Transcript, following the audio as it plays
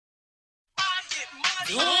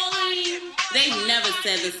Boy, they never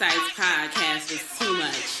said the Sites podcast was too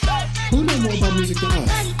much. Who know more about music than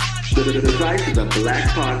us? The Sites is a black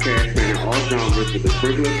podcast spanning all genres with a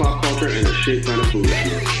sprinkle of pop culture and a shit ton of food.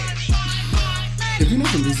 If you're not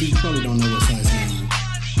from DC, you probably don't know what Sites means.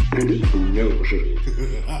 And it's no shit.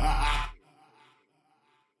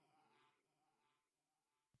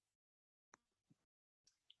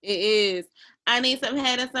 It is. I need some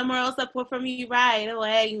head and some moral support from you right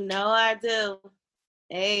away. You know I do.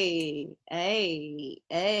 Hey.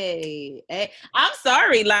 I'm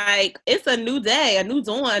sorry. Like, it's a new day, a new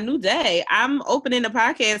dawn, a new day. I'm opening the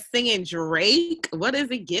podcast singing Drake. What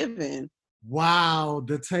is it giving? Wow,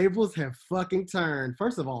 the tables have fucking turned.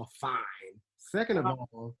 First of all, fine. Second of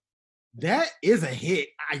all, that is a hit.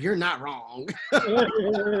 You're not wrong.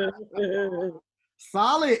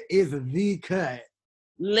 Solid is the cut.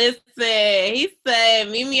 Listen, he said,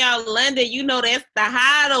 meet me out in London. You know that's the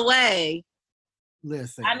hideaway.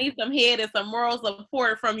 Listen. I need some head and some moral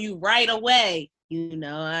support from you right away. You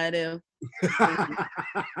know I do.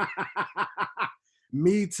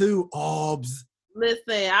 Me too, Obs.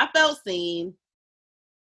 Listen, I felt seen.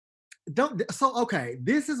 Okay,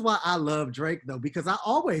 this is why I love Drake, though, because I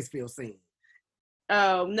always feel seen.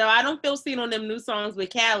 Oh, no, I don't feel seen on them new songs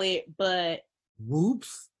with Khaled, but...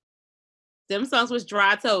 Whoops. Them songs was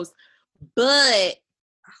dry toast. But...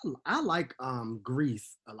 I like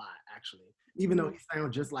Grease a lot, actually. Even though he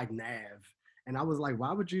sounds just like Nav. And I was like,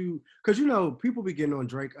 why would you... Because, you know, people be getting on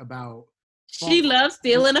Drake about... She loves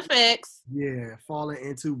stealing effects. Yeah, falling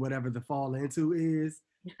into whatever the fall into is.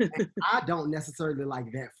 And I don't necessarily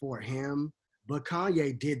like that for him. But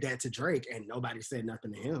Kanye did that to Drake and nobody said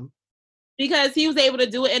nothing to him. Because he was able to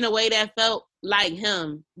do it in a way that felt like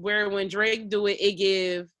him. Where when Drake do it, it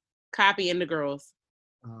give Copy and the girls.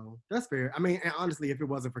 Oh, that's fair. I mean, and honestly, if it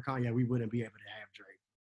wasn't for Kanye, we wouldn't be able to have Drake.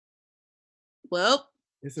 Well,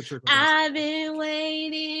 it's a trick. I've been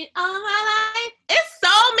waiting all my life. It's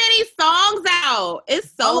so many songs out.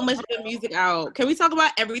 It's so much good music out. Can we talk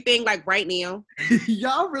about everything like right now?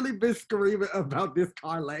 Y'all really been screaming about this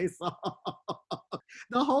Carlay song.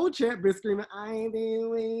 The whole chat been screaming, I've been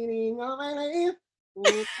waiting all my life.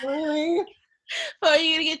 For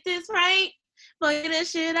you to get this right. For you the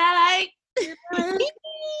shit I like.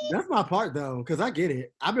 That's my part though, because I get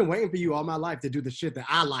it. I've been waiting for you all my life to do the shit that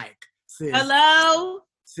I like. Sis. Hello?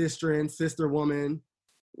 Sister woman.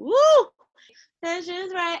 Woo! That's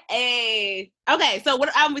just right. Hey. Okay, so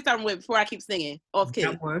what album we starting with before I keep singing? Off key.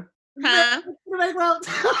 That one. Huh?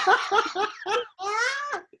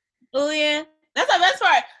 Oh yeah. That's my best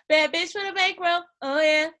part. Bad bitch for the bankroll. Oh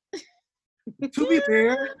yeah. To be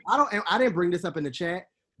fair, I didn't bring this up in the chat,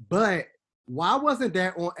 but why wasn't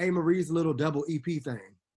that on A. Marie's little double EP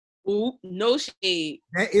thing? Ooh, no shade.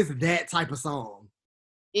 That is that type of song.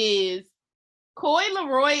 Is Coy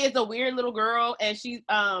Leroy is a weird little girl and she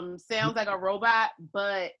sounds like a robot,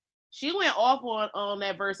 but she went off on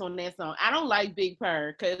that verse on that song. I don't like Big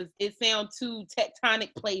Purr because it sounds too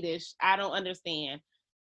tectonic plate-ish. I don't understand.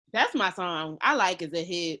 That's my song. I like it's a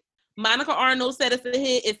hit. Monica Arnold said it's a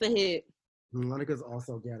hit. It's a hit. Monica's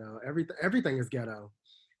also ghetto. Everything is ghetto.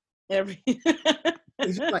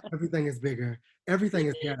 It's just like everything is bigger. Everything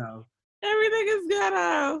is ghetto. Everything is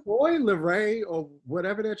ghetto. Boy, Leray, or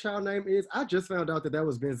whatever their child name is, I just found out that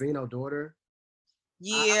was Benzino's daughter.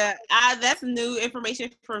 Yeah, that's new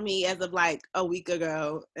information for me as of like a week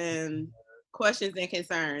ago, and questions and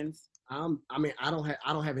concerns. I mean, I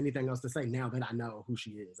don't have anything else to say now that I know who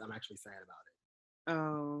she is. I'm actually sad about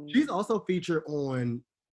it. She's also featured on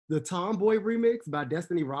the Tomboy remix by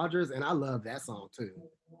Destiny Rogers, and I love that song too.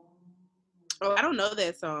 Oh, I don't know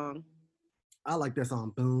that song. I like that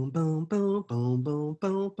song. Boom, boom, boom, boom, boom,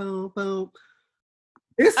 boom, boom, boom.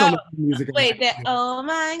 It's so much music. Wait, oh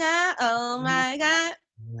my God.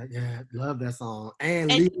 Yeah, love that song.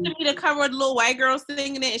 And she took me to cover the little white girl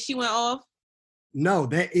singing it and she went off? No,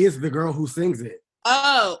 that is the girl who sings it.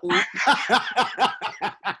 Oh.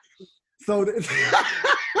 So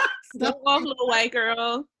go off, little white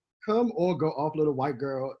girl. Come or go off, little white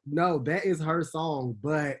girl. No, that is her song,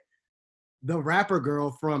 but the rapper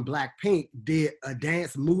girl from Blackpink did a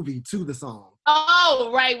dance movie to the song. Oh,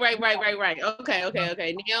 right.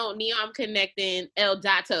 Okay. Now I'm connecting El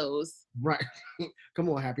Datos. Right. Come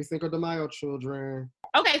on, happy Cinco de Mayo, children.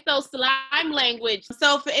 Okay, so slime language.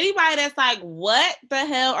 So for anybody that's like, what the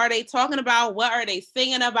hell are they talking about? What are they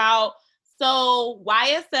singing about? So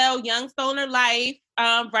YSL, Young Stoner Life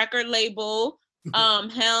record label,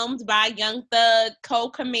 helmed by Young Thug,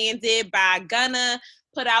 co-commanded by Gunna,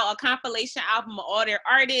 put out a compilation album of all their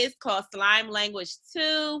artists called Slime Language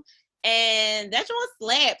 2. And that one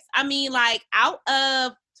slaps. I mean, like, out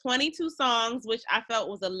of 22 songs, which I felt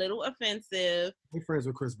was a little offensive. I'm friends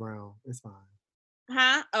with Chris Brown. It's fine.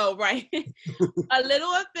 Huh? Oh, right. A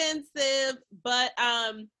little offensive, but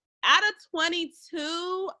out of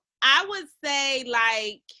 22, I would say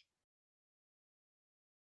like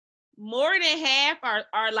more than half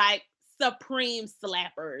are like supreme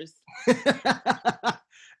slappers.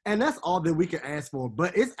 And that's all that we can ask for.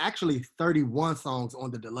 But it's actually 31 songs on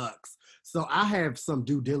the deluxe. So I have some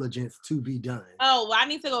due diligence to be done. Oh, well, I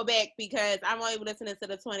need to go back because I'm only listening to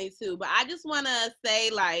the 22. But I just want to say,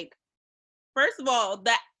 like, first of all,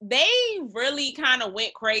 that they really kind of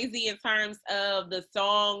went crazy in terms of the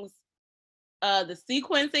songs, the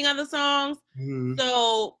sequencing of the songs. Mm-hmm.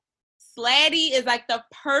 So Slatty is like the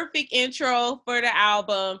perfect intro for the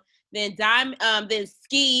album. Then then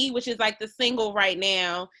Ski, which is like the single right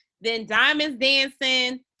now. Then Diamonds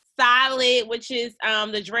Dancing, Solid, which is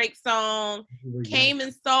the Drake song. Came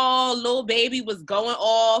and Saw, Lil Baby was going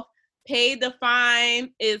off. Paid the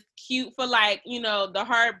Fine is cute for like, you know, the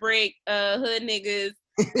heartbreak hood niggas.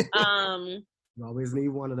 You always need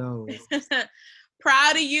one of those.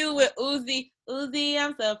 Proud of You with Uzi. Uzi,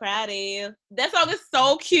 I'm so proud of you. That song is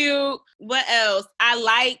so cute. What else? I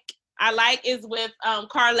like is with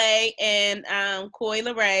Carly and Coi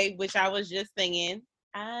Leray, which I was just singing.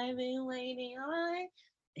 I've been waiting on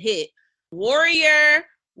hit. Warrior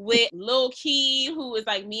with Lil Key, who is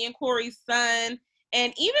like me and Corey's son.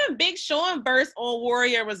 And even Big Sean verse on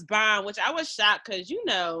Warrior was bomb, which I was shocked because, you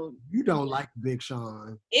know. You don't like Big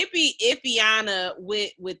Sean. It be Iffiana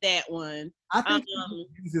with that one. I think he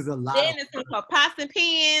uses a lot. Then it's for Pots and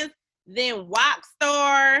Pans. Then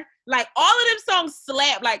Rockstar. Like all of them songs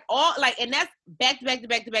slap. Like all like, and that's back to back to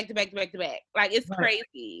back to back to back to back to back. Like it's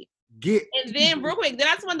crazy. And then real quick, then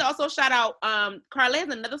I just wanted to also shout out Carly has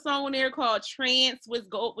another song on there called Trance,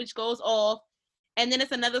 which goes off. And then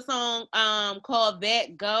it's another song called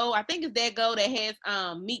That Go. I think it's That Go that has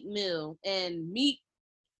Meek Mill. And Meek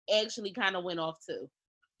actually kind of went off too.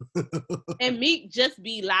 And Meek just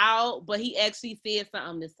be loud, but he actually said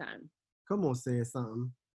something this time. Come on, say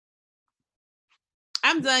something.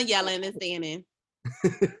 I'm done yelling and standing.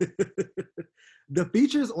 The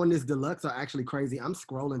features on this deluxe are actually crazy. I'm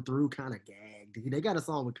scrolling through kind of gagged. They got a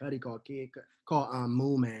song with Cudi called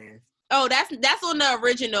Moon Man. Oh, that's on the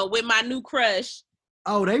original with My New Crush.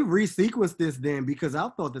 Oh, they resequenced this then because I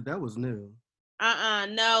thought that was new.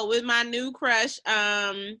 No, with My New Crush.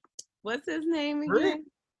 What's his name again?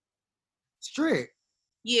 Strick.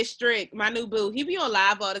 Yeah, Strick, my new boo. He be on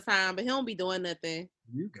live all the time, but he don't be doing nothing.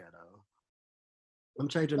 You gotta. I'm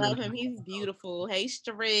changing. Love him. He's beautiful. Hey,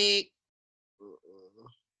 Strick.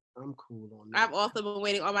 I'm cool on that. I've also been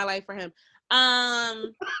waiting all my life for him.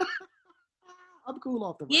 I'm cool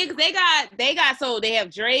off the. Yeah, because they got so they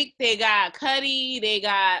have Drake, they got Cudi, they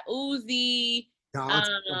got Uzi,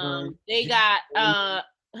 they got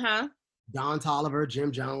Don Toliver,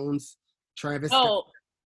 Jim Jones, Travis.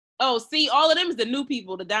 Oh, see, all of them is the new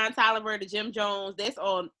people. The Don Toliver, the Jim Jones, that's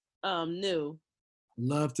all new.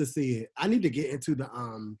 Love to see it. I need to get into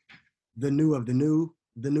the new of the new,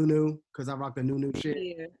 because I rock the new shit.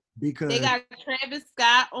 Yeah. Because they got Travis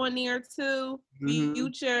Scott on there too,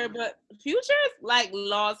 Future, but Future's like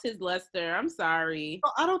lost his luster. I'm sorry.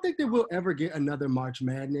 I don't think that we'll ever get another March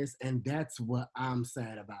Madness, and that's what I'm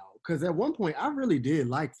sad about. Because at one point, I really did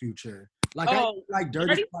like Future. Like I like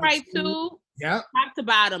Dirty Sprite 2. Yep. Top to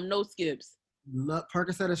bottom, no skips.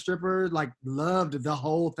 Percocet Stripper, like loved the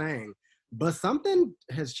whole thing, but something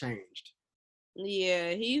has changed. Yeah,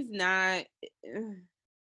 he's not.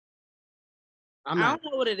 I don't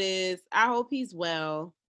know what it is. I hope he's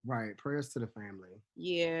well. Right. Prayers to the family.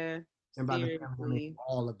 Yeah. And by the family,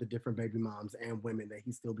 all of the different baby moms and women that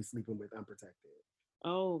he still be sleeping with unprotected.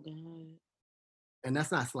 Oh, God. And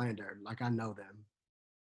that's not slander. Like, I know them.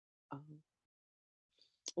 Oh.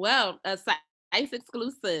 Well, a Ice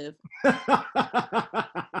exclusive.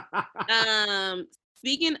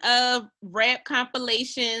 Speaking of rap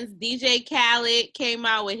compilations, DJ Khaled came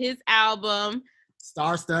out with his album.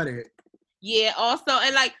 Star-studded. Yeah, also,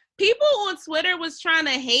 and like people on Twitter was trying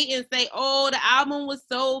to hate and say, oh, the album was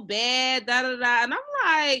so bad, da da da. And I'm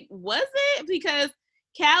like, was it? Because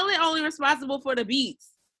Khaled only responsible for the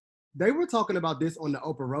beats. They were talking about this on the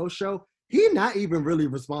Oprah Rose show. He not even really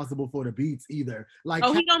responsible for the beats either. Like,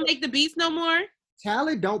 he don't make the beats no more?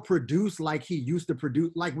 Khaled don't produce like he used to produce.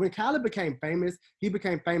 Like when Khaled became famous, he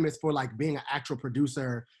became famous for like being an actual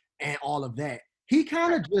producer and all of that. He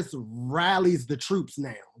kind of just rallies the troops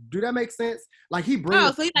now. Do that make sense? Like he brings.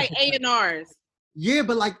 Oh, so he's like A&Rs. Yeah,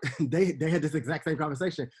 but like they had this exact same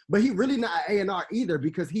conversation. But he really not an A&R either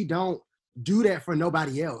because he don't do that for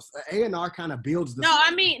nobody else. A&R kind of builds the... No,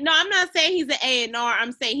 I mean, no, I'm not saying he's an A&R.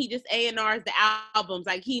 I'm saying he just A&Rs the albums.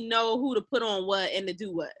 Like, he know who to put on what and to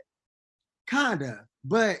do what. Kinda.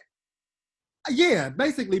 But, yeah,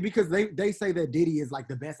 basically, because they say that Diddy is, like,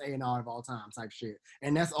 the best A&R of all time type shit.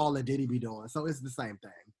 And that's all that Diddy be doing. So it's the same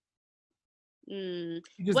thing.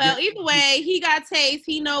 Well, either way, he got taste.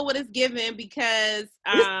 He know what it's given because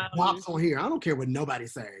pops on here. I don't care what nobody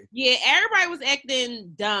say. Yeah, everybody was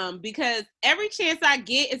acting dumb because every chance I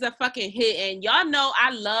get is a fucking hit. And y'all know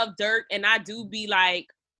I love Dirk and I do be like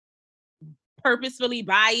purposefully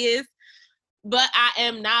biased, but I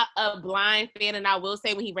am not a blind fan. And I will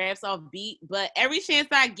say when he raps off beat, but every chance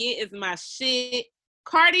I get is my shit.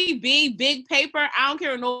 Cardi B, Big Paper. I don't care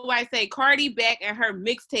what nobody say. Cardi back and her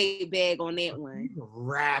mixtape bag on that one.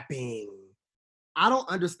 Rapping. I don't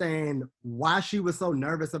understand why she was so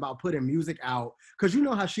nervous about putting music out. Because you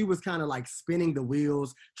know how she was kind of like spinning the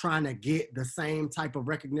wheels, trying to get the same type of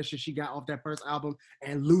recognition she got off that first album.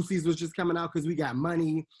 And Lucy's was just coming out because we got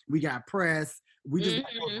money, we got press, we just got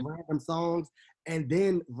those random songs. And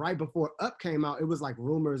then right before Up came out, it was like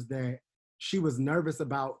rumors that she was nervous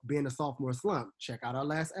about being a sophomore slump. Check out our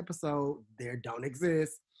last episode. There don't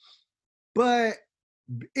exist. But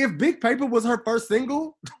if Big Paper was her first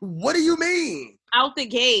single, what do you mean? Out the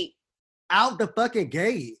gate. Out the fucking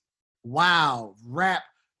gate. Wow. Rap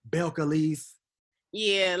Belcalis.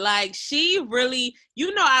 Yeah, like she really,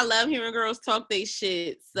 you know, I love hearing girls talk they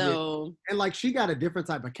shit. So yeah. And like she got a different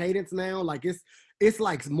type of cadence now. Like it's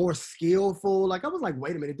like more skillful. Like I was like,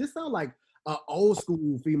 wait a minute, this sounds like an old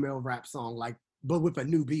school female rap song, like, but with a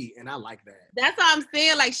new beat, and I like that. That's what I'm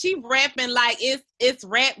saying. Like she rapping like it's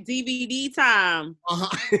rap DVD time.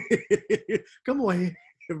 Come on,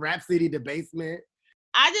 Rap City, the basement.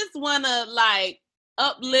 I just wanna like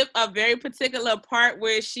uplift a very particular part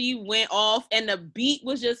where she went off and the beat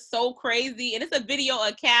was just so crazy. And it's a video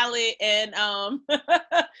of Khaled and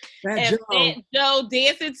Fat Joe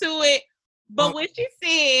dancing to it. But when she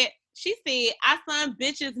said, I son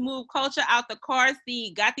bitches move culture out the car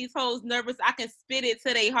seat. Got these hoes nervous. I can spit it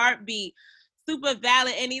to their heartbeat. Super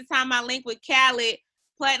valid anytime I link with Khaled.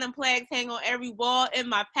 Platinum flags hang on every wall in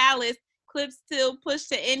my palace. Clips still push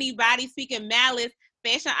to anybody speaking malice.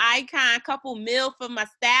 Fashion icon, couple mil for my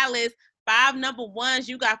stylist. 5 number ones,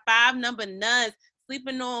 you got 5 number nuns.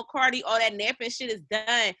 Sleeping on Cardi, all that napping shit is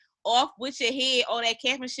done. Off with your head, all that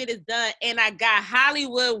capping shit is done. And I got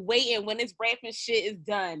Hollywood waiting when this rapping shit is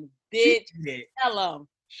done. Bitch, tell them.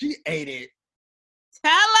 She ate it.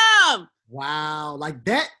 Tell them. Wow, like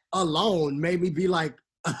that alone made me be like,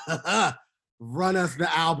 run us the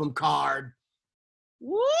album card.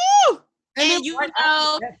 Woo! And you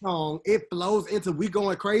know that song, it flows into We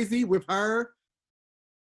Going Crazy with her.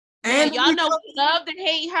 And y'all know we love to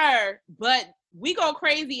hate her, but We Go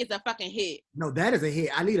Crazy is a fucking hit. No, that is a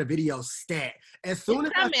hit. I need a video stat. As soon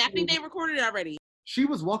as I think they recorded it already. She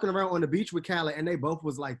was walking around on the beach with Khaled, and they both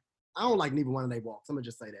was like, I don't like neither one of their walks. I'm gonna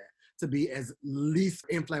just say that to be as least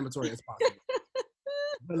inflammatory as possible.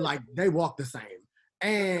 But like they walk the same,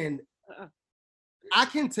 and I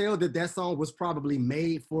can tell that song was probably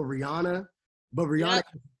made for Rihanna, but Rihanna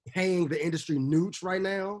is paying the industry nooch right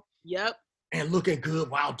now. Yep. And looking good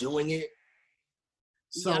while doing it.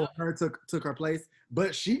 So her took her place,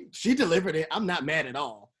 but she delivered it. I'm not mad at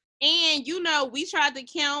all. And you know, we tried to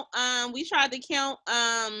count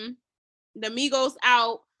the Migos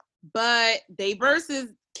out, but they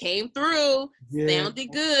verses came through,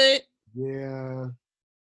 sounded good. Yeah.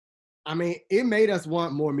 I mean, it made us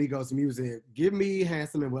want more Migos music. Give me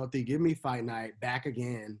Handsome and Wealthy. Give me Fight Night back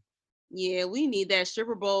again. Yeah, we need that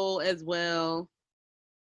stripper bowl as well.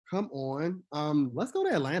 Come on. Let's go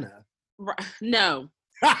to Atlanta. No.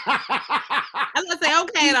 I was gonna say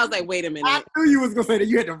okay, and I was like, wait a minute. I knew you was gonna say that.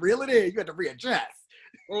 You had to reel it in. You had to readjust.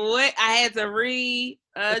 What? I had to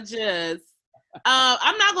readjust.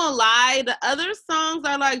 I'm not gonna lie. The other songs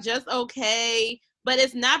are like just okay, but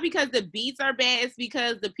it's not because the beats are bad. It's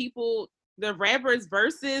because the rappers'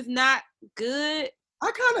 verses not good.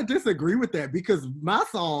 I kind of disagree with that because my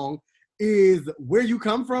song is Where You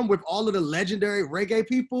Come From with all of the legendary reggae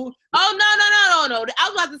people. Oh, no. I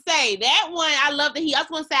was about to say that one. I love that I was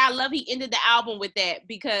going to say I love he ended the album with that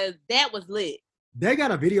because that was lit. They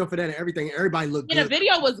got a video for that and everything. Everybody looked good. The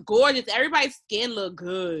video was gorgeous. Everybody's skin looked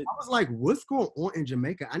good. I was like, what's going on in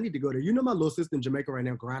Jamaica? I need to go there. You know my little sister in Jamaica right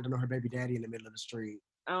now grinding on her baby daddy in the middle of the street.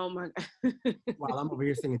 Oh, my God. While I'm over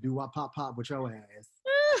here singing doo-wop pop pop with your ass.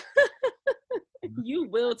 You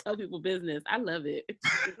will tell people business. I love it.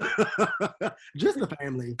 Just the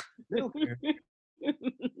family. They don't care.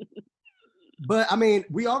 But I mean,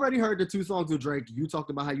 we already heard the 2 songs with Drake. You talked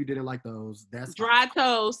about how you didn't like those. That's Dry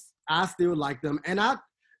Toast. I still like them. And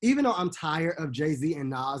even though I'm tired of Jay-Z and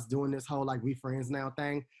Nas doing this whole like we friends now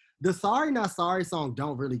thing, the Sorry Not Sorry song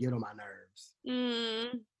don't really get on my nerves.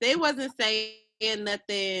 They wasn't saying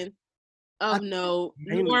nothing of no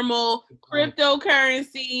normal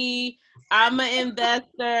cryptocurrency. I'm an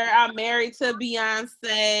investor. I'm married to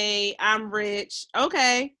Beyonce. I'm rich.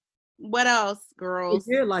 Okay. What else, girls?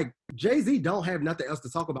 Yeah, like Jay-Z don't have nothing else to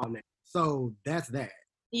talk about now. So that's that.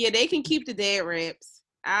 Yeah, they can keep the dead rips.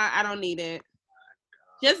 I don't need it.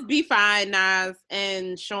 Just be fine, Nas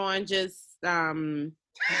and Sean. Just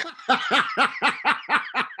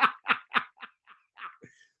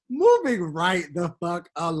moving right the fuck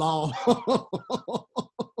along.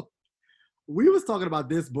 We was talking about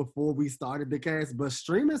this before we started the cast, but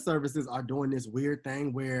streaming services are doing this weird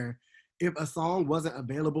thing where if a song wasn't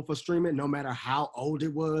available for streaming, no matter how old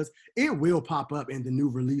it was, it will pop up in the new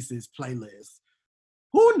releases playlist.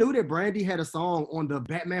 Who knew that Brandy had a song on the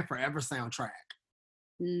Batman Forever soundtrack?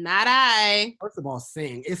 Not I. First of all,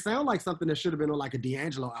 sing. It sounds like something that should have been on like a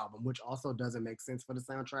D'Angelo album, which also doesn't make sense for the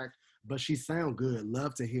soundtrack, but she sound good.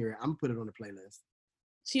 Love to hear it. I'm gonna put it on the playlist.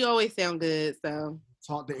 She always sound good, so.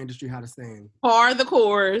 Taught the industry how to sing. Par the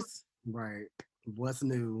course. Right. What's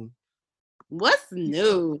new? What's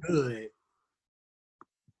new? Good.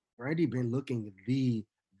 Brandy been looking the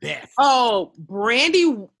best. Oh,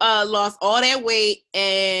 Brandy lost all that weight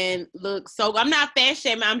and looks so. I'm not fat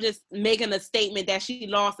shaming. I'm just making a statement that she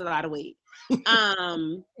lost a lot of weight.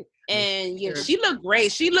 And yeah, she looked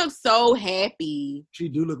great. She looks so happy. She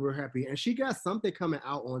do look real happy, and she got something coming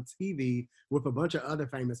out on TV with a bunch of other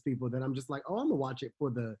famous people that I'm just like, oh, I'm gonna watch it for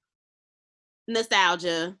the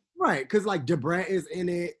nostalgia. Right, because like Debrat is in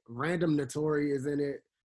it, Random Notori is in it.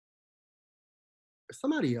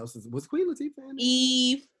 Somebody else was Queen Latifah in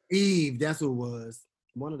it? Eve, that's who it was.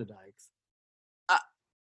 One of the Dykes. God,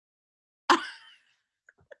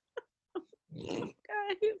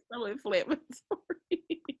 he's so inflammatory.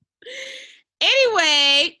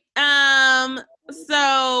 Anyway,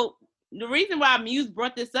 so the reason why Muse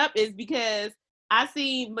brought this up is because I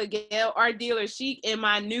see Miguel Art Dealer Chic in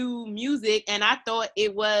my new music, and I thought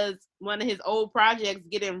it was one of his old projects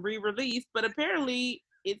getting re-released, but apparently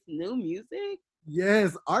it's new music.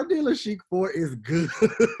 Yes, Art Dealer Chic 4 is good.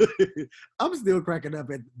 I'm still cracking up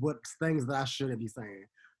at what things that I shouldn't be saying.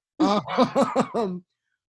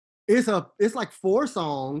 It's like 4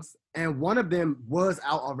 songs, and one of them was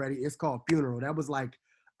out already. It's called Funeral. That was like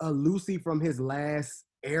a Lucy from his last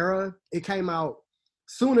era. It came out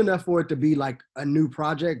soon enough for it to be like a new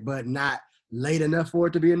project, but not late enough for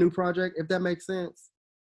it to be a new project, if that makes sense.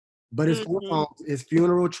 But it's 4 songs. It's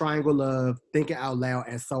Funeral, Triangle Love, Thinking Out Loud,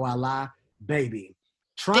 and So I Lie, Baby.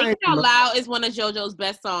 Thinking Out Loud is one of JoJo's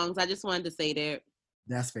best songs. I just wanted to say that.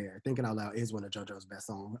 That's fair. Thinking Out Loud is one of JoJo's best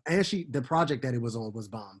songs. And the project that it was on was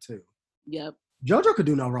bomb too. Yep. JoJo could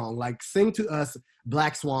do no wrong. Like, sing to us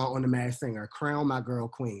Black Swan on The Masked Singer. Crown my girl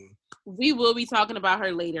queen. We will be talking about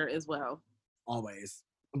her later as well. Always.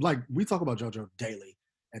 Like, we talk about JoJo daily.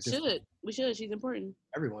 We should. She's important.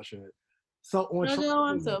 Everyone should. So on JoJo,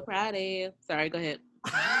 I'm so proud of you. Sorry, go ahead.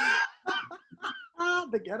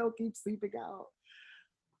 The ghetto keeps seeping out.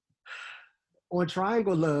 On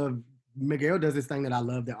Triangle Love, Miguel does this thing that I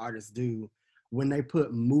love that artists do when they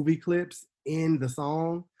put movie clips in the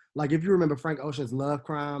song. Like, if you remember Frank Ocean's Love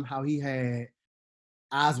Crime, how he had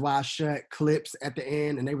Eyes Wide Shut clips at the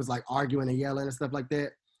end and they was like arguing and yelling and stuff like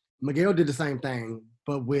that. Miguel did the same thing,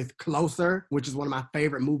 but with Closer, which is one of my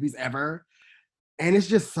favorite movies ever. And it's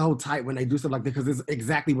just so tight when they do stuff like that because it's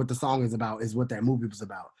exactly what the song is about, is what that movie was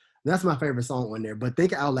about. That's my favorite song on there. But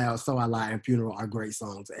Think Out Loud, So I Lie, and Funeral are great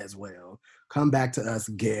songs as well. Come back to us,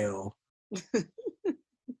 Gail.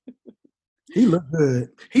 He looked good.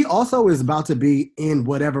 He also is about to be in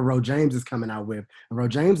whatever Ro James is coming out with. And Ro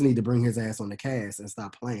James need to bring his ass on the cast and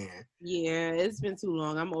stop playing. Yeah, it's been too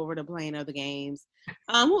long. I'm over the playing of the games.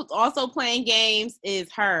 Who's also playing games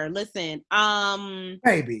is her. Listen,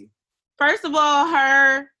 baby. First of all,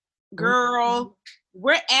 her girl,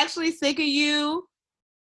 we're actually sick of you,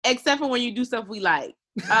 except for when you do stuff we like.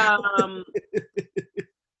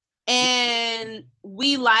 And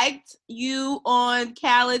we liked you on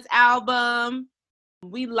Khaled's album.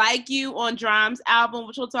 We like you on Drum's album,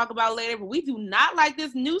 which we'll talk about later, but we do not like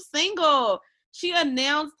this new single. She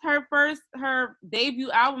announced her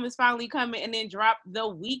debut album is finally coming and then dropped the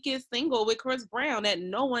weakest single with Chris Brown that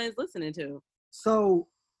no one is listening to. So,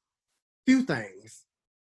 few things.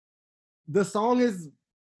 The song is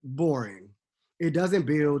boring. It doesn't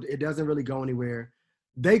build. It doesn't really go anywhere.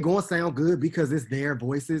 They gonna sound good because it's their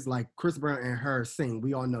voices. Like Chris Brown and her sing.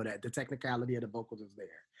 We all know that. The technicality of the vocals is there.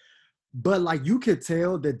 But like you could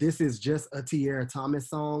tell that this is just a Tierra Thomas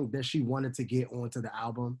song that she wanted to get onto the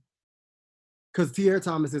album. Because Tierra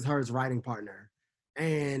Thomas is her writing partner.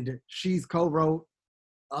 And she's co-wrote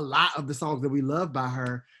a lot of the songs that we love by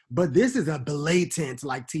her. But this is a blatant,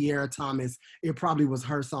 like Tierra Thomas, it probably was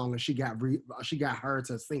her song and she got her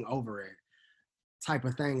to sing over it type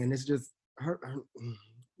of thing. And it's just her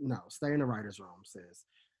no, stay in the writer's room, sis.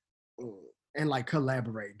 And like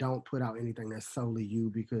collaborate. Don't put out anything that's solely you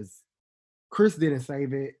because Chris didn't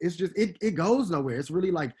save it. It's just it goes nowhere. It's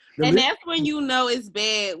really like and that's when you know it's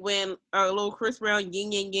bad when a little Chris Brown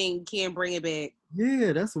yin can't bring it back.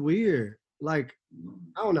 Yeah, that's weird. Like,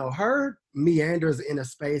 I don't know, her meanders in a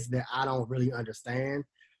space that I don't really understand,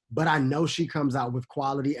 but I know she comes out with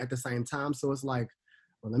quality at the same time. So it's like,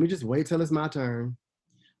 well, let me just wait till it's my turn.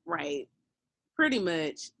 Right. Pretty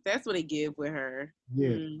much. That's what it give with her.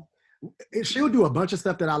 Yeah. She'll do a bunch of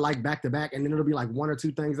stuff that I like back to back, and then it'll be like one or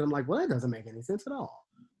two things that I'm like, well, that doesn't make any sense at all.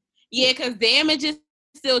 Yeah, because Damage is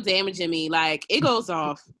still damaging me. Like, it goes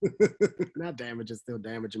off. Not Damage is still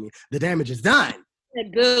damaging me. The damage is done. In a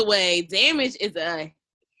good way. Damage is a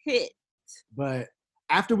hit. But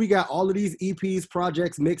after we got all of these EPs,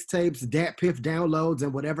 projects, mixtapes, Dat Piff downloads,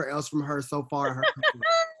 and whatever else from her so far,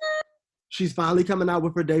 she's finally coming out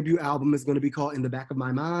with her debut album. It's going to be called In the Back of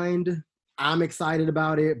My Mind. I'm excited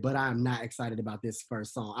about it, but I'm not excited about this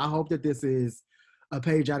first song. I hope that this is a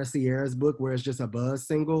page out of Sierra's book where it's just a buzz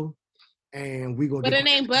single, and we go. But it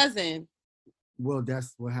ain't buzzing. Well,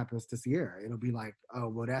 that's what happens to Sierra. It'll be like, oh,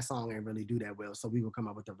 well, that song ain't really do that well, so we will come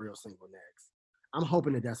up with a real single next. I'm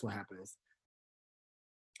hoping that that's what happens.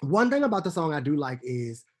 One thing about the song I do like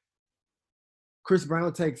is Chris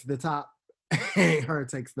Brown takes the top and her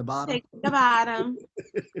takes the bottom. Take the bottom.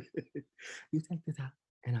 You take the top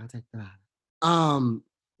and I'll take the bottom.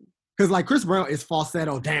 Because like Chris Brown is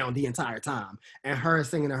falsetto down the entire time, and her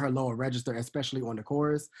singing in her lower register, especially on the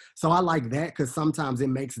chorus. So I like that because sometimes it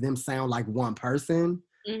makes them sound like one person.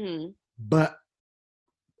 Mm-hmm. But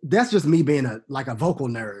that's just me being a vocal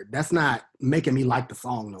nerd. That's not making me like the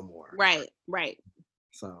song no more. Right.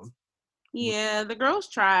 So yeah, the girls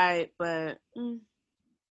tried, but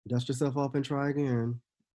dust yourself off and try again.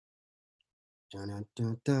 You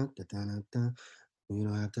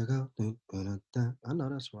don't have to go. I know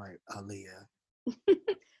that's right, Aaliyah.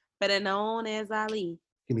 Better known as Ali.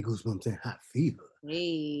 Give me goosebumps and hot fever.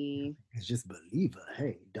 Hey. It's just believer.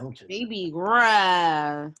 Hey, don't you? Baby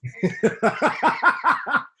girl.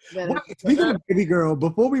 Speaking of baby girl,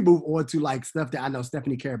 before we move on to like stuff that I know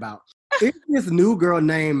Stephanie care about, is this new girl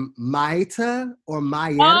named Maita or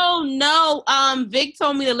Maya? Oh no, Vic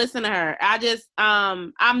told me to listen to her. I just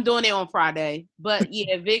I'm doing it on Friday. But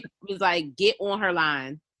yeah, Vic was like, get on her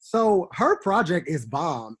line. So her project is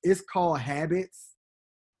bomb. It's called Habits.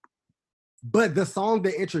 But the song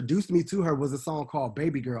that introduced me to her was a song called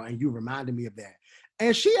Baby Girl, and you reminded me of that.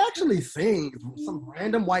 And she actually sings. Some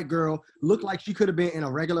random white girl, looked like she could have been in a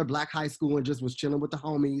regular black high school and just was chilling with the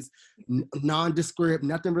homies, nondescript,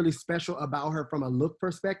 nothing really special about her from a look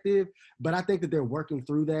perspective. But I think that they're working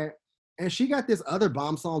through that. And she got this other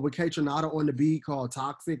bomb song with Kay Tronada on the beat called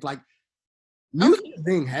Toxic. Like, music is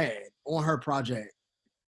being had on her project.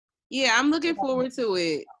 Yeah, I'm looking forward to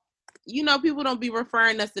it. You know, people don't be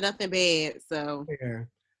referring us to nothing bad, so.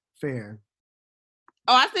 Fair.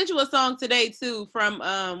 Oh, I sent you a song today, too, from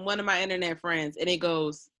one of my internet friends, and it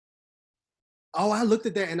goes. Oh, I looked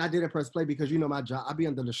at that, and I didn't press play because, you know, my job, I be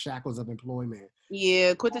under the shackles of employment.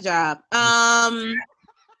 Yeah, quit the job.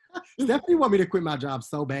 Stephanie want me to quit my job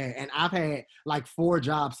so bad, and I've had like 4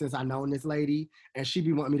 jobs since I known this lady, and she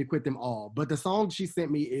be wanting me to quit them all. But the song she sent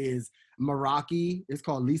me is Meraki. It's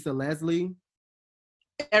called Lisa Leslie.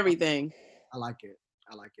 Everything. I like it.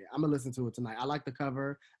 I'm gonna listen to it tonight. I like the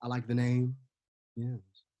cover. I like the name. Yeah.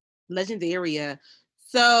 Legendary.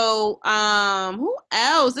 So, who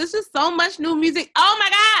else? This is so much new music. Oh my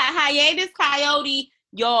God, Hiatus Coyote.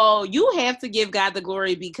 Y'all, you have to give God the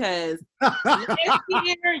glory because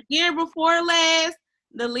year before last,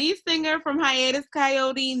 the lead singer from Hiatus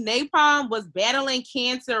Coyote, Napalm, was battling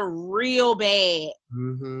cancer real bad.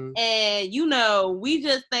 Mm-hmm. And, you know, we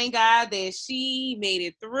just thank God that she made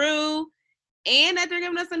it through and that they're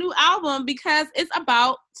giving us a new album because it's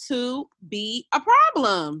about to be a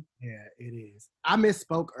problem. Yeah, it is. I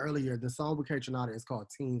misspoke earlier. The song with Kay Tronada is called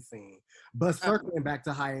Teen Sing. But circling back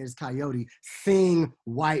to Hiatus Coyote, sing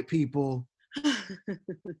white people.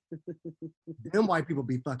 Them white people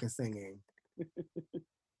be fucking singing.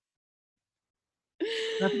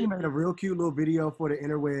 Stephanie made a real cute little video for the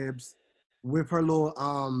interwebs with her little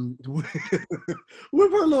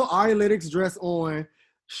with her little Ari Lennox dress on,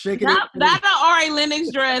 shaking not an Ari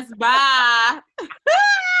Lennox dress. Bye.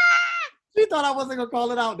 She thought I wasn't gonna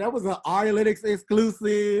call it out. That was an Ari Lennox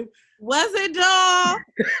exclusive. Was it, dog?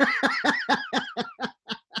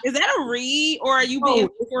 Is that a read or are you being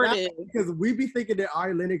supportive? Because we be thinking that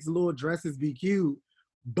Ari Lennox little dresses be cute,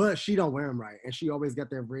 but she don't wear them right, and she always got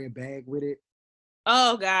that red bag with it.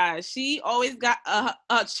 Oh gosh, she always got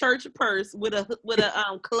a church purse with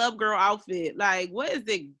a club girl outfit. Like, what is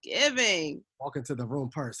it giving? Walk into the room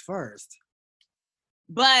purse first.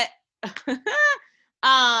 But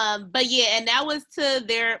but yeah, and that was to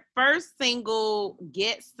their first single,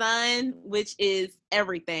 Get Sun, which is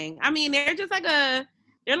everything. I mean, they're like a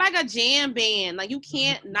jam band. Like, you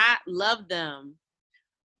can't not love them.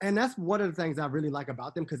 And that's one of the things I really like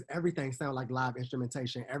about them, because everything sounds like live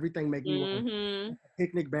instrumentation. Everything make you want a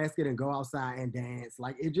picnic basket and go outside and dance.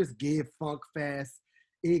 Like, it just give Funk Fest.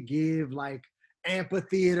 It give like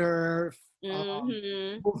amphitheater,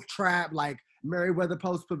 trap, like Merriweather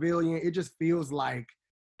Post Pavilion. It just feels like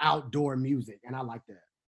outdoor music, and I like that.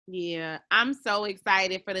 Yeah, I'm so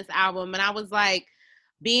excited for this album, and I was like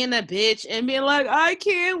being a bitch and being like, I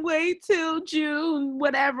can't wait till June,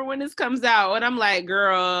 whatever, when this comes out. And I'm like,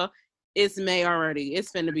 girl, it's May already.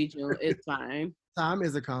 It's finna be June. It's fine. Time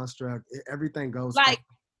is a construct. Everything goes like fine.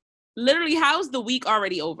 Literally, how's the week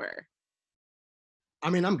already over?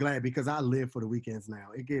 I mean, I'm glad, because I live for the weekends now.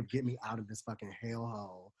 It get me out of this fucking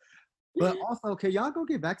hellhole. But also, can y'all go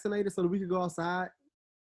get vaccinated so that we can go outside?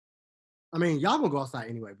 I mean, y'all gonna go outside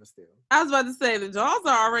anyway, but still. I was about to say, the dogs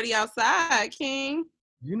are already outside, King.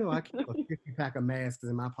 You know, I keep a 50-pack of masks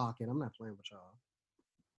in my pocket. I'm not playing with y'all.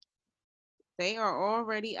 They are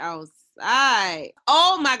already outside.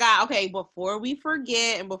 Oh my God. Okay, before we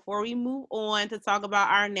forget and before we move on to talk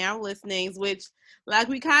about our now listenings, which like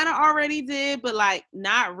we kind of already did, but like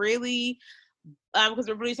not really, because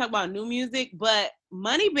we're really talking about new music, but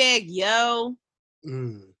Moneybagg Yo.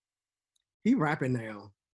 He rapping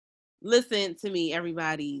now. Listen to me,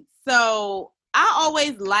 everybody. So I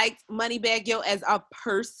always liked Moneybagg Yo as a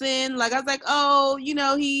person. Like, I was like, oh, you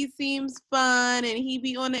know, he seems fun and he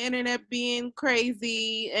be on the internet being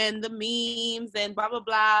crazy and the memes and blah, blah,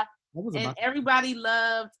 blah. And everybody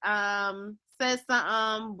loved Said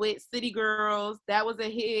Something with City Girls. That was a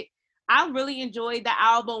hit. I really enjoyed the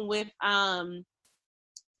album with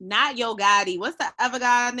not Yo Gotti. What's the other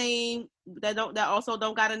guy name that also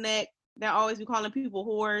don't got a neck, that always be calling people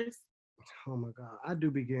whores? Oh my God, I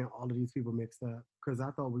do be getting all of these people mixed up, because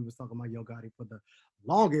I thought we was talking about Yo Gotti for the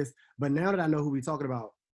longest, but now that I know who we talking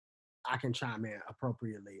about, I can chime in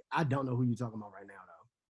appropriately. I don't know who you talking about right now,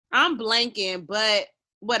 though. I'm blanking, but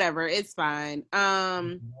whatever, it's fine.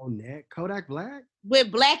 No neck, Kodak Black?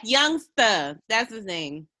 With Black Youngster, that's his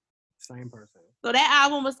name. Same person. So that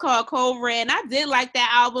album was called Cold Red, and I did like that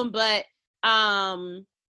album, but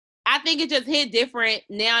I think it just hit different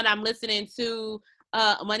now that I'm listening to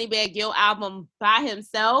Moneybagg Yo album by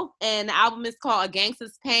himself, and the album is called A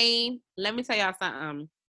Gangsta's Pain. Let me tell y'all something.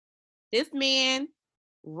 This man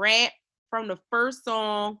rap from the first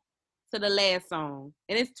song to the last song,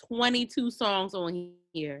 and it's 22 songs on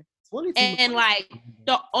here. 22 and like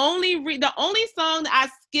the only song that I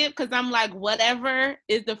skip because I'm like whatever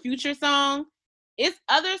is the Future song. It's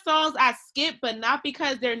other songs I skip, but not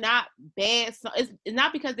because they're not bad. It's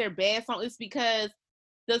not because they're bad songs. It's because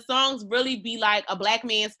the songs really be like a black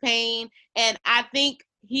man's pain. And I think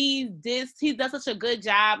he does such a good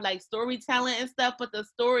job, like storytelling and stuff, but the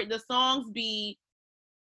songs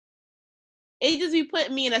it just be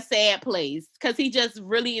putting me in a sad place because he just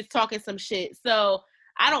really is talking some shit. So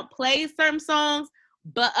I don't play certain songs,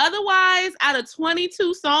 but otherwise out of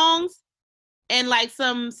 22 songs and like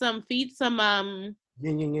some feet,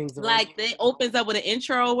 like it opens up with an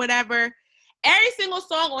intro or whatever. Every single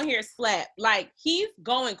song on here slap. Like, he's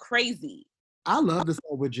going crazy. I love the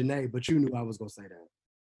song with Janae, but you knew I was going to say that.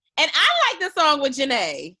 And I like the song with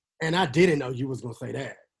Janae. And I didn't know you was going to say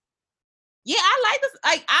that. Yeah, I like this.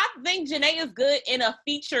 Like, I think Janae is good in a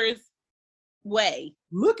features way.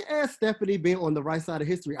 Look at Stephanie being on the right side of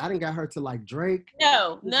history. I didn't got her to like Drake.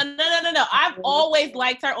 No. I've always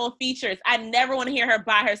liked her on features. I never want to hear her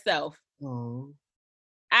by herself. Oh.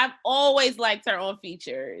 I've always liked her on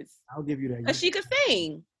features. I'll give you that. But she can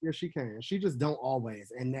sing. Yeah, she can. She just don't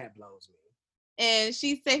always, and that blows me. And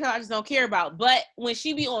she say I just don't care about. But when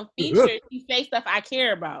she be on features, she say stuff I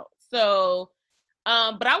care about. So,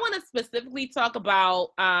 but I want to specifically talk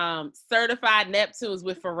about Certified Neptunes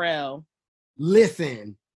with Pharrell.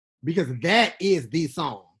 Listen, because that is the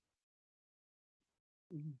song.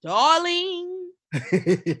 Darling.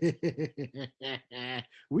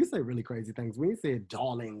 We say really crazy things. We ain't said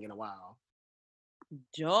darling in a while.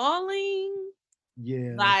 Darling?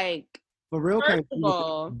 Yeah. Like, for real. First of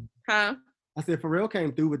all, huh? I said Pharrell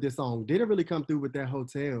came through with this song. Didn't really come through with that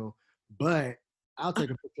hotel, but I'll take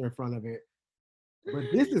a picture in front of it. But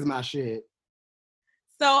this is my shit.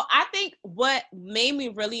 So I think what made me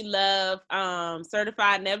really love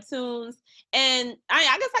Certified Neptunes, and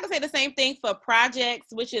I guess I can say the same thing for Projects,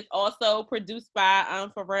 which is also produced by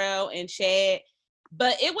Pharrell and Chad.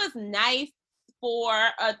 But it was nice for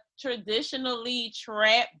a traditionally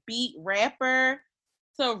trap beat rapper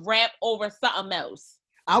to rap over something else.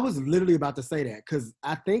 I was literally about to say that because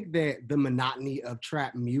I think that the monotony of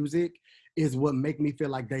trap music is what make me feel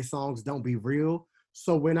like their songs don't be real.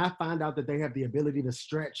 So when I find out that they have the ability to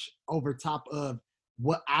stretch over top of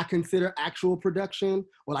what I consider actual production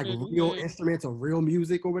or like real instruments or real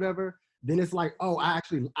music or whatever, then it's like, oh, I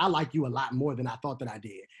like you a lot more than I thought that I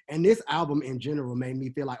did. And this album in general made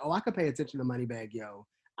me feel like, oh, I could pay attention to Moneybagg Yo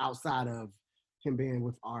outside of him being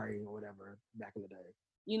with Ari or whatever back in the day.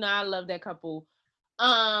 You know, I love that couple.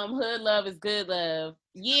 Hood love is good love.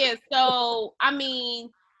 Yeah, so I mean,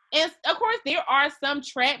 and of course there are some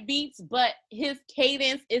trap beats, but his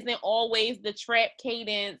cadence isn't always the trap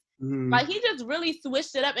cadence. Like he just really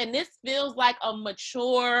switched it up, and this feels like a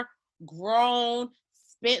mature, grown,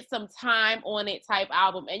 spent some time on it type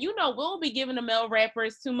album. And you know, we'll be giving the male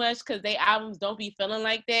rappers too much because their albums don't be feeling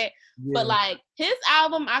like that. Yeah. But like his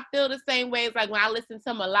album, I feel the same way as like when I listened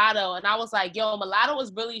to Mulatto, and I was like, yo, Mulatto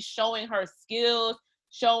was really showing her skills,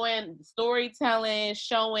 showing storytelling,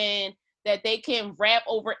 showing that they can rap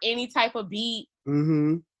over any type of beat.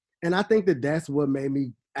 And I think that that's what made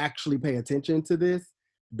me actually pay attention to this,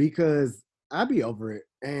 because I be over it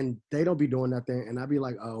and they don't be doing nothing, and I be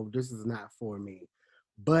like, oh, this is not for me.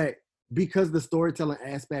 But because the storytelling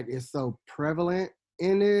aspect is so prevalent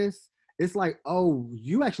in this, it's like, oh,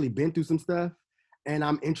 you actually been through some stuff, and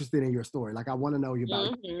I'm interested in your story. Like, I want to know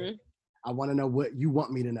about you. I want to know what you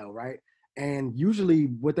want me to know, right? And usually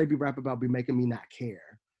what they be rapping about be making me not care.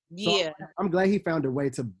 Yeah. So I'm glad he found a way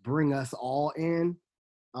to bring us all in,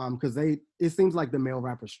 because it seems like the male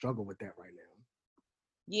rappers struggle with that right now.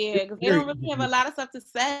 Yeah, because they don't really have a lot of stuff to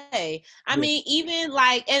say. I mean, even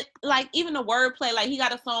even the wordplay, like he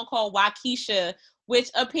got a song called Waukesha, which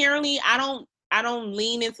apparently I don't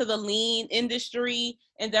lean into the lean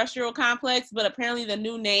industrial complex, but apparently the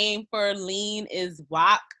new name for lean is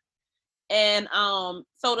Wak. And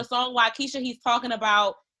so the song Waukesha, he's talking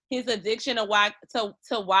about his addiction to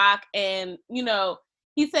Wak, and you know,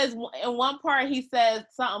 he says in one part, he says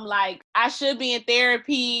something like, I should be in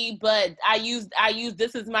therapy, but I use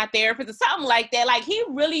this as my therapist, or something like that. Like he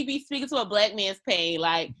really be speaking to a black man's pain.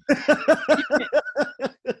 Like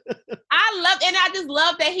I just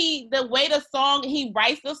love that the way the song, he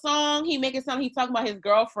writes the song, he make it sound he's talking about his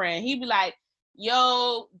girlfriend. He'd be like,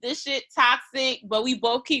 yo, this shit toxic, but we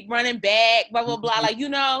both keep running back, blah, blah, blah. Like, you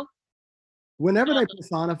know. Whenever they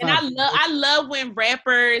personify, and I love when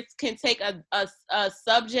rappers can take a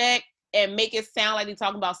subject and make it sound like they're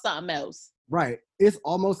talking about something else. Right. It's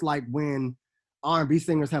almost like when R&B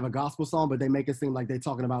singers have a gospel song, but they make it seem like they're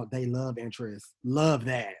talking about they love interest. Love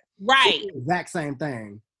that. Right. It's the exact same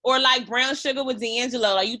thing. Or like Brown Sugar with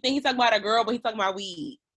D'Angelo. Like you think he's talking about a girl, but he's talking about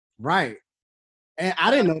weed. Right. And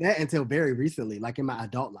I didn't know that until very recently, like in my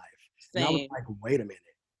adult life. Same. And I was like, wait a minute.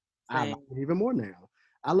 I like it even more now.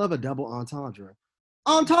 I love a double entendre.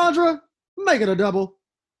 Entendre, make it a double.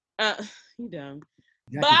 You dumb.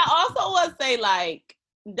 But I also want to say, like,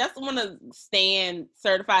 that's want to stand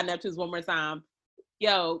Certified Neptunes one more time.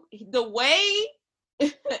 Yo, the way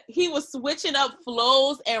he was switching up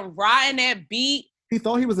flows and riding that beat. He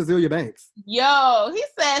thought he was Azealia Banks. Yo, he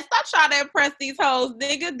said, stop trying to impress these hoes.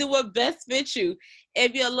 Nigga, do what best fits you.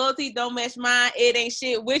 If your loyalty don't match mine, it ain't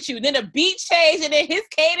shit with you. Then the beat changed and then his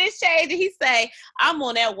cadence changed. And he say, I'm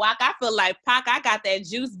on that walk. I feel like Pac. I got that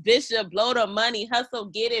juice, Bishop. Blow the money. Hustle,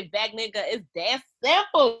 get it back, nigga. It's that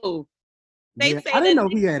simple. They say I didn't know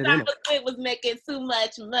he had it. It was making too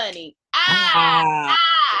much money.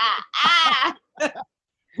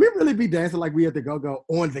 We really be dancing like we had to go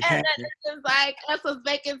on the cat. It's like us was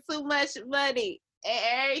making too much money. And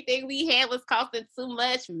everything we had was costing too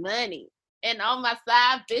much money. And all my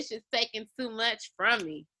side bitches taking too much from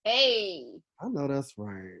me. Hey. I know that's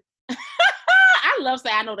right. I love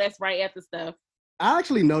saying I know that's right after stuff. I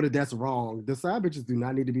actually know that that's wrong. The side bitches do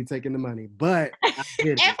not need to be taking the money. But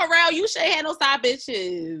and Pharrell, you should have no side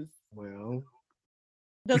bitches. Well.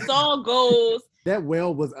 The song goes. That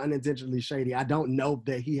well was unintentionally shady. I don't know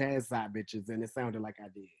that he has side bitches, and it sounded like I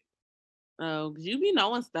did. Oh, you be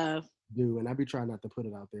knowing stuff. Do, and I be trying not to put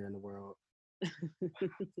it out there in the world.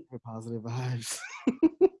 Positive vibes.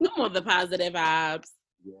 Some of the positive vibes.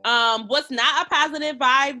 Yeah. What's not a positive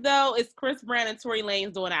vibe though is Chris Brown and Tory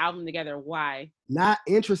Lanez doing an album together. Why? Not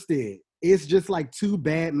interested. It's just like two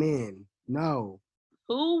bad men. No.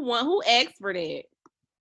 Who asked for that?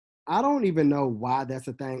 I don't even know why that's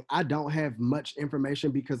a thing. I don't have much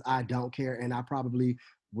information because I don't care, and I probably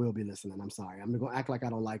will be listening. I'm sorry. I'm going to act like I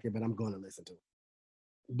don't like it, but I'm going to listen to it.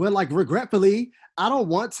 But like, regretfully, I don't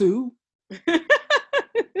want to.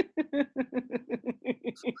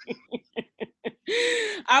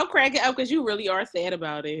 I'll crack it up because you really are sad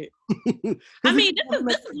about it. I mean,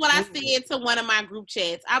 this is what I said to one of my group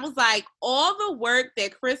chats. I was like, all the work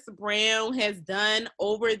that Chris Brown has done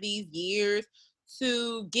over these years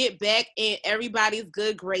to get back in everybody's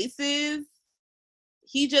good graces,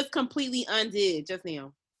 he just completely undid just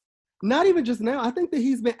now. Not even just now. I think that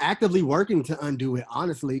he's been actively working to undo it,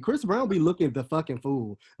 honestly. Chris Brown be looking the fucking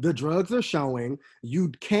fool. The drugs are showing. You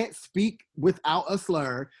can't speak without a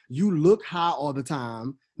slur. You look high all the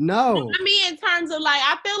time. No. I mean, in terms of like,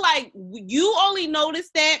 I feel like you only notice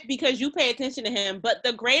that because you pay attention to him, but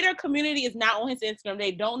the greater community is not on his Instagram.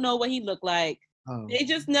 They don't know what he looked like. Oh. They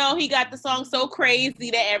just know he got the song so crazy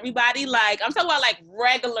that everybody like. I'm talking about like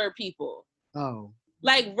regular people. Oh.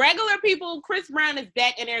 Like regular people, Chris Brown is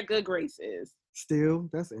back in their good graces. Still,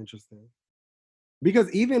 that's interesting.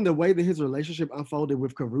 Because even the way that his relationship unfolded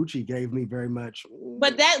with Karrueche gave me very much.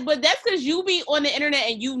 But that's because you be on the internet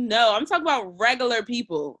and you know. I'm talking about regular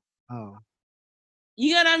people. Oh.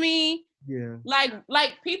 You know what I mean? Yeah.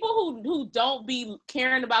 Like people who don't be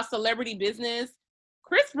caring about celebrity business.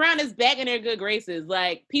 Chris Brown is back in their good graces.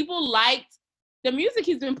 Like people liked the music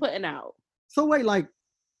he's been putting out. So wait, like,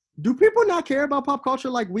 do people not care about pop culture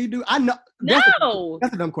like we do? I know. No.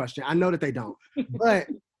 That's a dumb question. I know that they don't. But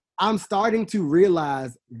I'm starting to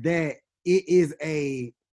realize that it is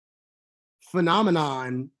a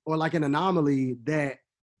phenomenon or like an anomaly that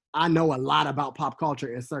I know a lot about pop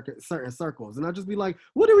culture in certain circles. And I'll just be like,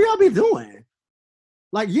 what do y'all be doing?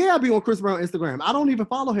 Like, yeah, I be on Chris Brown Instagram. I don't even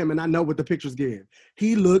follow him and I know what the pictures give.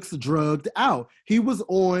 He looks drugged out. He was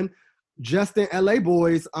on Justin LA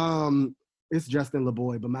Boy's it's Justin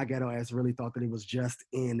LaBoy, but my ghetto ass really thought that he was just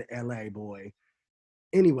in LA Boy.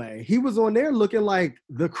 Anyway, he was on there looking like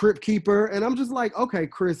the Crypt Keeper. And I'm just like, okay,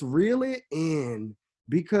 Chris, reel it in.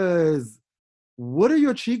 Because what are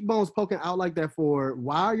your cheekbones poking out like that for?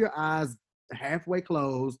 Why are your eyes halfway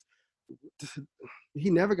closed? He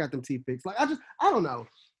never got them teeth fixed. Like, I don't know.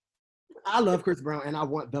 I love Chris Brown and I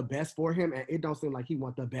want the best for him, and it don't seem like he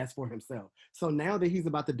wants the best for himself. So now that he's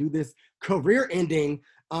about to do this career ending,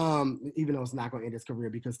 even though it's not going to end his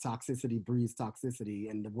career because toxicity breeds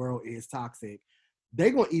toxicity and the world is toxic,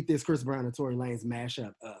 they're going to eat this Chris Brown and Tory Lanez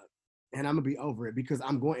mashup up. And I'm going to be over it because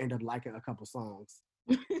I'm going to end up liking a couple songs.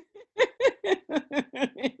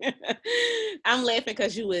 I'm laughing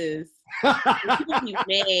because you is. You're gonna be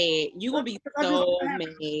mad. You're gonna be so mad.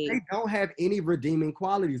 They don't have any redeeming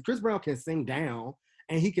qualities. Chris Brown can sing down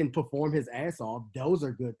and he can perform his ass off. Those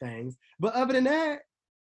are good things. But other than that,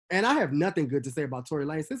 and I have nothing good to say about Tory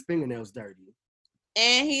Lanez. His fingernails dirty.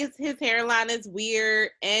 And his hairline is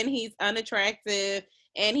weird and he's unattractive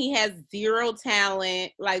and he has zero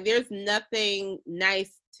talent. Like there's nothing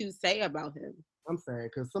nice to say about him. I'm sad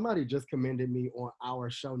because somebody just commended me on our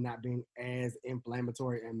show not being as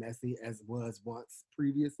inflammatory and messy as was once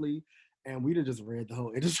previously. And we done just read the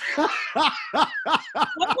whole industry. What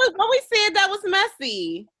we said that was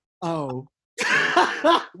messy? Oh.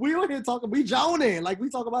 We on here talking, we joning. Like we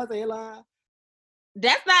talk about the headline.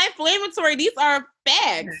 That's not inflammatory. These are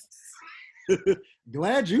facts.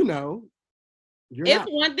 Glad you know.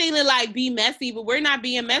 It's one thing to like be messy, but we're not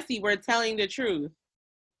being messy. We're telling the truth.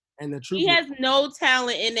 And the truth he has no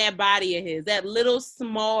talent in that body of his, that little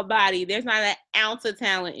small body. There's not an ounce of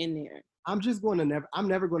talent in there. I'm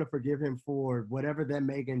never going to forgive him for whatever that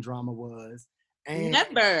Megan drama was. And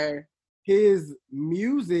never. His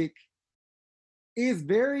music is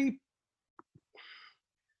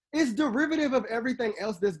it's derivative of everything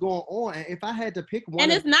else that's going on. And if I had to pick one,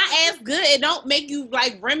 and it's not as good. It don't make you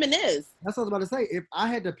like reminisce. That's what I was about to say. If I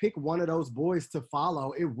had to pick one of those boys to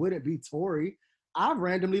follow, it wouldn't be Tory. I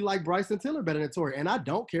randomly like Bryson Tiller better than Tory, and I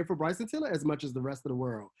don't care for Bryson Tiller as much as the rest of the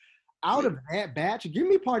world. Out of that batch, give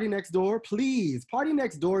me Party Next Door, please. Party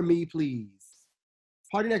Next Door, me, please.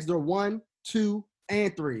 Party Next Door 1, 2,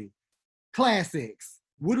 and 3. Classics.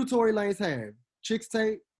 What do Tory Lanez have? Chicks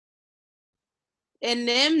Tape? And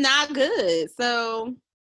them not good. So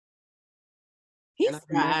he's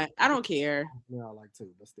not. I don't care. Yeah, I like too,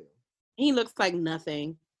 but still. He looks like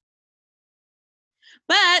nothing.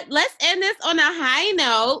 But let's end this on a high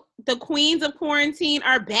note. The queens of quarantine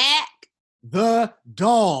are back. The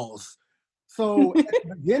dolls. So at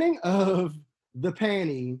the beginning of the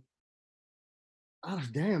panty, oh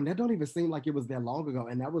damn, that don't even seem like it was that long ago.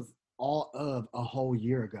 And that was all of a whole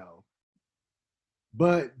year ago.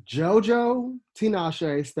 But JoJo,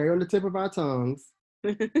 Tinashe, stay on the tip of our tongues.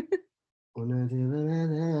 On the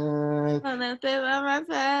tip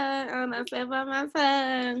of my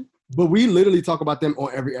tongue. But we literally talk about them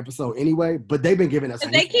on every episode anyway. But they've been giving us.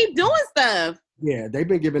 They keep doing stuff. Yeah, they've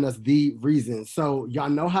been giving us the reasons. So y'all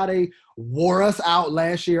know how they wore us out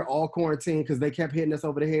last year, all quarantine, because they kept hitting us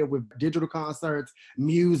over the head with digital concerts,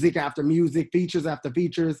 music after music, features after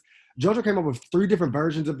features. JoJo came up with 3 different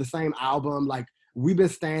versions of the same album. Like, we've been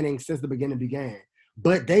standing since the beginning began.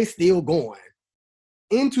 But they still going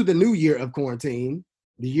into the new year of quarantine,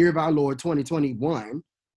 the year of our Lord 2021.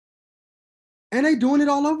 And they doing it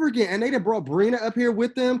all over again. And they done brought Brina up here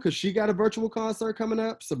with them because she got a virtual concert coming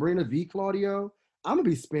up. Sabrina v. Claudio. I'm going to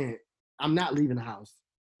be spent. I'm not leaving the house.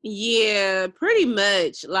 Yeah, pretty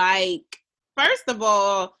much. Like, first of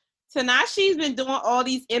all, Tinashe's been doing all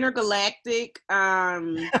these intergalactic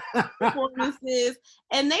performances,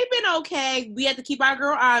 and they've been okay. We had to keep our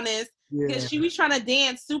girl honest because she was trying to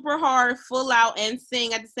dance super hard, full out, and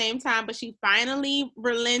sing at the same time. But she finally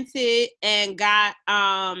relented and got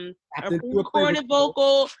a recorded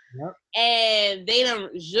vocal, and they done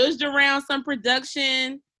zhuzhed around some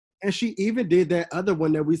production. And she even did that other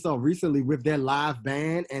one that we saw recently with their live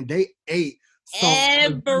band, and they ate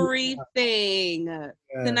everything.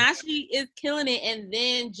 Tinashe is killing it. And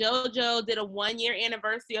then JoJo did a 1-year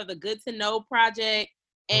anniversary of the Good to Know project,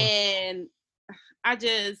 and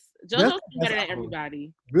JoJo's better than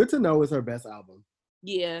everybody. Good to Know is her best album.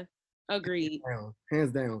 Yeah, agreed.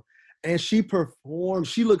 Hands down. And she performed.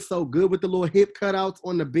 She looked so good with the little hip cutouts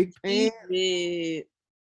on the big pants.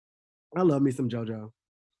 I love me some JoJo.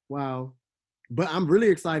 Wow. But I'm really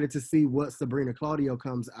excited to see what Sabrina Claudio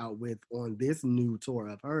comes out with on this new tour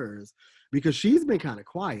of hers, because she's been kind of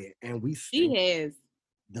quiet, and she has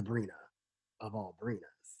the Brina of all Brinas.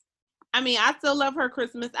 I mean, I still love her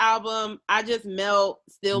Christmas album. I Just Melt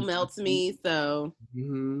still melts me. So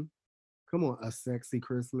come on, A Sexy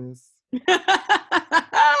Christmas. Come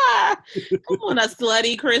on, A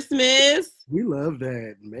Slutty Christmas. We love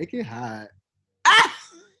that. Make it hot.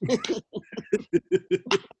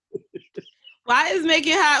 Why is Make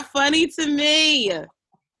It Hot funny to me?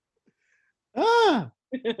 Oh,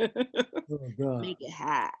 God. Make it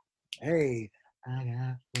hot. Hey, I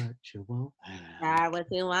got what you want. Got what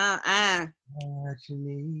you want. What you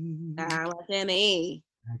need. What you need.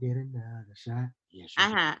 I get another shot. Yes,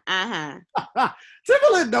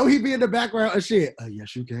 Timberland, though, he be in the background of shit.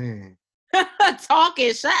 Yes, you can.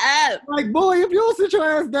 Talking, shut up. Like, boy, if you don't sit your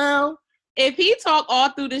ass down. If he talk all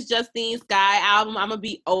through this Justine Skye album, I'm going to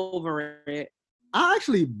be over it. I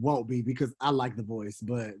actually won't be, because I like the voice,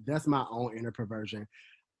 but that's my own inner perversion.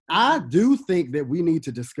 I do think that we need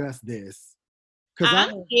to discuss this.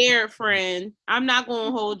 I'm scared, friend. I'm not going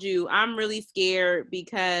to hold you. I'm really scared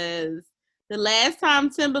because the last time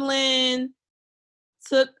Timberland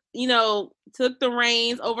took the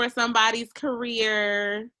reins over somebody's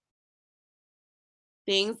career,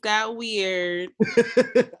 things got weird.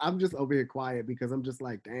 I'm just over here quiet because I'm just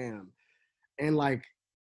like, damn. And like,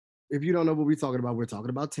 if you don't know what we're talking about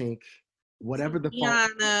Tink. Whatever the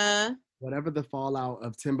fallout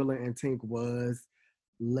of Timberland and Tink was,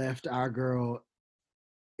 left our girl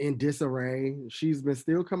in disarray. She's been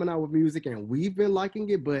still coming out with music, and we've been liking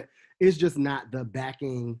it, but it's just not the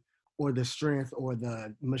backing or the strength or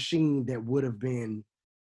the machine that would have been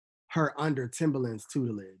her under Timberland's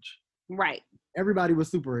tutelage. Right. Everybody was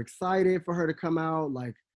super excited for her to come out.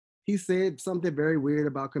 Like, he said something very weird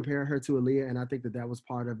about comparing her to Aaliyah, and I think that was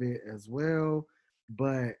part of it as well.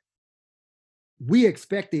 But we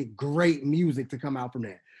expected great music to come out from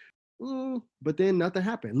that. But then nothing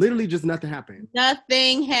happened. Literally just nothing happened.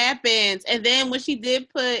 Nothing happens. And then when she did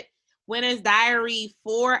put Winter's Diary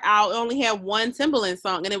 4 out, it only had one Timberland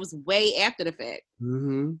song, and it was way after the fact.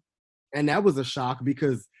 Mm-hmm. And that was a shock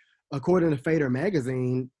because according to Fader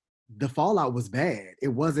magazine, the fallout was bad. It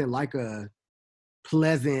wasn't like a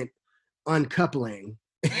pleasant uncoupling.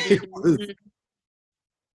 It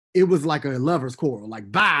was like a lover's quarrel.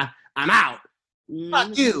 Like, bye, I'm out.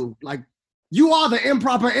 Fuck you. Like, you are the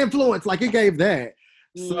improper influence. Like, it gave that.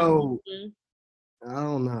 So, I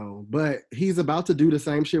don't know. But he's about to do the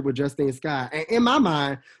same shit with Justine Skye. And in my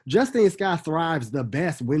mind, Justine Skye thrives the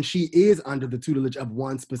best when she is under the tutelage of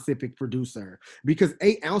one specific producer. Because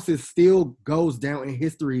 8 Ounces still goes down in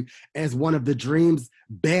history as one of the Dream's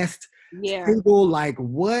best single. Like,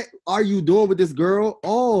 what are you doing with this girl?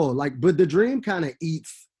 Oh, like, but the Dream kind of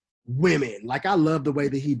eats women. Like, I love the way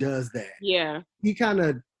that he does that. Yeah.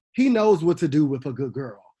 He knows what to do with a good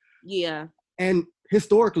girl. Yeah. And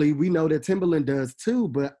historically, we know that Timberland does too,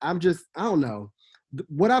 but I don't know.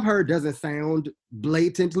 what I've heard doesn't sound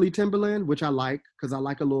blatantly Timberland, which I like because I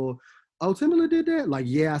like a little. Oh, Timberland did that. Like,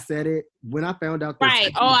 yeah, I said it when I found out. That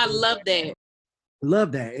right. Oh, I love that.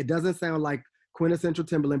 Love that. It doesn't sound like quintessential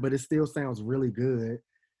Timberland, but it still sounds really good.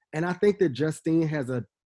 And I think that Justine has a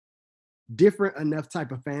different enough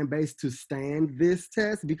type of fan base to stand this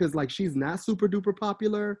test because like she's not super duper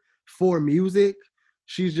popular for music.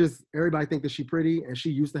 She's just, everybody think that she's pretty and she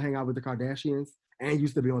used to hang out with the Kardashians and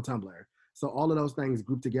used to be on Tumblr. So all of those things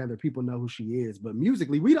grouped together, people know who she is. But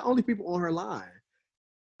musically, we the only people on her line.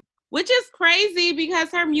 Which is crazy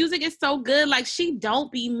because her music is so good. Like she don't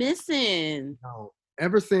be missing. No,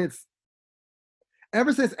 ever since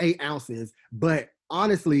 8 ounces, but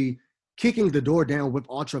honestly, kicking the door down with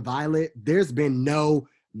Ultraviolet, there's been no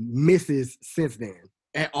misses since then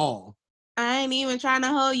at all. I ain't even trying to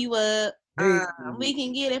hold you up. We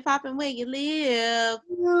can get it popping where you live.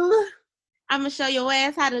 I'm going to show your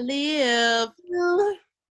ass how to live.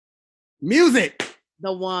 Music.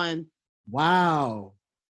 The one. Wow.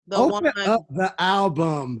 Open up the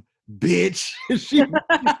album, bitch.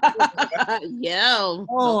 Yo.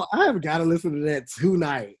 Oh, I have got to listen to that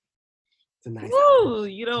tonight. Woo,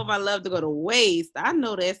 you know my love to go to waste. I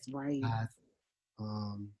know that's right.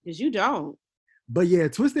 Because you don't. But yeah,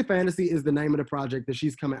 Twisted Fantasy is the name of the project that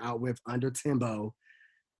she's coming out with under Timbo.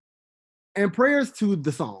 And prayers to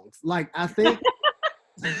the songs. Like, I think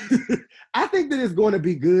I think that it's going to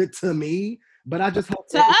be good to me, but I just hope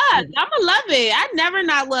to us, I'm gonna love it. I never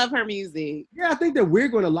not love her music. Yeah, I think that we're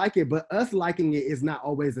going to like it, but us liking it is not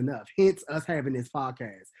always enough. Hence us having this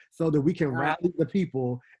podcast so that we can rally the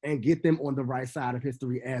people and get them on the right side of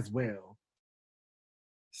history as well.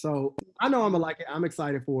 So I know I'm gonna like it. I'm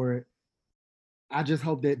excited for it. I just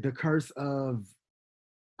hope that the curse of,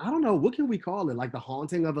 I don't know, what can we call it? Like the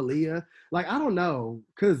haunting of Aaliyah? Like, I don't know,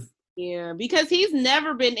 because he's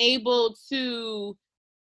never been able to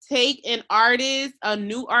take an artist, a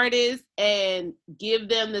new artist, and give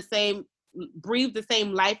them breathe the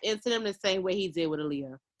same life into them the same way he did with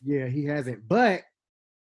Aaliyah. Yeah, he hasn't. But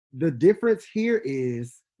the difference here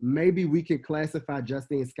is maybe we could classify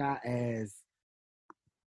Justine Scott as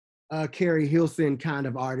a Carrie Hilson kind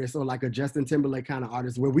of artist or like a Justin Timberlake kind of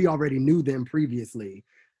artist where we already knew them previously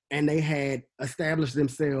and they had established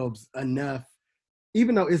themselves enough,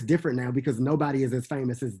 even though it's different now because nobody is as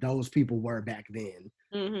famous as those people were back then.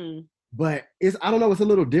 Mm-hmm. But I don't know, it's a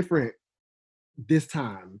little different this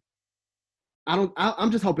time.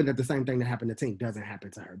 I'm just hoping that the same thing that happened to Tink doesn't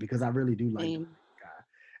happen to her because I really do like her.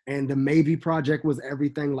 And the Maybe project was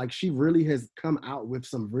everything. Like she really has come out with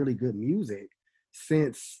some really good music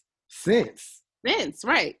since,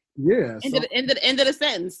 right? Yeah. End of the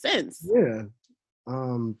sentence. Since. Yeah. I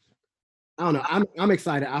don't know. I'm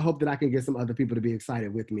excited. I hope that I can get some other people to be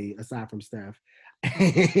excited with me aside from Steph.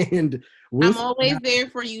 And I'm always there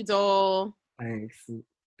for you, doll. Thanks.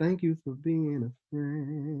 Thank you for being a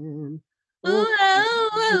friend. Ooh.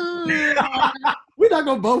 We're not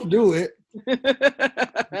gonna both do it.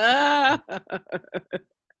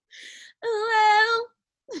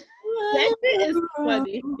 That is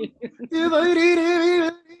funny. Thank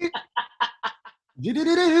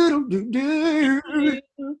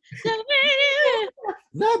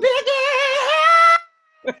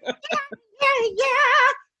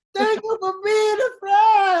you for being a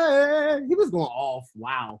friend. He was going off.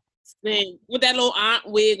 Wow. With that little aunt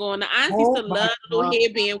wig on. The aunts used to love the little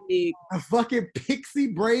headband wig. The fucking pixie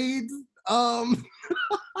braids.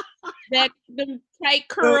 That the tight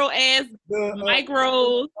curl ass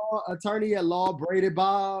micros. Attorney at law braided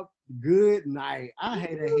bob. Good night. I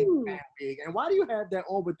hate a headband wig. And why do you have that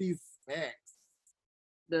on with these specs?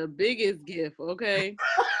 The biggest gift, okay?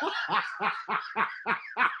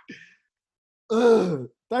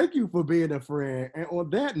 Thank you for being a friend. And on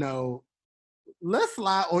that note, let's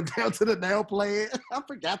slide on down to the nail plan. I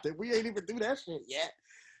forgot that we ain't even do that shit yet.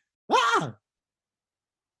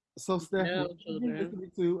 So, Stephanie, what you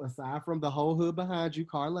listening to aside from the whole hood behind you,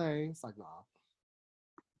 Carly? It's like, nah.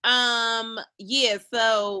 Yeah,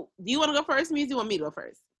 so do you want to go first, or do you want me to go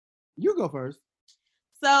first? You go first.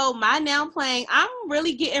 So my now playing, I'm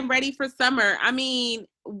really getting ready for summer. I mean,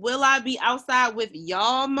 will I be outside with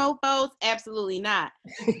y'all mofos? Absolutely not.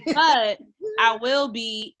 But I will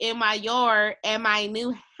be in my yard at my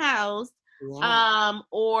new house,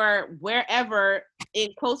 or wherever in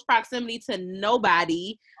close proximity to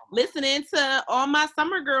nobody, listening to all my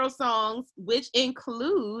summer girl songs, which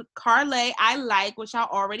include Carly, I Like, which I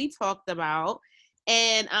already talked about.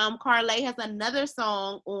 And Carly has another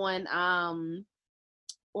song on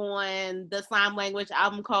the Slime Language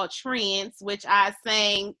album called Trance, which I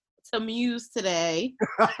sang to Muse today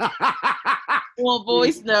on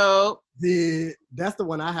voice note. That's the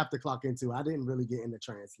one I have to clock into. I didn't really get into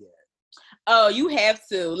trance yet. Oh, you have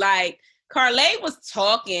to. Like, Carly was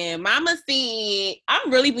talking. Mama said,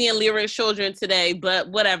 I'm really being lyric children today, but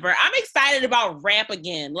whatever. I'm excited about rap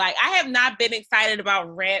again. Like, I have not been excited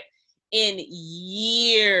about rap in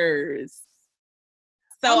years.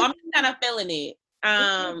 So I'm kind of feeling it.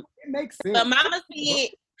 It makes sense. But Mama said,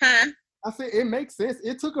 huh? I said, it makes sense.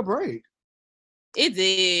 It took a break. It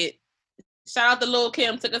did. Shout out to Lil'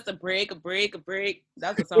 Kim. Took us a break.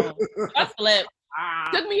 That's a song. That's flip.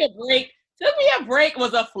 Took me a break. Took me a break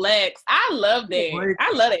was a flex. I love that.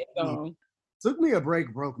 I love that song. Took me a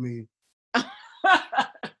break, broke me.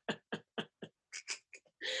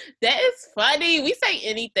 That is funny. We say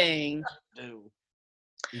anything.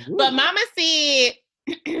 But Mama said,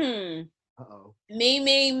 uh-oh. Me.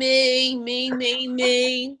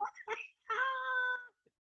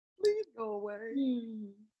 Please go away.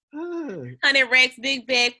 100 racks, big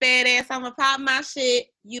bag, fat ass. I'ma pop my shit.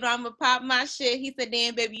 You know I'ma pop my shit. He said,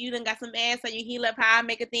 damn, baby, you done got some ass on you. He love how I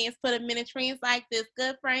make a dance, put him in a trance like this.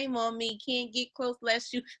 Good frame on me. Can't get close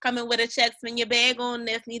lest you coming with a check. Spin your bag on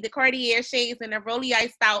this. Need the Cartier shades and a Rollie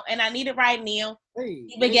iced out. And I need it right now.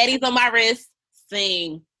 Spaghetti's on my wrist.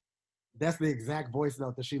 Sing. That's the exact voice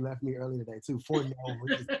note that she left me earlier today, too, for no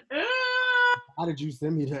reason. How did you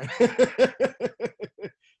send me that?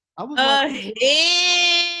 I was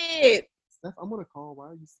hit. Steph, I'm gonna call. Why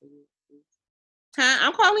are you saying this? Huh?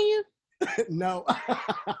 I'm calling you? No.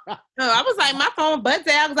 I was like, my phone butt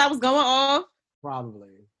down because I was going off.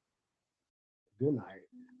 Probably. Good night.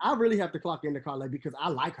 I really have to clock into Carly because I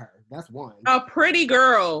like her. That's one. A pretty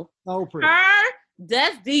girl. So pretty. Her,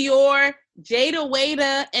 Des Dior, Jada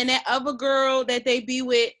Waiter, and that other girl that they be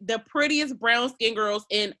with, the prettiest brown skin girls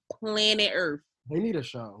in planet Earth. They need a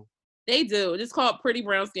show. They do. It's called Pretty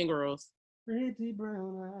Brown Skin Girls. Pretty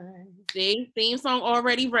brown eyes. See? Theme song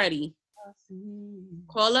already ready. I see.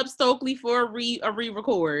 Call up Stokely for a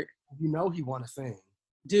re-record. You know he want to sing.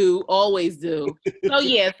 Do. Always do. So,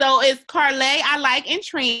 yeah. So, it's Carly I like in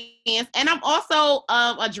trance. And I'm also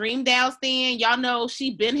a Dream Doll stan. Y'all know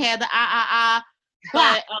she been had the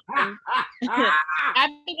But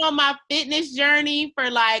I've been on my fitness journey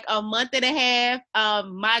for like a month and a half.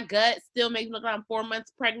 My gut still makes me look like I'm 4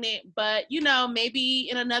 months pregnant, but you know, maybe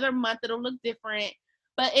in another month it'll look different.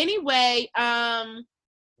 But anyway, I've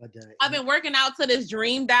been working out to this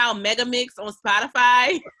Dream Doll Mega Mix on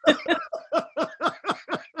Spotify.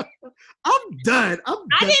 I'm done.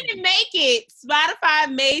 I didn't make it.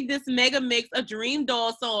 Spotify made this mega mix of Dream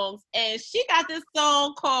Doll songs, and she got this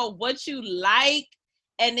song called What You Like,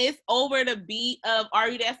 and it's over the beat of Are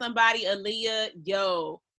You That Somebody, Aaliyah.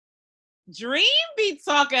 Yo, Dream be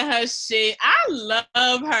talking her shit. I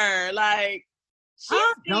love her. Like,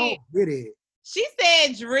 don't get it. She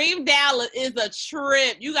said Dream Doll is a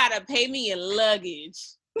trip. You gotta pay me in luggage.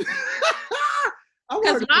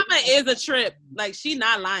 Because Mama is a trip. Like, she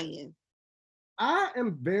not lying. I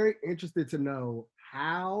am very interested to know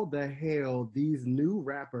how the hell these new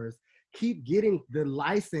rappers keep getting the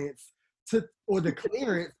license to, or the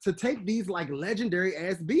clearance to take these like legendary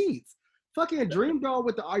ass beats. Fucking Dream Doll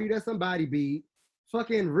with the Are You That Somebody beat.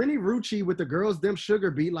 Fucking Rennie Rucci with the Girls Them Sugar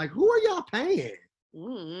beat. Like, who are y'all paying?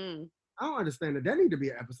 Mm-hmm. I don't understand it. That need to be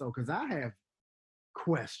an episode because I have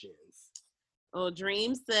questions. Oh,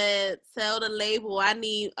 Dream said, tell the label I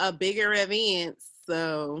need a bigger event.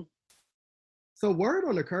 So word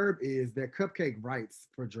on the curb is that Cupcake writes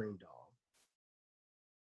for Dream Doll.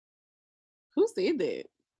 Who said that?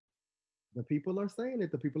 The people are saying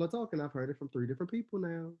it. The people are talking. I've heard it from 3 different people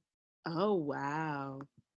now. Oh, wow.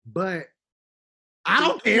 But I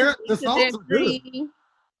don't care. The songs are good.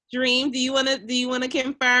 Dream, do you wanna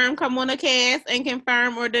confirm? Come on a cast and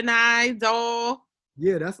confirm or deny, doll?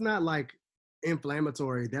 Yeah, that's not like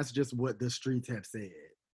inflammatory. That's just what the streets have said.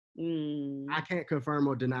 I can't confirm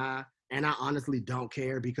or deny. And I honestly don't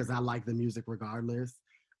care because I like the music regardless.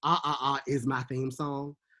 Is my theme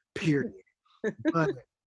song, period. But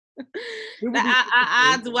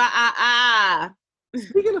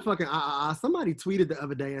Speaking of fucking somebody tweeted the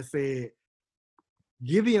other day and said,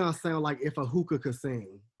 Giveon sound like if a hookah could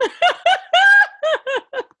sing.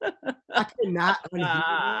 I cannot unhear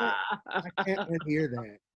that. I can't unhear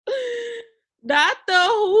that. Not the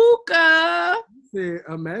hookah. Said,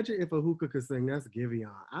 imagine if a hookah could sing. That's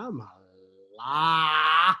Giveon. I'm a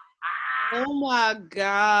lie. Oh my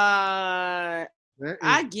God.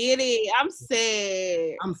 I get it. I'm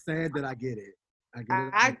sad. I'm sad that I get it.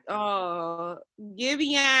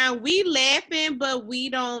 Giveon, we laughing, but we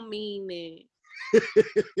don't mean it.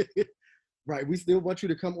 Right. We still want you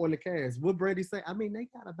to come on the cast. What Brandy say? I mean, they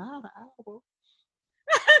got to buy the album.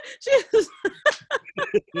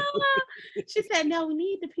 She said, no, we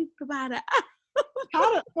need the people to buy the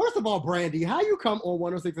First of all, Brandy, how you come on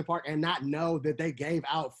 106 and Park and not know that they gave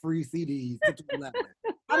out free CDs to 211?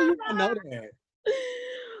 How do you not know that?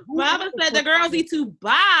 Mama said the girls need to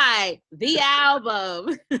buy the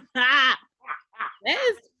album. That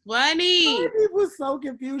is funny. Brandy was so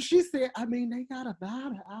confused. She said, I mean, they got to buy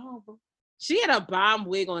the album. She had a bomb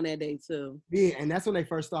wig on that day, too. Yeah, and that's when they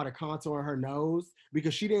first started contouring her nose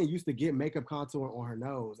because she didn't used to get makeup contour on her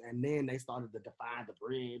nose. And then they started to define the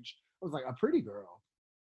bridge. It was like a pretty girl.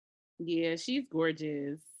 Yeah, she's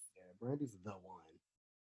gorgeous. Yeah, Brandy's the one.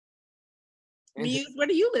 Muse, what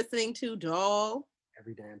are you listening to, doll?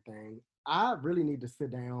 Every damn thing. I really need to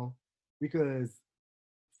sit down because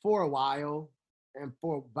for a while, and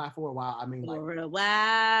for a while, I mean for a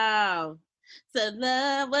while. So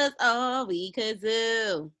love was all we could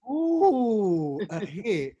do. Ooh, a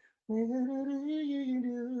hit.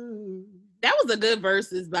 That was a good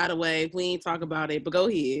verses, by the way. If we ain't talk about it, but go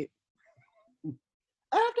ahead.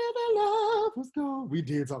 After the love was gone. We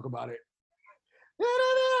did talk about it.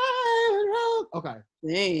 Okay.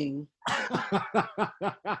 Dang.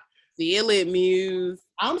 Feel it, Muse.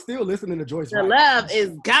 I'm still listening to Joyce. The love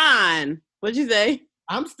is gone. What'd you say?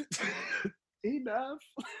 I'm still enough.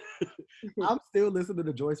 I'm still listening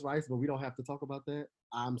to Joyce Rice, but we don't have to talk about that.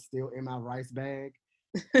 I'm still in my rice bag.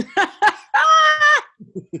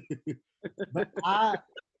 But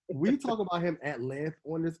we talk about him at length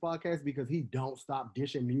on this podcast because he don't stop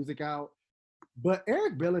dishing music out. But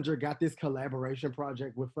Eric Bellinger got this collaboration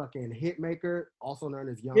project with fucking Hitmaker, also known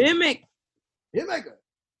as Young Hitmaker.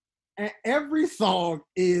 And every song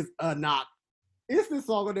is a knock. It's this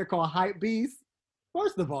song on there called Hype Beast.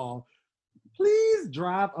 First of all, please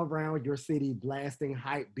drive around your city blasting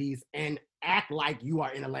Hype Beast and act like you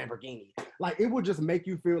are in a Lamborghini. Like, it will just make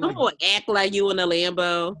you feel like... Oh, act like you in a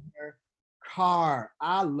Lambo. Car.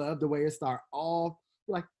 I love the way it starts off.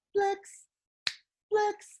 Like, flex,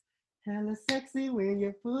 flex. Hella sexy when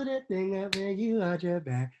you put a thing up and you on your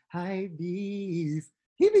back. Hype Beast.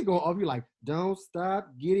 He be going off you like, don't stop,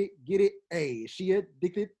 get it, ayy. She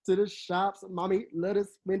addicted to the shops, mommy, let us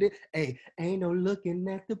spend it, ayy. Ain't no looking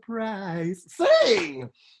at the price. Sing!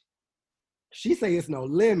 She say it's no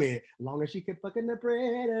limit. Long as she can fucking the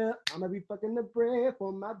bread up, I'ma be fucking the bread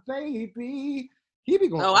for my baby. He be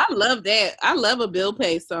going. Oh, I love that. I love a Bill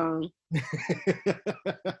Pay song.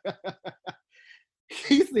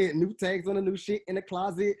 He said new tags on the new shit in the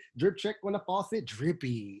closet, drip check on the faucet,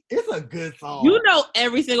 drippy. It's a good song. You know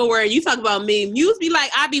every single word. You talk about me. Muse be like,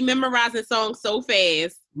 I be memorizing songs so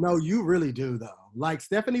fast. No, you really do though. Like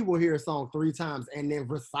Stephanie will hear a song 3 times and then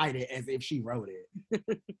recite it as if she wrote it.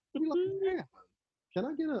 Like, yeah. Can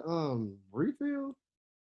I get a refill?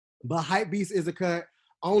 But Hype Beast is a cut.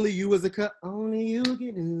 Only You is a cut. Only you can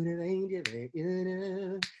do the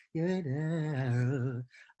thing you do.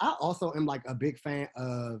 I also am like a big fan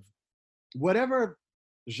of whatever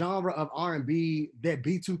genre of R&B that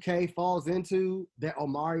B2K falls into, that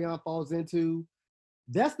Omarion falls into.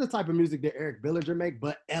 That's the type of music that Eric Bellinger make,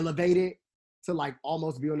 but elevated to like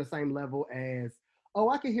almost be on the same level as, oh,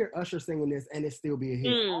 I can hear Usher singing this and it still be a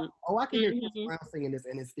hit. Oh, I can hear Chris Brown singing this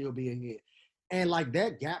and it still be a hit. And like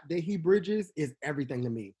that gap that he bridges is everything to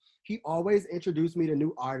me. He always introduced me to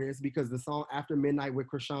new artists because the song After Midnight with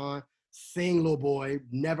Krishan, Sing Lil Boy,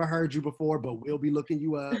 never heard you before, but we'll be looking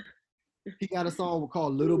you up. He got a song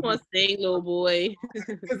called Little Boy. Sing Lil Boy.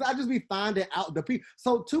 Because I just be finding out the people.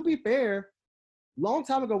 So to be fair, long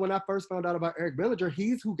time ago when I first found out about Eric Bellinger,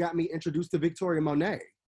 he's who got me introduced to Victoria Monet.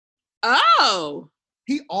 Oh.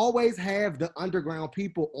 He always have the underground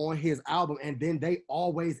people on his album, and then they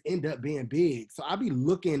always end up being big. So I be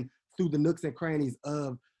looking through the nooks and crannies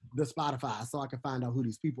of the Spotify so I can find out who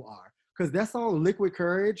these people are. Because that song Liquid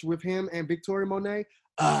Courage with him and Victoria Monet,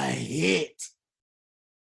 a hit.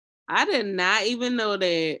 I did not even know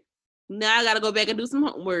that. Now I got to go back and do some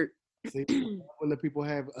homework. See, when the people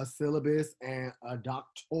have a syllabus and a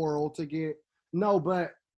doctoral to get. No,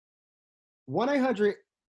 but 1-800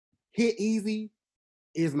 Hit Easy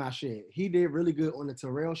is my shit. He did really good on the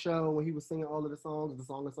Terrell show when he was singing all of the songs. The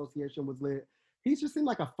song association was lit. He just seemed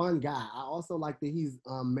like a fun guy. I also like that he's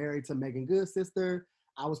married to Megan Good's sister.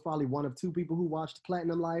 I was probably one of 2 people who watched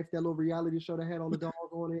Platinum Life, that little reality show that had all the dogs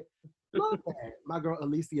on it. Love that. My girl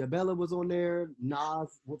Alicia Bella was on there.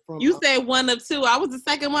 Nas from. You said one of 2. I was the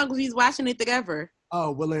second one because he's watching it together.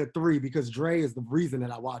 Oh, well, in 3 because Dre is the reason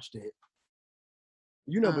that I watched it.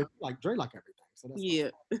 You know, but like Dre like everything. So that's yeah.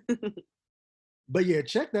 But yeah,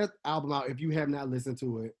 check that album out if you have not listened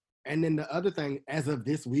to it. And then the other thing, as of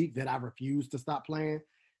this week, that I refuse to stop playing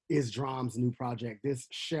is Drum's new project. This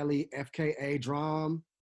Shelly FKA Drum.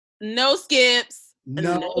 No skips.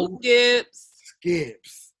 No skips.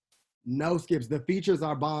 Skips. No skips. The features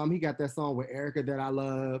are bomb. He got that song with Erica that I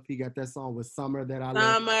love. He got that song with Summer that I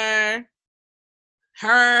love. Summer.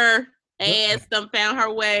 Her ass done found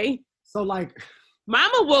her way. So like,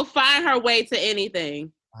 Mama will find her way to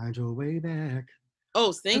anything. Find your way back.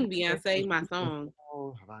 Oh, sing Beyonce, my song.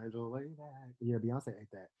 Find your way back. Yeah, Beyonce ate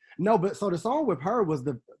that. No, but so the song with her was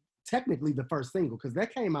technically the first single because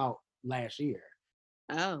that came out last year.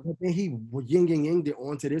 Oh. But then he yin-yinged it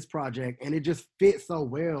onto this project and it just fits so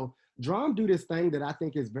well. Drum do this thing that I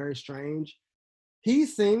think is very strange. He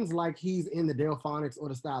sings like he's in the Delphonics or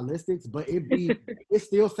the Stylistics, but it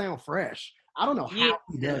still sound fresh. I don't know how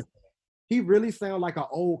he does that. He really sound like an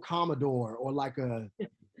old Commodore or like the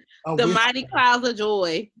Mighty Clouds of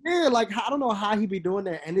Joy. Yeah, like I don't know how he be doing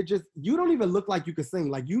that. And it just, you don't even look like you could sing.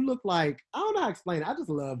 Like you look like, I don't know how to explain it. I just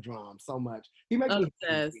love Drum so much. He makes me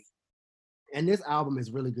happy. And this album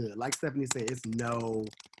is really good. Like Stephanie said, it's no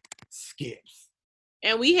skips.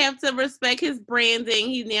 And we have to respect his branding.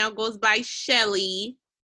 He now goes by Shelly.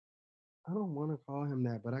 I don't want to call him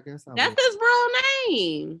that, but I guess That's his real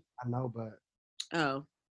name. I know, but. Oh.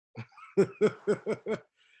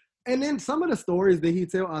 And then some of the stories that he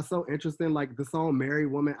tell are so interesting. Like the song "Married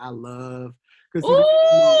Woman," I love.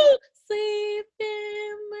 Ooh,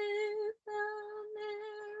 sleeping with a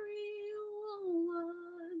married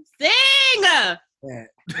woman. Sing!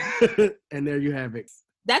 And there you have it.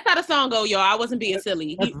 That's how the song go, y'all. I wasn't being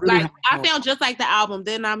silly. Really I sound just like the album,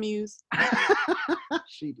 didn't I, Muse?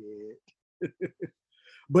 She did.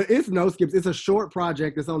 But it's no skips. It's a short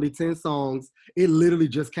project. It's only 10 songs. It literally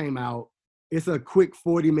just came out. It's a quick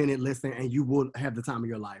 40-minute listen, and you will have the time of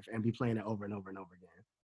your life and be playing it over and over and over again.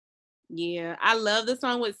 Yeah, I love the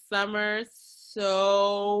song with Summer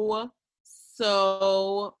so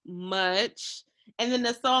much. And then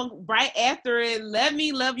the song right after it, Let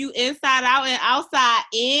Me Love You Inside Out and Outside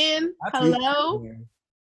In. Hello?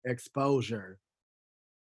 Exposure.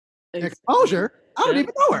 Exposure? I don't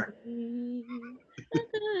even know her.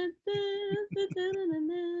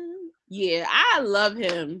 Yeah, I love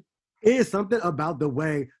him. It is something about the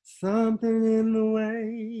way, something in the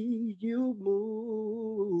way you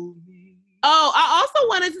move me. Oh, I also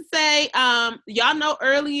wanted to say, y'all know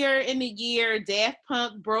earlier in the year, Daft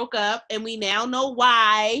Punk broke up, and we now know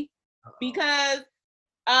why. Because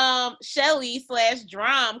Shelly /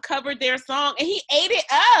 Drum covered their song, and he ate it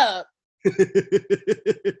up.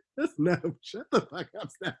 No, shut the fuck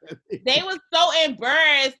up, Stephanie. They was so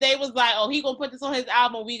embarrassed. They was like, oh, he gonna put this on his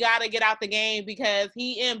album. We gotta get out the game because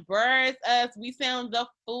he embarrassed us. We sound the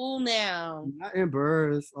fool now. Not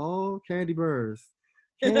embarrassed. Oh, Candy Burrs.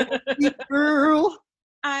 Candy girl.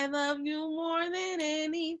 I love you more than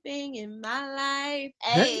anything in my life.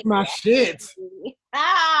 That's my shit.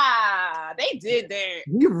 They did that.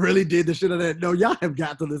 We really did the shit of that. No, y'all have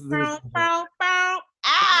got to listen to this.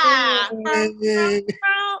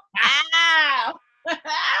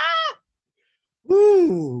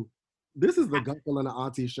 Woo! This is the Gunkel and the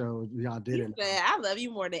Auntie show. Y'all didn't. I love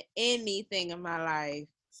you more than anything in my life.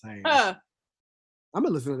 Same. I'm gonna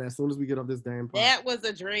listen to that as soon as we get off this damn podcast. That was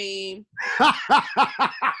a dream.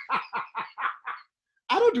 I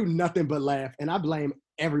don't do nothing but laugh, and I blame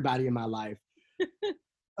everybody in my life.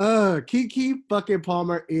 Keke fucking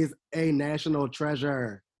Palmer is a national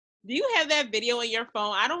treasure. Do you have that video on your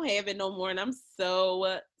phone? I don't have it no more, and I'm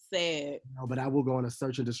so sad. No, but I will go on a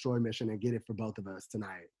search and destroy mission and get it for both of us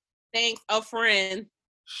tonight. Thanks, a friend.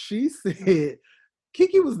 She said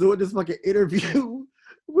Keke was doing this fucking interview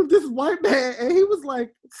with this white man, and he was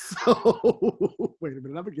like, so wait a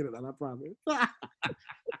minute, I'm gonna get it out, I promise.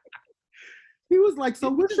 He was like, so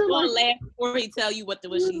what's your like laugh before he tell you what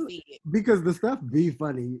she said. Because the stuff be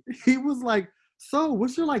funny. He was like, so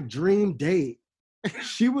what's your like dream date?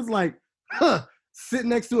 She was like, sit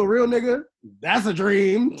next to a real nigga, that's a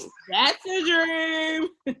dream. That's a dream.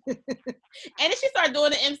 And then she started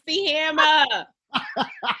doing the MC Hammer.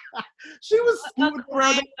 She was scooting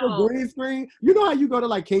around the green screen. You know how you go to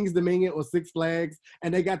like King's Dominion or Six Flags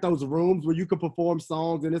and they got those rooms where you could perform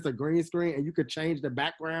songs and it's a green screen and you could change the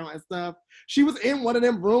background and stuff? She was in one of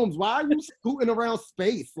them rooms. Why are you scooting around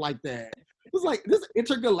space like that? It was like this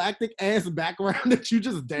intergalactic ass background that you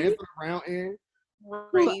just dancing around in.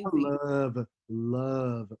 Crazy. I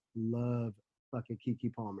love fucking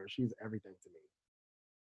Keke Palmer. She's everything to me.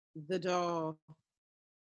 The doll.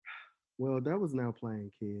 Well, that was Now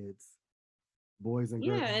Playing Kids. Boys and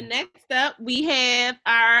girls. Yeah, and next up we have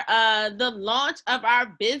our the launch of our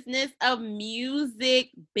Business of Music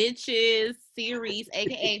Bitches series,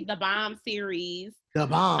 aka the B.O.M.B series. The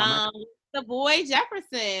B.O.M.B. Savoy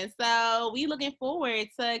Jefferson. So we looking forward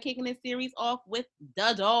to kicking this series off with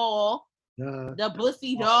the doll. The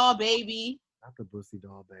Bussy doll, baby. Not the Bussy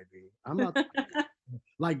doll, baby. I'm not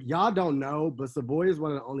like y'all don't know, but Savoy is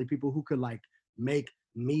one of the only people who could like make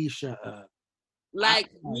me shut up.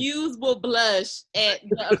 Like Muse will blush at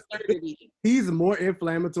the absurdity. He's more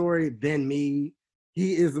inflammatory than me.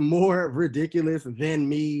 He is more ridiculous than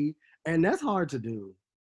me, and that's hard to do.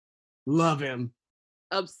 Love him.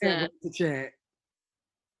 Upset. To chat.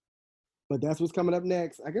 But that's what's coming up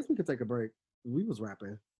next. I guess we could take a break. We was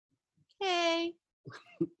rapping. Okay.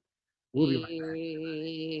 We'll be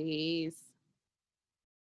right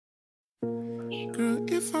back. Girl,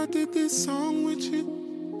 if I did this song with you,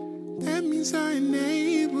 that means I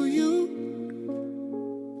enable you.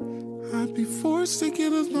 I'd be forced to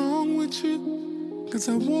get along with you, 'cause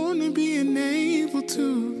I wanna be enabled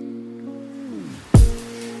to.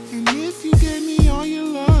 And if you gave me all your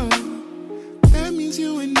love, that means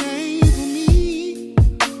you enable me.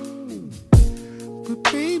 But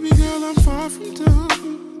baby girl, I'm far from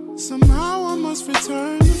done. Somehow I must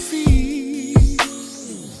return the fee.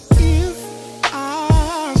 If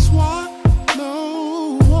I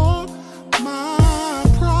swallow all my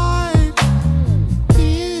pride,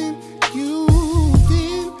 then you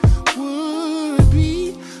would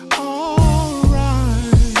be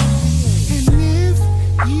alright. And if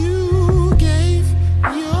you gave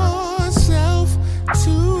yourself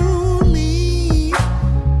to me,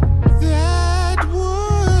 that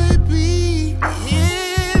would be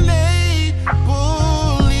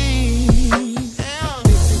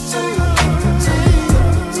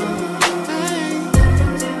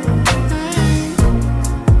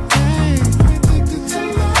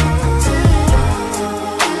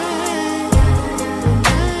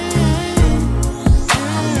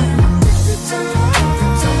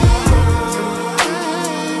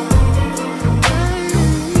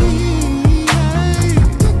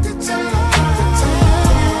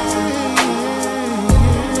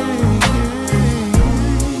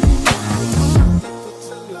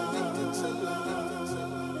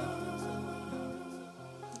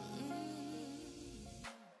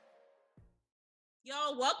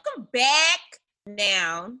Yo, welcome back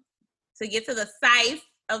now to get to the size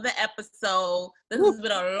of the episode. This has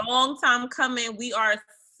been a long time coming. We are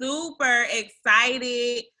super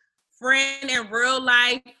excited. Friend in real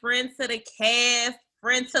life, friend to the cast,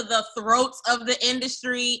 friend to the throats of the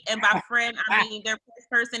industry. And by friend, I mean their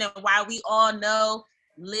person and why we all know,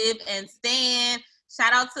 live, and stand.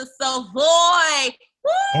 Shout out to Savoy.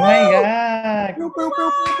 Woo! Oh my God.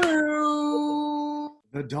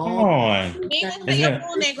 The dog. Come on. You ain't say your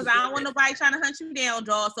full name because I don't want nobody trying to hunt you down,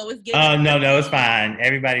 dog. So it's good. No, it's fine.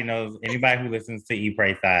 Everybody knows. Anybody who listens to Eat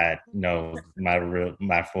Pray Side knows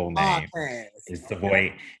my full name. It's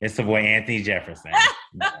Savoy. It's Savoy Anthony Jefferson.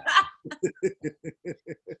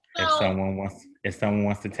 If someone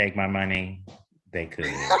wants to take my money, they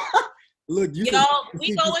could. Look, we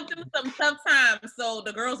going through some tough times, so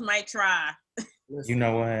the girls might try. You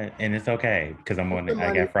know what? And it's okay because I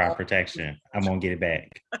got fraud protection. I'm gonna get it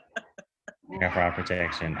back. I got fraud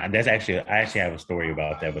protection. I actually have a story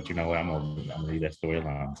about that, but you know what? I'm gonna leave that story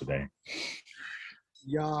alone today.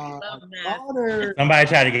 Y'all, somebody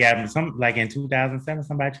tried to get like in 2007.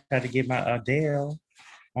 Somebody tried to get my Adele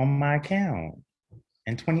on my account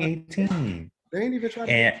in 2018. They ain't even tried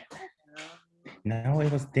to. No,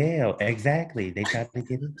 it was Dale. Exactly. They tried to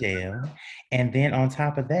get Dale, and then on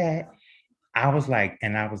top of that. I was like,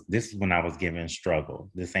 this is when I was giving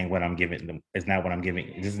struggle. This ain't what I'm giving. It's not what I'm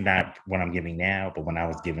giving. This is not what I'm giving now, but when I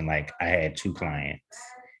was giving, like, I had 2 clients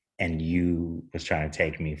and you was trying to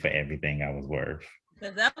take me for everything I was worth.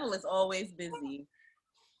 The devil is always busy.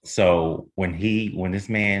 So when this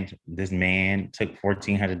man took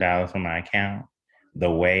 $1,400 from my account,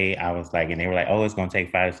 the way I was like, and they were like, oh, it's going to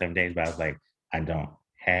take 5 to 7 days. But I was like, I don't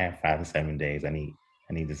have 5 to 7 days. I need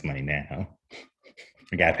this money now.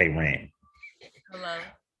 I got to pay rent. Hello.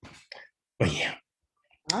 But yeah,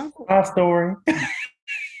 our story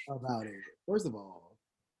about it. First of all,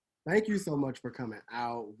 thank you so much for coming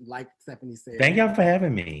out. Like Stephanie said, thank y'all for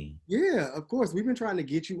having me. Yeah, of course. We've been trying to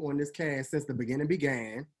get you on this cast since the beginning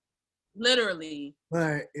began. Literally.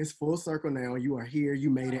 But it's full circle now. You are here. You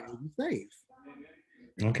made it, and you're safe.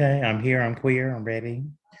 Okay, I'm here. I'm queer. I'm ready.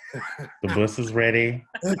 The bus is ready.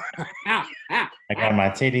 I got my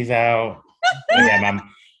titties out.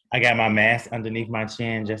 I got my mask underneath my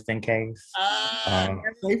chin just in case.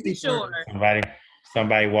 Safety sure.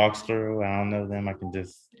 somebody walks through, I don't know them, I can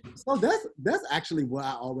just. So that's actually what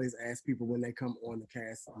I always ask people when they come on the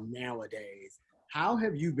cast nowadays. How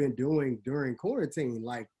have you been doing during quarantine?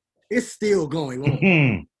 Like, it's still going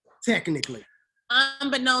on, technically.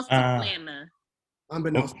 Unbeknownst to Atlanta.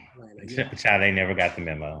 Unbeknownst to Atlanta, yeah. Child, they never got the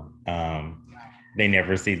memo. They never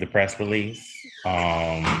received the press release.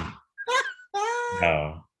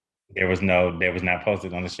 No, there was not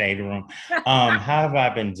posted on the Shade Room. How have I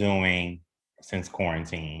been doing since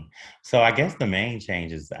quarantine? So I guess the main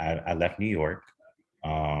change is I left New York.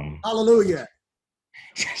 Hallelujah.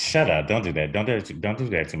 Shut up! Don't do that. Don't do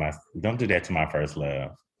that to my first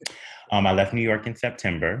love. I left New York in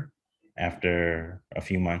September after a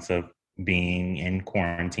few months of being in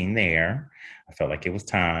quarantine there. I felt like it was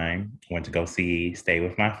time. Went to go stay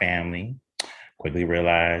with my family. Quickly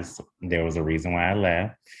realized there was a reason why I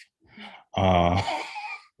left.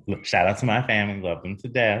 Shout out to my family, love them to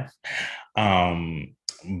death.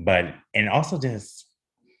 But also just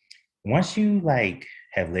once you like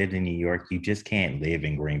have lived in New York, you just can't live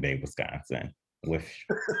in Green Bay, Wisconsin. You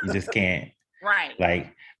just can't. Right.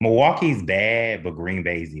 Like Milwaukee's bad, but Green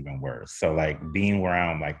Bay's even worse. So like being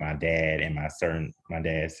around like my dad and my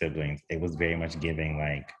dad's siblings, it was very much giving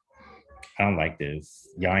like, I don't like this.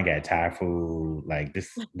 Y'all ain't got Thai food. Like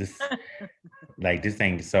this like this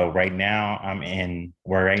thing. So right now I'm in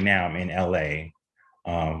LA,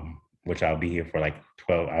 which I'll be here for like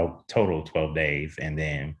total 12 days. And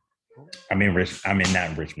then not in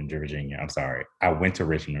Richmond, Virginia. I'm sorry. I went to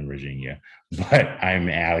Richmond, Virginia, but I'm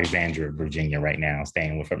in Alexandria, Virginia right now,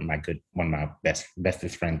 staying with one of my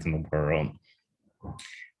bestest friends in the world.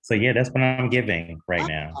 So yeah, that's what I'm giving right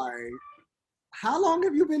now. All right. How long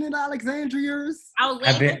have you been in Alexandria? I was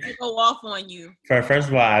waiting to go off on you. First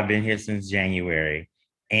of all, I've been here since January.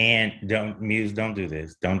 And don't do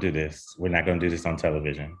this. Don't do this. We're not going to do this on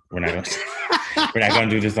television. We're not going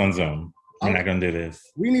to do this on Zoom. We're not going to do this.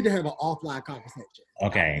 We need to have an offline conversation.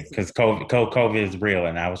 Okay, because COVID is real,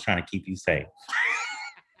 and I was trying to keep you safe.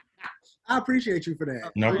 I appreciate you for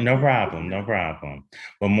that. No problem.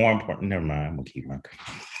 But more important, never mind. We'll keep my.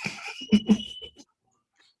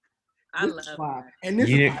 I love it. And this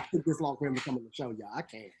is why I took this long for him to come on the show, y'all. I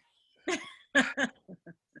can't.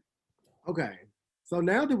 Okay. So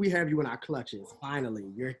now that we have you in our clutches,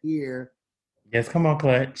 finally, you're here. Yes, come on,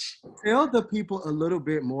 Clutch. Tell the people a little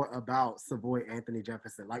bit more about Savoy Anthony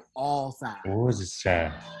Jefferson, like all sides. What was this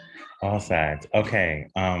chat? All sides. Okay.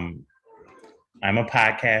 I'm a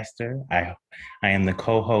podcaster. I am the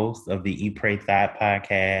co-host of the Eat, Pray, Thought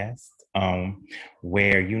podcast,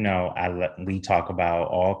 where, we talk about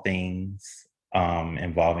all things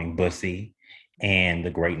involving Bussy and the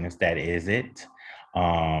greatness that is it.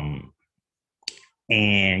 And,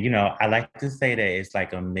 I like to say that it's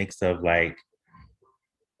like a mix of like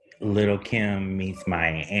Lil' Kim meets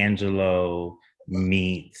Maya Angelou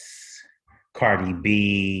meets Cardi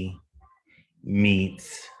B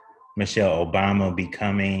meets Michelle Obama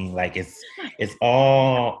becoming like it's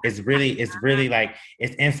really like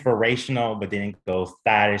it's inspirational, but then it goes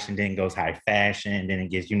stylish and then it goes high fashion and then it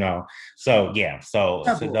gets, so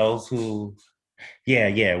those who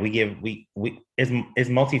we it's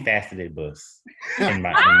multifaceted bus in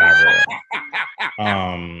my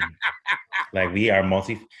world. Like we are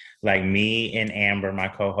like me and Amber, my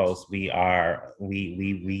co-host, we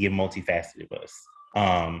give multifaceted bus.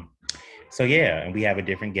 So yeah, and we have a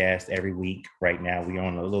different guest every week. Right now, we're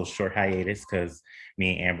on a little short hiatus because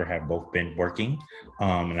me and Amber have both been working,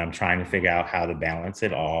 and I'm trying to figure out how to balance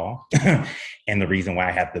it all. And the reason why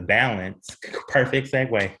I have the balance, perfect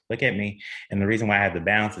segue, look at me. And the reason why I have the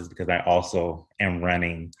balance is because I also am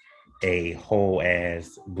running a whole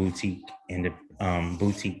ass boutique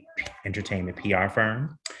entertainment PR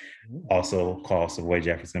firm, also called Savoy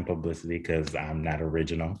Jefferson Publicity because I'm not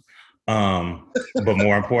original. But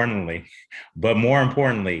more importantly,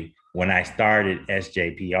 when I started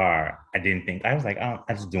SJPR, I was like, oh,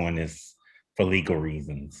 I'm just doing this for legal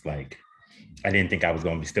reasons. Like, I didn't think I was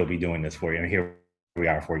going to still be doing this for you. And here we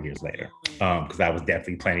are 4 years later. Because I was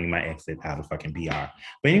definitely planning my exit out of fucking PR.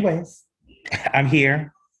 But anyways, I'm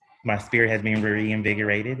here. My spirit has been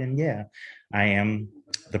reinvigorated. And yeah, I am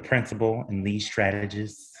the principal and lead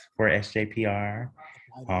strategist for SJPR.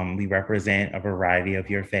 We represent a variety of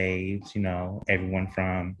your faves, everyone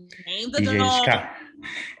from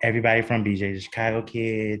everybody from BJ the Chicago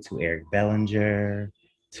Kid to Eric Bellinger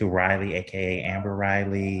to Riley, aka Amber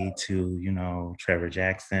Riley, to Trevor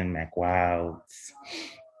Jackson, Mac Wilds.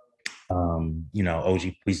 OG.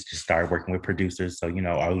 We just started working with producers, so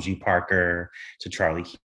OG Parker to Charlie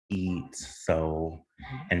Heat. So,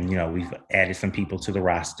 and we've added some people to the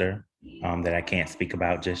roster that I can't speak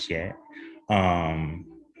about just yet.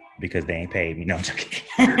 Because they ain't paid me. No,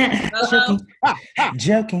 I'm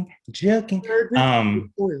joking. joking.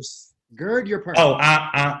 Gird your purse. Oh,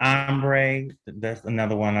 Ombre. That's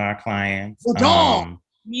another one of our clients. Well, dog.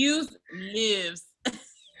 Muse lives.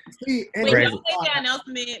 See, and wait, don't make that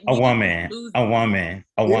announcement. A woman.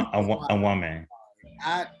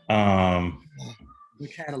 The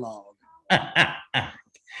catalog.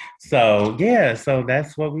 So yeah, so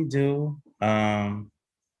that's what we do.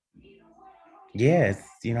 Yes,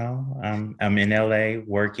 you know, I'm in LA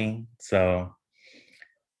working, so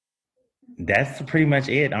that's pretty much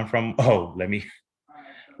it. I'm from.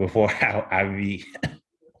 Before I be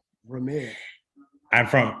remiss.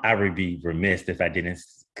 I would be remiss if I didn't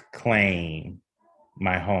claim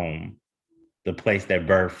my home, the place that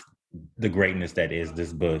birthed the greatness that is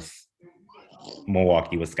this bus,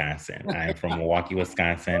 Milwaukee, Wisconsin. I am from Milwaukee,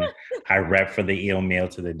 Wisconsin. I rep for the ill meal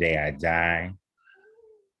to the day I die.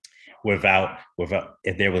 Without,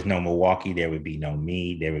 if there was no Milwaukee, there would be no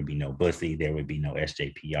me, there would be no Bussy, there would be no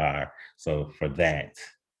SJPR. So for that,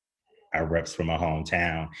 I reps from my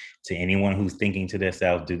hometown. To anyone who's thinking to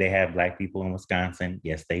themselves, do they have Black people in Wisconsin?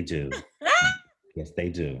 Yes, they do. Yes, they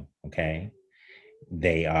do. Okay.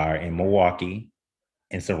 They are in Milwaukee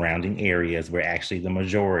and surrounding areas. We're actually the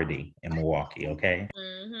majority in Milwaukee. Okay.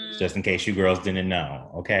 Mm-hmm. Just in case you girls didn't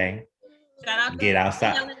know. Okay. Shout out Get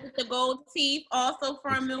outside. With the gold teeth, also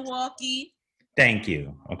from Milwaukee. Thank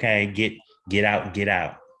you. Okay. Get out.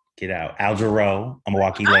 Algero, a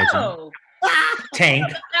Milwaukee legend. Tank.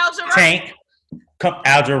 Come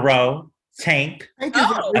Algero. Tank.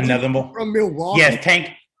 Another from Milwaukee. Yes,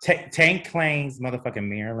 Tank claims motherfucking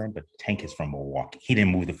Maryland, but Tank is from Milwaukee. He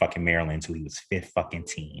didn't move to fucking Maryland until he was fifth fucking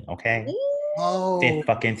teen. Okay. Fifth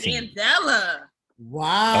fucking teen. Mandela.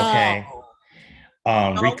 Wow. Okay.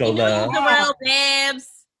 Rico Love.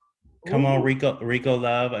 Come on, Rico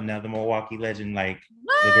Love, another Milwaukee legend. Like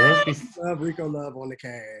the girls love Rico Love on the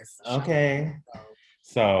cast. Okay.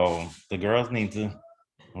 So the girls need to,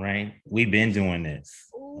 right? We've been doing this.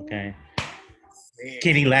 Okay.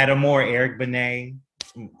 Kitty Lattimore, Eric Benet.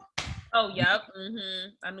 Oh, yep. Mm-hmm.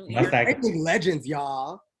 I knew Eric. Legends,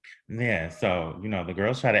 y'all. Yeah. So, you know, the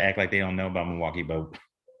girls try to act like they don't know about Milwaukee, but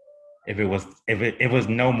if it was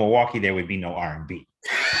no Milwaukee, there would be no R&B.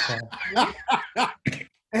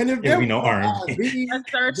 And if there would be no R&B.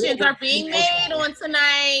 Assertions are being made on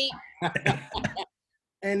tonight.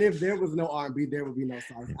 And if there was no R&B, there would be no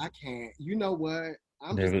songs. I can't. You know what?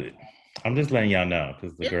 I'm just letting y'all know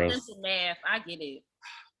because the girls. Simple math. I get it.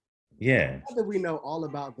 Yeah. Now that we know all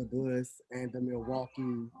about the Bus and the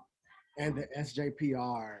Milwaukee and the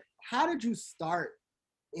SJPR, how did you start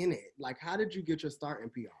in it? Like, how did you get your start in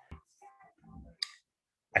PR?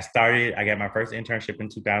 I got my first internship in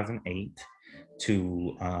 2008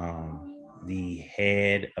 to the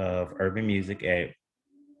head of urban music at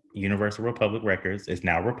Universal Republic Records. It's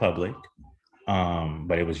now Republic,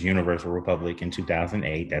 but it was Universal Republic in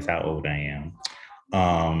 2008. That's how old I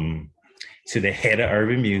am. To the head of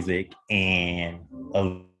urban music and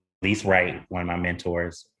Elise Wright, one of my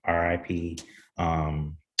mentors, RIP.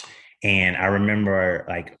 And I remember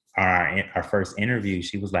like our first interview,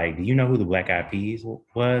 she was like, do you know who the Black Eyed Peas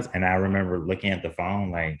was? And I remember looking at the phone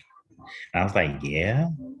like, I was like, yeah.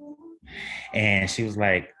 And she was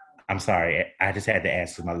like, I'm sorry, I just had to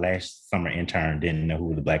ask because my last summer intern didn't know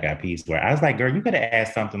who the Black Eyed Peas were. I was like, girl, you could have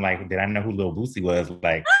asked something like, did I know who Lil Boosie was?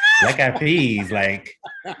 Like, Black Eyed Peas, like,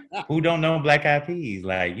 who don't know Black Eyed Peas?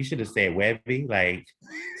 Like, you should have said Webby, like,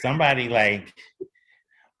 somebody like,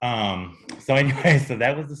 so anyway, so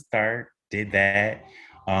that was the start, did that.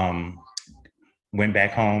 Went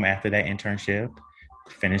back home after that internship,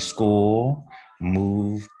 finished school,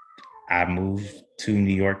 I moved to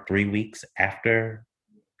New York 3 weeks after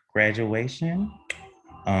graduation.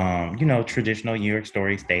 You know, traditional New York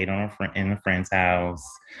story, stayed in a friend's house.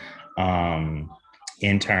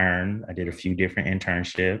 Intern, I did a few different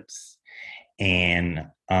internships. And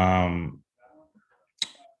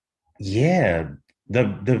yeah,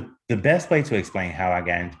 the best way to explain how I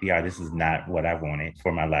got into PR, this is not what I wanted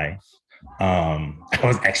for my life. I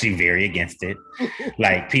was actually very against it.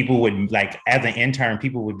 Like people would like, as an intern,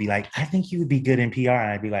 people would be like, I think you would be good in PR.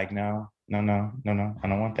 And I'd be like, no, I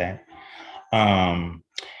don't want that.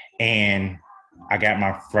 And I got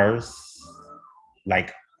my first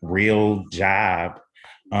like real job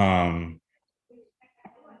at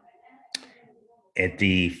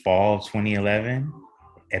the fall of 2011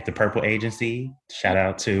 at the Purple Agency. Shout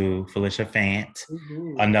out to Felicia Fant,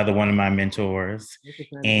 another one of my mentors.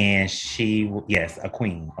 And she, yes, a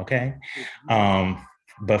queen, okay?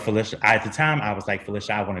 But Felicia, at the time I was like,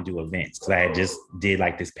 Felicia, I want to do events because I had just did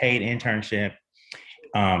like this paid internship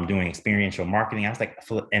doing experiential marketing. I was like,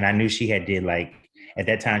 and I knew she had did like, at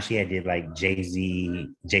that time she had did like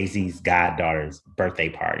Jay-Z's goddaughter's birthday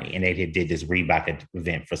party, and they did this Reebok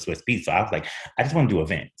event for Swiss Beats. So I was like, I just want to do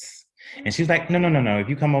events. And she was like, no. If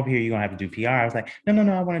you come over here, you're going to have to do PR. I was like, no.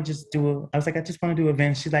 I want to just I was like, I just want to do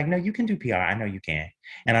events. She's like, no, you can do PR. I know you can.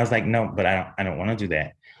 And I was like, no, but I don't want to do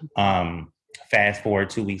that. Fast forward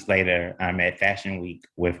 2 weeks later, I'm at Fashion Week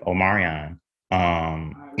with Omarion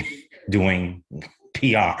doing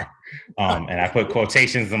PR. And I put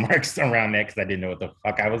quotations and marks around that because I didn't know what the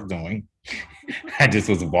fuck I was doing. I just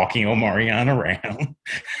was walking Omarion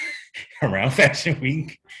around Fashion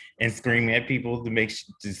Week and screaming at people to make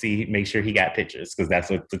sure he got pictures, because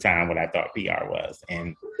that's what I thought PR was.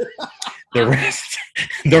 And the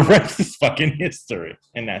rest is fucking history.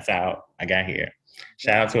 And that's how I got here.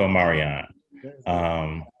 Shout out to Omarion.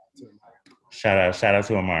 Shout out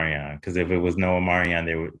to Omarion, because if it was no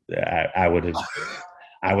Omarion,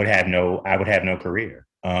 I would have no career.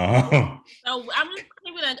 So I'm just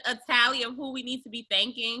giving a tally of who we need to be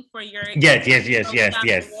thanking for your yes.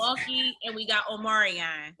 Milwaukee, and we got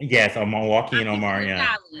Omarion. Yes, Milwaukee and Omarion.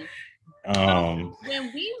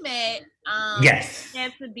 When we met, yes, it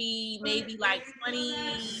had to be maybe like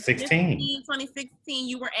 2016.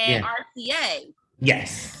 You were at RCA.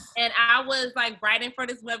 Yes. And I was like writing for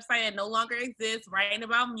this website that no longer exists, writing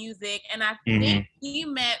about music. And I think we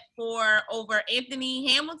met over Anthony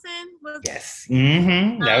Hamilton. Yes.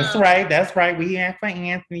 Mm-hmm. That's right. That's right. We had for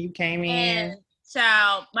Anthony. You came in.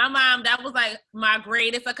 Child, my mom, that was like my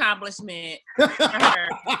greatest accomplishment for her.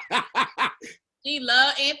 She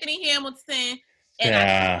loved Anthony Hamilton. And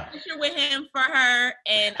I took a picture with him for her.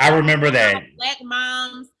 And I remember that. Black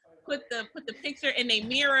moms put the picture in their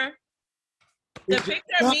mirror. The picture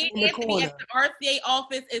of me and Anthony at the RCA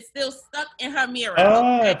office is still stuck in her mirror.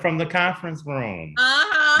 Oh, from the conference room.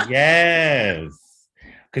 Uh-huh. Yes.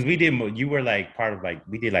 Because we were like part of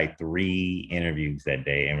we did like 3 interviews that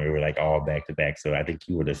day, and we were like all back to back. So I think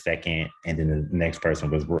you were the second, and then the next person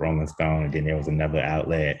was Rolling Stone, and then there was another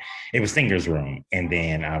outlet. It was Singer's Room. And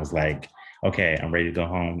then I was like, okay, I'm ready to go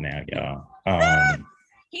home now, y'all.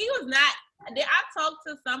 He was not. I talked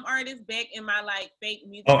to some artists back in my fake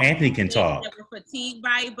music. Oh, Anthony can talk. That were fatigued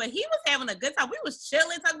by it, but he was having a good time. We was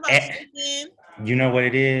chilling, talking about chicken. You know what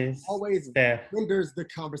it is? Always Steph. hinders the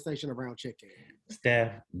conversation around chicken.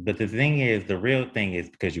 Steph, but the real thing is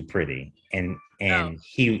because you're pretty, and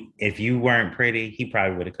if you weren't pretty, he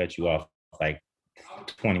probably would have cut you off like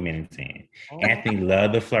 20 minutes in. Anthony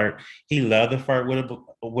loved the flirt. He loved the flirt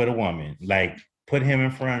with a woman. Like, put him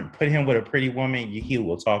with a pretty woman, he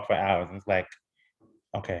will talk for hours. And it's like,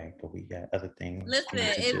 okay, but we got other things. Listen,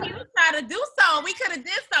 if you was trying to do something, we could have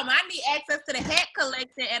did something. I need access to the hat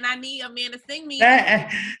collection, and I need a man to sing me.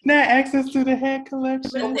 Not access to the hat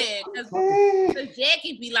collection. Listen, because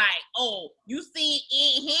Jackie be like, oh, you see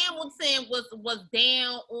Hamilton was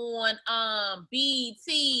down on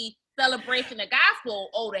BET Celebration of Gospel.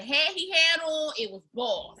 Oh, the hat he had on, it was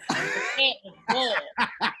boss. The hat was boss.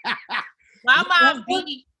 My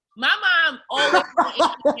mom always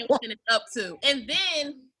Hamilton is up to. And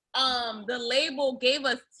then the label gave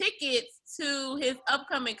us tickets to his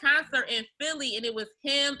upcoming concert in Philly, and it was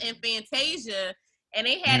him and Fantasia, and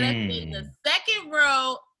they had us in the second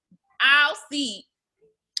row aisle seat.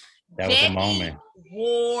 That was the moment.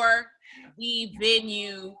 Wore the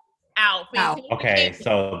venue out. Okay,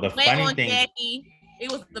 so the funny thing, Jackie,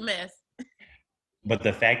 it was the mess. But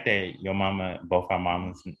the fact that your mama, both our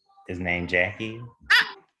mamas, is named Jackie.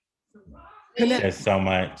 There's so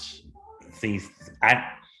much. See,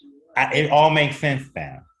 it all makes sense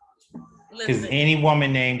now. Because any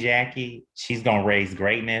woman named Jackie, she's gonna raise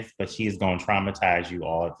greatness, but she's gonna traumatize you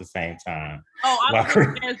all at the same time. Oh,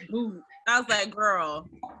 I was like, girl,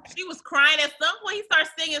 she was crying at some point. He started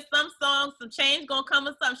singing some songs, some change gonna come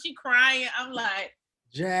or something. She crying. I'm like,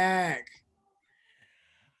 Jack.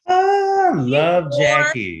 I love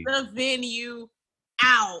Jackie. The venue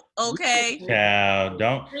out, okay? Child,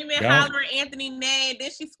 don't hollering Anthony name. Then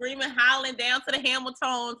she screaming, hollering down to the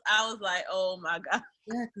Hamiltons. I was like, oh my god.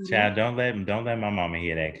 Child, don't let my mama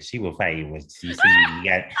hear that, because she will fight you. When you see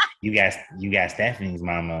you got Stephanie's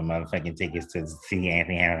mama motherfucking tickets to see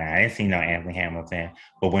Anthony Hamilton. I didn't see no Anthony Hamilton,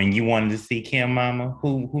 but when you wanted to see Kim mama,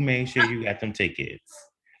 who made sure you got them tickets?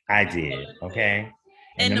 I did, okay.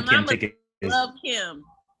 And the mama love Kim.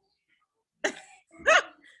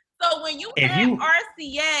 So when you had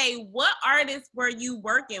RCA, what artists were you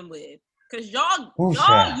working with? Because y'all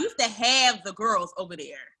used to have the girls over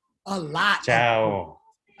there. A lot. Ciao.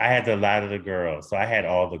 I had a lot of the girls. So I had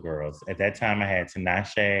all the girls. At that time, I had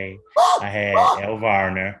Tinashe. I had Elle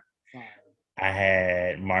Varner. I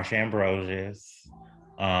had Marsha Ambrosius.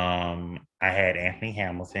 I had Anthony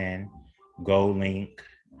Hamilton, Gold Link.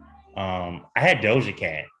 I had Doja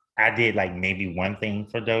Cat. I did like maybe one thing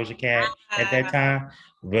for Doja Cat at that time,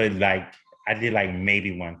 but like I did like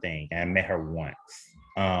maybe one thing, and I met her once.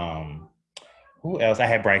 Who else? I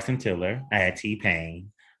had Bryson Tiller. I had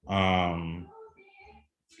T-Pain. I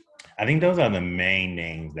think those are the main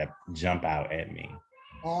names that jump out at me.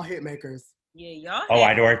 All hit makers. Yeah, y'all. Oh,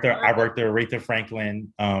 I worked the Aretha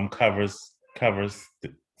Franklin covers.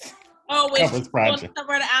 Oh, when covers project.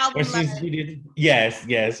 Cover the album. She did. Yes.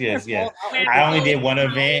 I only did one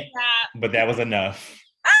event, but that was enough.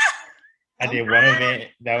 I did one event.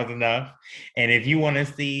 That was enough. And if you want to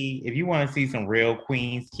see some real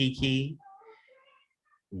Queens Kiki,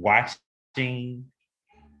 watching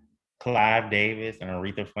Clive Davis and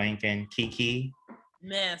Aretha Franklin Kiki,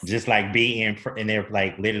 just like be in, and they're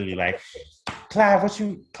like literally like, Clive,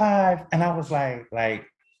 and I was like,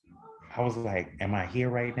 am I here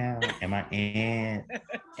right now? Am I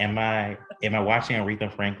watching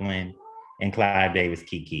Aretha Franklin and Clive Davis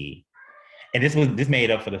Kiki? And this made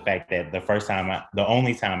up for the fact that the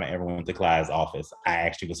only time I ever went to Clive's office, I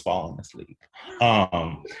actually was falling asleep.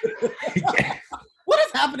 What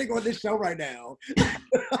is happening on this show right now?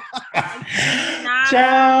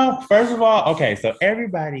 Child, first of all, okay, so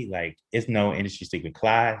everybody, like, it's no industry secret.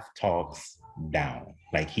 Clive talks down.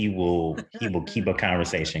 Like he will keep a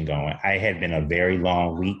conversation going. I had been a very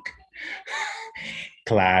long week.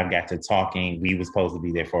 Clive got to talking. We were supposed to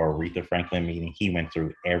be there for a Aretha Franklin meeting. He went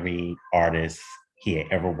through every artist he had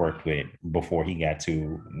ever worked with before we got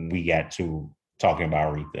to talking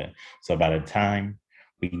about Aretha. So by the time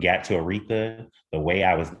we got to Aretha, the way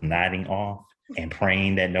I was nodding off and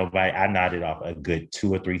praying that I nodded off a good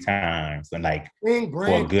 2 or 3 times, and like for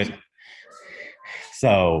a good.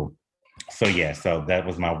 So that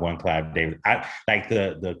was my one Clive Davis. I like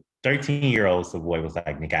the 13-year-old Savoy was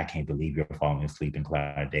like, nigga, I can't believe you're falling asleep in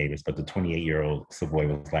Clive Davis. But the 28-year-old Savoy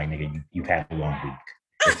was like, nigga, you've had a long week.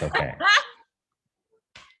 It's okay.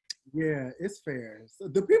 Yeah, it's fair. So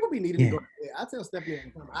the people be needing to go to bed. I tell Stephanie all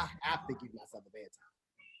the time, I have to give myself a bedtime.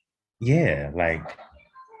 Yeah, like,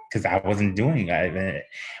 because I wasn't doing it.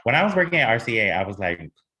 When I was working at RCA, I was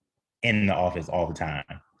like in the office all the time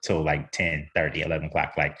till like 10:30, 11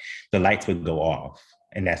 o'clock. Like the lights would go off.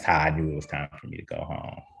 And that's how I knew it was time for me to go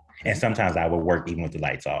home. And sometimes I would work even with the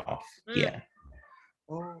lights off. Yeah.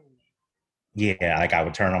 Oh. Yeah, like I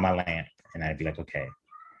would turn on my lamp and I'd be like, okay.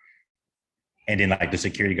 And then like the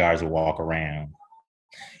security guards would walk around.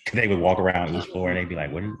 They would walk around each floor and they'd be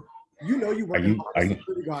like, what are you? You know you working hard. The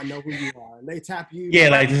security guard know who you are. And they tap you. Yeah,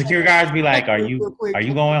 like the security guards be like, are you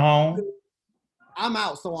going home? I'm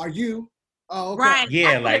out, so are you? Oh, okay. Right.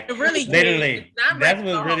 Yeah, like really literally. That's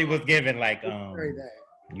what really was given. Like,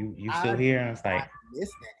 you still here? And it's like, I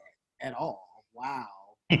missed that at all. Wow.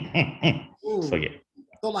 So yeah.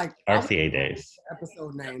 So like RCA days.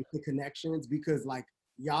 Episode name The Connections, because like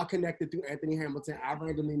y'all connected through Anthony Hamilton. I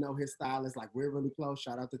randomly know his stylist. Like we're really close.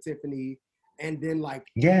 Shout out to Tiffany. And then like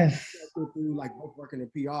yes, through like both working in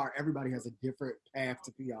PR, everybody has a different path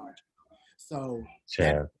to PR. So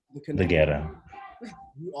the ghetto.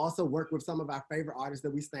 You also work with some of our favorite artists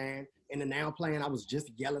that we stand in the Now Playing. I was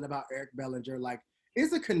just yelling about Eric Bellinger. Like,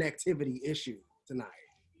 it's a connectivity issue tonight.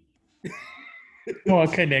 More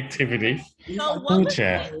connectivity. So what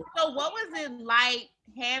was it like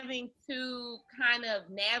having to kind of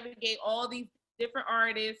navigate all these different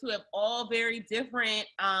artists who have all very different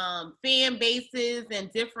fan bases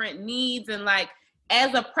and different needs, and like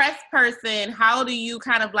as a press person, how do you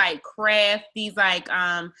kind of like craft these like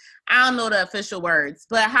I don't know the official words,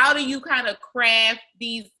 but how do you kind of craft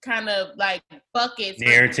these kind of like buckets,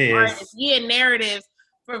 narratives? Narratives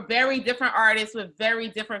for very different artists with very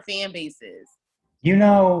different fan bases. You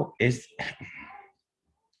know, I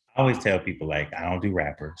always tell people like I don't do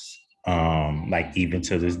rappers. Like even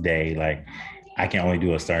to this day, like I can only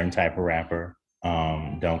do a certain type of rapper.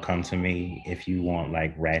 Don't come to me if you want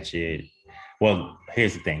like ratchet. Well,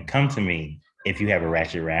 here's the thing. Come to me if you have a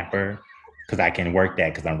ratchet rapper, because I can work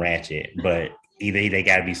that because I'm ratchet. But either they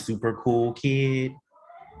got to be super cool kid,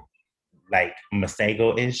 like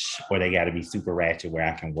Masego-ish, or they got to be super ratchet where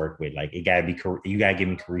I can work with. Like it got to be, you got to give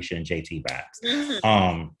me Carisha and JT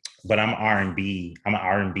vibes. But I'm R&B. I'm an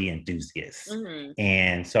R&B enthusiast. Mm-hmm.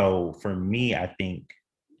 And so for me, I think,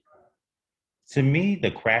 to me,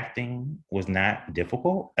 the crafting was not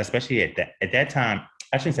difficult, especially at that time.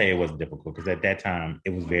 I shouldn't say it wasn't difficult, because at that time it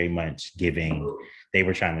was very much giving. They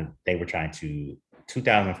were trying to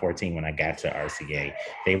 2014 when I got to RCA,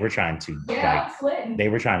 they were trying to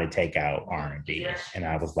take out R&B, and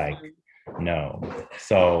I was like, no.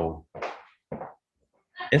 So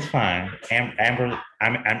It's fine.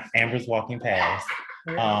 Amber's walking past.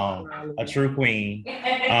 A true queen.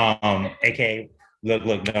 AKA,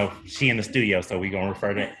 look, no, she in the studio, so we're gonna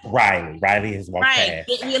refer to Riley. Riley has walked past.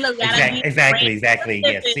 Exactly.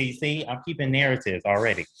 Yes. See, I'm keeping narratives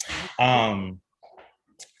already.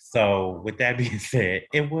 So with that being said,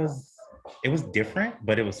 it was different,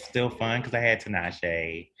 but it was still fun because I had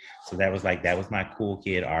Tinashe. So that was my cool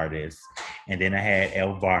kid artist. And then I had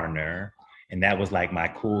El Varner. And that was like my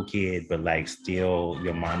cool kid, but like still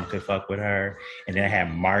your mom could fuck with her. And then I had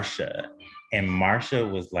Marsha. And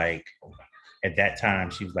Marsha was like, at that time,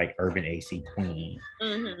 she was like Urban AC Queen.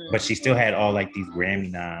 Mm-hmm. But she still had all like these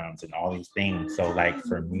Grammy noms and all these things. So like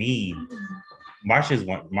for me, there are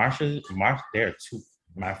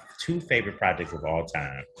my two favorite projects of all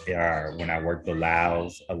time. They are when I worked the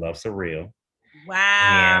Laos, I Love Surreal.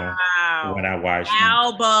 Wow. And when I watched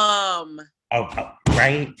album.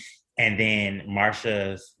 Right. And then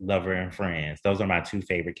Marsha's Lover and Friends. Those are my two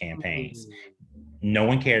favorite campaigns. No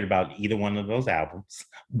one cared about either one of those albums,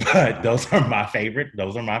 but those are my favorite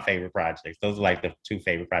projects. Those are like the two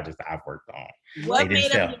favorite projects that I've worked on. What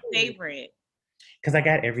made them your favorite? Because I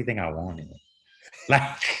got everything I wanted.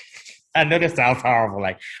 Like, I know this sounds horrible.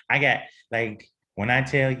 Like, I got, like, when I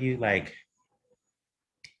tell you, like,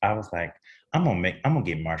 I was like, I'm gonna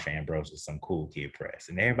get Marsha Ambrosius some cool kid press.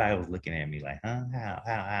 And everybody was looking at me like, huh, how?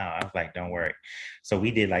 I was like, don't worry. So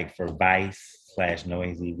we did like for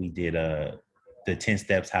Vice/Noisy, we did the 10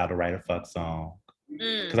 steps how to write a fuck song.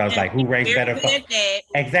 Because I was like, who writes better fuck?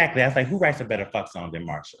 Exactly. I was like, who writes a better fuck song than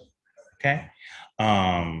Marsha? Okay.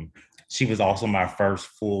 She was also my first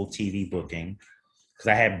full TV booking. Because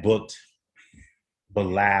I had booked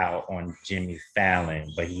Bilal on Jimmy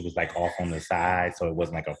Fallon, but he was like off on the side, so it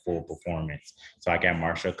wasn't like a full performance. So I got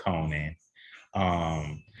Marsha Conan.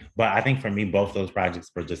 But I think for me, both those projects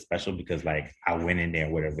were just special because like I went in there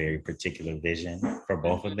with a very particular vision for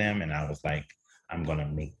both of them, and I was like, I'm gonna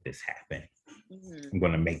make this happen. I'm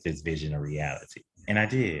gonna make this vision a reality, and I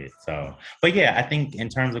did. So, but yeah, I think in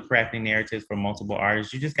terms of crafting narratives for multiple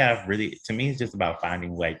artists, you just gotta really, to me, it's just about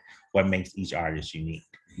finding like what makes each artist unique,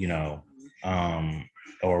 you know.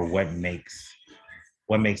 Or what makes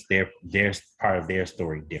their part of their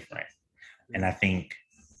story different. And I think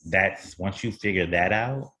that's once you figure that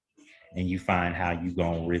out and you find how you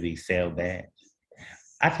gonna really sell that.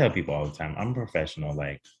 I tell people all the time, I'm a professional,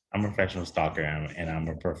 like I'm a professional stalker and I'm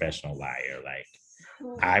a professional liar. Like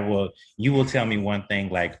you will tell me one thing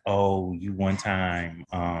like, oh, you one time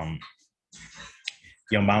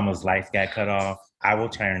your mama's lights got cut off. I will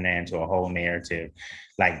turn that into a whole narrative.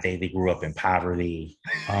 Like they grew up in poverty.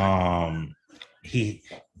 He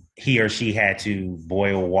or she had to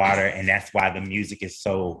boil water, and that's why the music is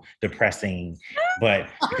so depressing. But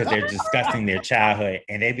because they're discussing their childhood,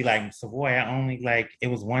 and they'd be like, Savoy, I only like it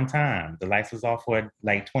was one time. The lights was off for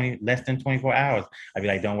like less than 24 hours. I'd be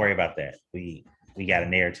like, don't worry about that. We got a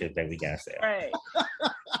narrative that we gotta sell. Right.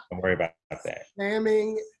 Don't worry about that.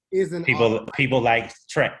 Scamming is an people like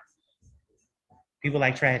tragedy.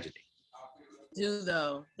 Do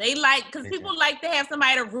though. They like because people like to have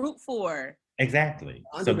somebody to root for. Exactly.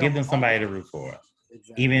 So give them somebody to root for.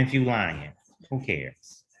 Exactly. Even if you lying. Who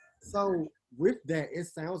cares? So with that, it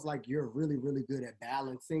sounds like you're really, really good at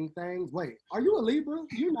balancing things. Wait, are you a Libra?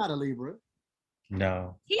 You're not a Libra.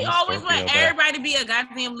 No. He always want everybody to be a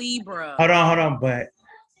goddamn Libra. Hold on. But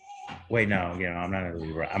wait, no, I'm not a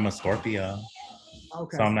Libra. I'm a Scorpio.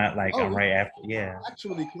 Okay. So I'm not like I'm right after. Yeah.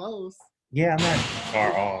 Actually close. Yeah, I'm not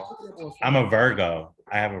far off. I'm a Virgo.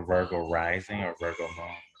 I have a Virgo rising or Virgo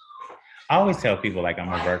moon. I always tell people like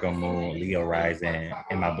I'm a Virgo moon, Leo rising,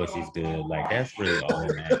 and my pussy's good. Like that's really all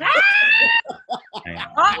that matters.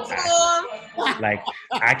 Like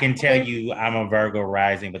I can tell you I'm a Virgo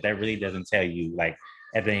rising, but that really doesn't tell you like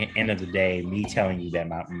at the end of the day, me telling you that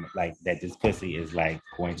that this pussy is like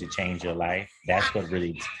going to change your life. That's what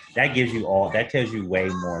really that tells you way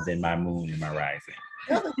more than my moon and my rising.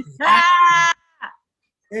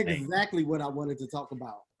 Exactly what I wanted to talk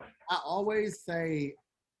about. I always say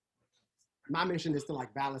my mission is to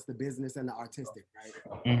like balance the business and the artistic, right?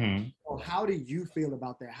 Mm-hmm. So how do you feel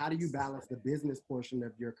about that? How do you balance the business portion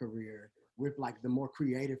of your career with like the more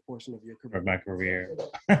creative portion of your career? Of my career.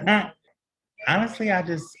 Honestly,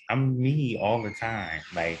 I'm me all the time.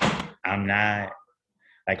 Like I'm not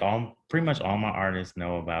like pretty much all my artists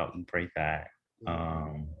know about Pray Thigh.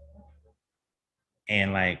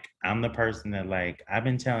 And like I'm the person that like I've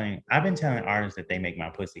been telling artists that they make my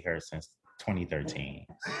pussy hurt since 2013.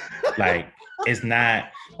 Like it's not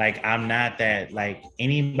like I'm not that like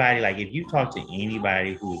anybody like if you talk to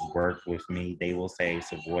anybody who's worked with me, they will say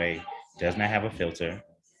Savoy does not have a filter.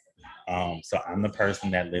 So I'm the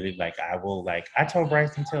person that literally, like, I will, like, I told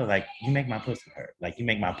Bryson Tiller, like, you make my pussy hurt. Like, you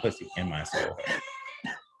make my pussy and my soul hurt.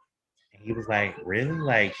 And he was like, really?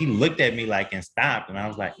 Like, he looked at me, like, and stopped. And I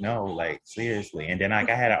was like, no, like, seriously. And then, like,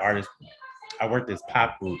 I had an artist, I worked this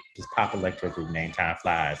pop electro group named Time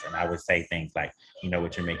Flies. And I would say things like, you know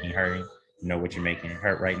what you're making hurting? You know what you're making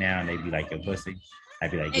hurt right now? And they'd be like, your pussy. I'd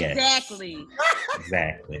be like, yes.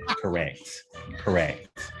 Exactly. Correct.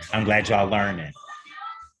 I'm glad y'all learning.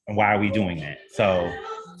 And why are we doing that? So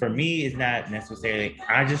for me, it's not necessarily,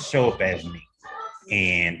 I just show up as me.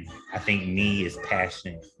 And I think me is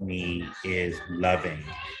passionate. Me is loving.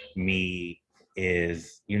 Me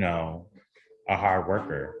is, you know, a hard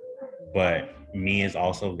worker. But me is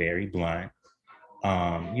also very blunt.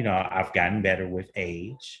 You know, I've gotten better with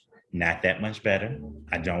age. Not that much better.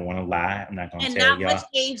 I don't want to lie. I'm not going to tell y'all. And not much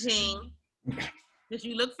aging. Because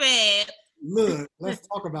you look fat. Look, let's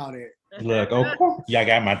talk about it. Look, y'all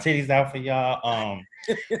got my titties out for y'all.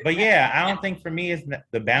 But yeah, I don't think for me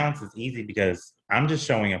the balance is easy because I'm just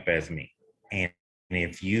showing up as me. And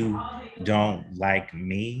if you don't like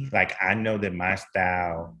me, like I know that my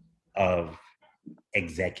style of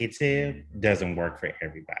executive doesn't work for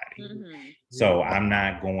everybody. Mm-hmm. So I'm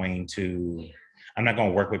not going to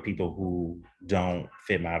work with people who don't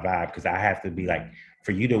fit my vibe because I have to be like,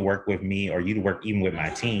 for you to work with me or you to work even with my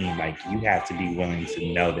team, like you have to be willing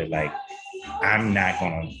to know that like I'm not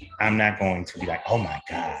going to be like, oh my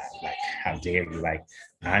God, like how dare you? Like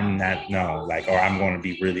I'm going to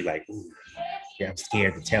be really like, ooh, yeah, I'm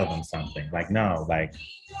scared to tell them something. Like, no, like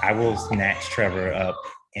I will snatch Trevor up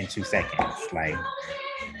in 2 seconds.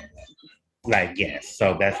 Like, yes.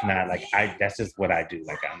 So that's not like, that's just what I do.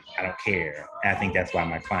 Like, I don't care. And I think that's why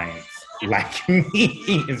my clients like me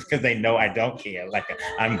is because they know I don't care. Like,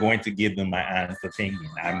 I'm going to give them my honest opinion.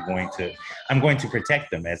 I'm going to protect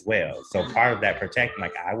them as well. So part of that protecting,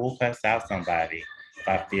 like I will cuss out somebody if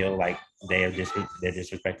I feel like they're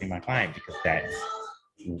disrespecting my client because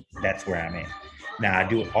that's where I'm at. Now I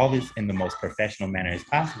do all this in the most professional manner as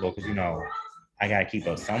possible because, you know, I got to keep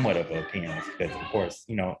up somewhat of an appearance because, of course,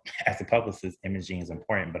 you know, as a publicist, imaging is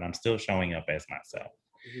important, but I'm still showing up as myself.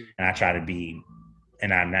 Mm-hmm. And I try to be,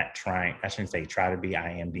 and I'm not trying, I shouldn't say try to be,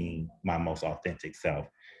 I am being my most authentic self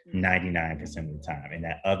 99% of the time. And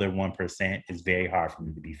that other 1% is very hard for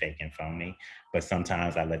me to be fake and phony, but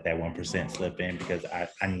sometimes I let that 1% slip in because I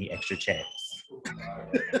need extra checks.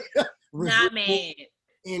 Not mad.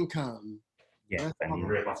 Income. Yes,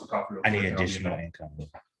 I need additional income.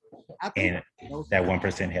 And that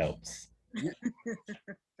 1% helps.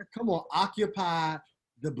 Come on, occupy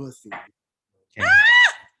the pussy. Okay.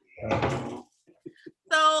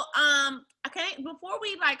 So, okay, before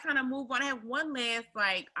we like kind of move on, I have one last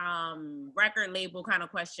like record label kind of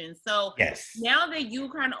question. So, yes. Now that you're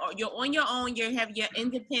on your own, you have your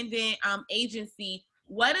independent agency.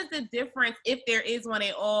 What is the difference, if there is one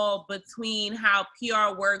at all, between how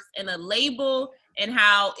PR works in a label and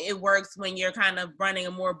how it works when you're kind of running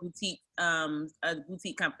a more boutique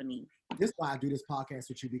company? This is why I do this podcast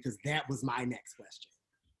with you, because that was my next question.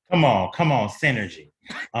 Come on, synergy,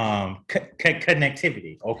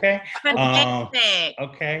 connectivity. Okay.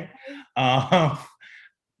 Okay. I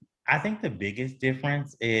think the biggest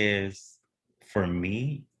difference is for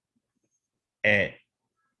me at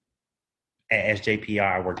SJPR,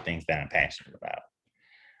 I work things that I'm passionate about.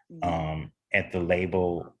 Mm-hmm. At the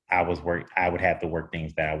label, I would have to work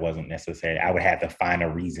things that I wasn't necessarily. I would have to find a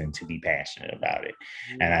reason to be passionate about it.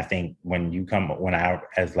 Mm-hmm. And I think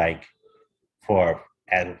for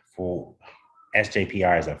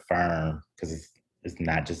SJPR as a firm, because it's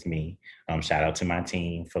not just me. Shout out to my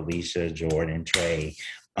team, Felicia, Jordan, Trey.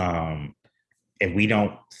 If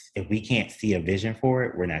we can't see a vision for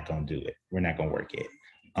it, we're not gonna do it. We're not gonna work it.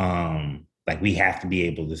 Like we have to be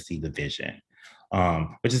able to see the vision.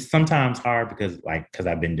 Which is sometimes hard because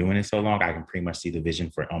I've been doing it so long, I can pretty much see the vision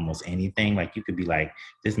for almost anything. Like you could be like,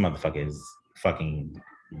 this motherfucker is fucking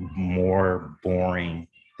more boring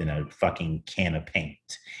than a fucking can of paint.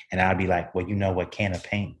 And I'd be like, well, you know what? Can of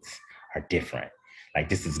paints are different. Like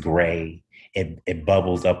this is gray. It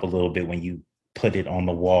bubbles up a little bit when you put it on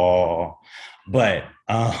the wall. But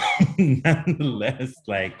nonetheless,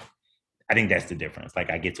 like, I think that's the difference. Like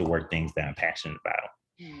I get to work things that I'm passionate about.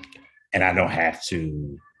 And I don't have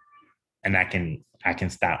to, and I can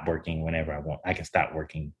stop working whenever I want. I can stop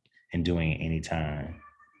working and doing it anytime.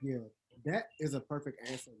 Yeah, that is a perfect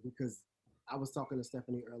answer because I was talking to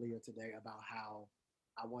Stephanie earlier today about how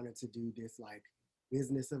I wanted to do this like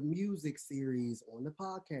business of music series on the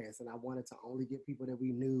podcast. And I wanted to only get people that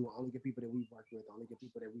we knew, only get people that we worked with, only get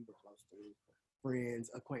people that we were close to, friends,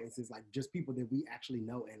 acquaintances, like just people that we actually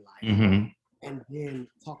know and like. Mm-hmm. and then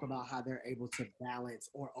talk about how they're able to balance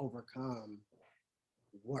or overcome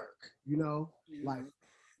work, you know, like,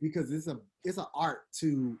 because it's an art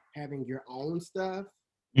to having your own stuff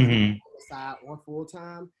on the side or full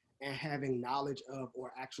time, and having knowledge of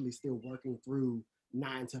or actually still working through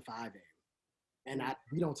 9 to 5 a.m. And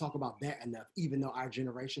we don't talk about that enough, even though our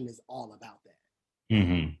generation is all about that.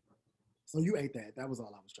 So you ate that. That was all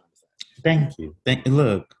I was trying to say. Thank you.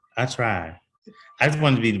 Look, I tried. I just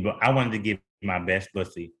wanted to I wanted to give my best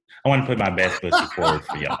pussy. I want to put my best pussy forward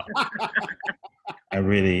for y'all. I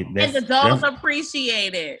really. And the adults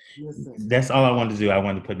appreciate it. That's all I wanted to do. I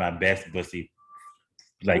wanted to put my best pussy,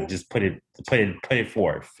 like just put it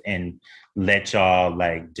forth and let y'all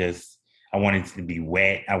like just. I wanted it to be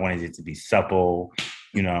wet. I wanted it to be supple.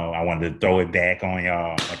 You know, I wanted to throw it back on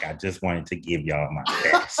y'all. Like I just wanted to give y'all my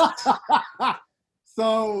best.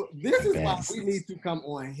 So this is why we need to come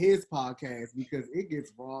on his podcast, because it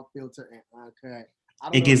gets raw, filtered, and uncut.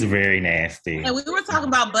 It gets very nasty. And we were talking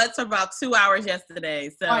about butts for about 2 hours yesterday.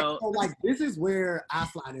 So this is where I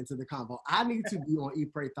slide into the convo. I need to be on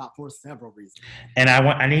Eat, Pray, Thought for several reasons. And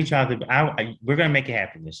I need y'all to. We're gonna make it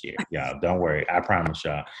happen this year, y'all. Don't worry. I promise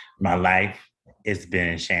y'all. My life has been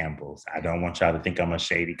in shambles. I don't want y'all to think I'm a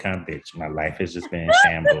shady cunt bitch. My life has just been in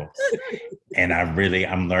shambles, and I'm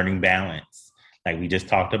learning balance. Like we just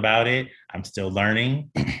talked about it. I'm still learning.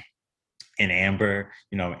 And Amber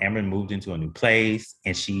moved into a new place,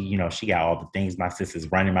 and she got all the things. My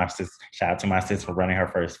sister's running. Shout out to my sister for running her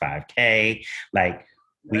first 5K. Like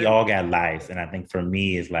we all got lives, and I think for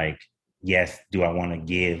me is like, yes, do I want to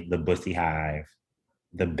give the Bussy Hive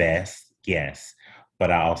the best? Yes, but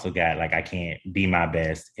I also got like I can't be my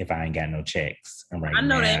best if I ain't got no checks. And I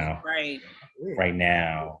know that's right. Right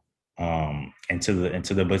now. Until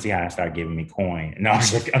the Bussy Hive start giving me coin. No,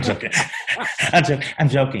 I'm joking. I'm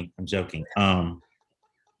joking.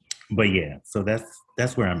 But yeah, so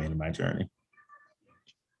that's where I'm in my journey.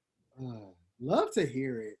 Love to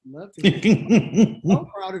hear it. I'm so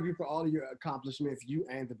proud of you for all of your accomplishments, you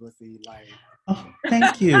and the Bussy. Like,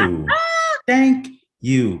 thank you. Thank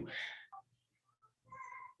you.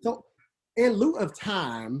 So, in lieu of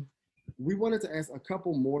time, we wanted to ask a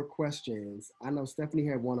couple more questions. I know Stephanie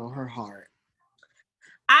had one on her heart.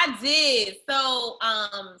 I did. So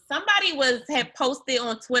somebody had posted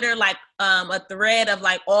on Twitter like a thread of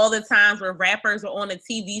like all the times where rappers were on a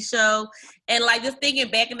TV show, and like just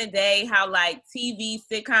thinking back in the day how like TV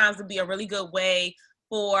sitcoms would be a really good way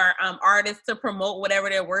for artists to promote whatever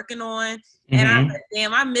they're working on. And I was like,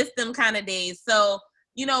 damn, I miss them kind of days. So,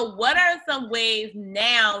 you know, what are some ways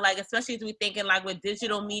now, like especially as we thinking like with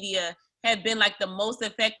digital media, have been like the most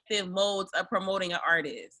effective modes of promoting an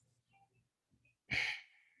artist?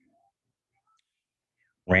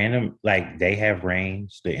 Random, like they have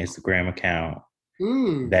Range, the Instagram account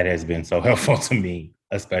that has been so helpful to me,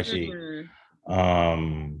 especially a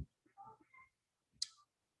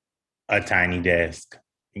tiny desk.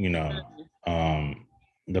 You know,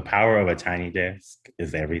 the power of a tiny desk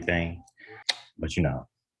is everything. But you know,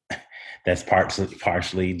 that's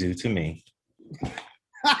partially due to me.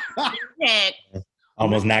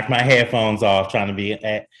 Almost knocked my headphones off trying to be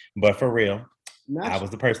at, but for real, I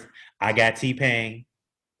was the person. I got T-Pain.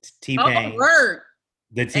 The T-Pain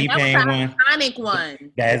one, iconic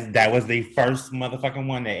one. That was the first motherfucking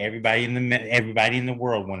one that everybody in the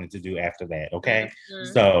world wanted to do after that. Okay,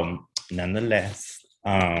 so nonetheless,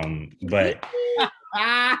 but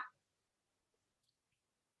I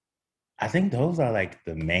think those are like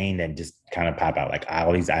the main that just kind of pop out, like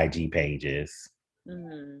all these IG pages.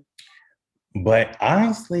 But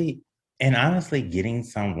honestly, getting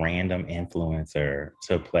some random influencer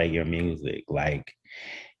to play your music, like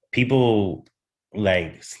people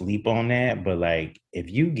like sleep on that, but like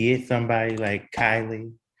if you get somebody like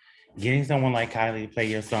Kylie, getting someone like Kylie to play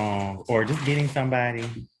your song, or just getting somebody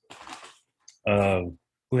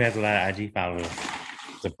who has a lot of IG followers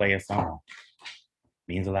to play a song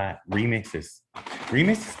means a lot. Remixes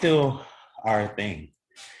still are a thing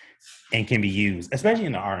and can be used, especially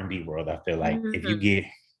in the R&B world. I feel like if you get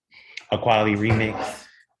a quality remix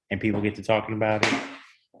and people get to talking about it,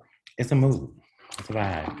 it's a move. It's a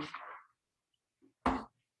vibe.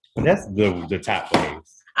 But that's the top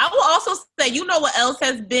ways. I will also say, you know what else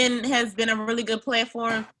has been a really good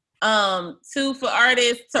platform too for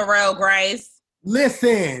artists? Terrell Grice.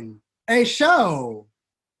 Listen, a show.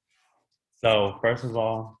 So first of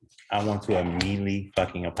all, I want to immediately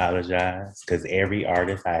fucking apologize because every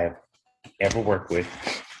artist I have ever worked with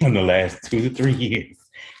in the last 2 to 3 years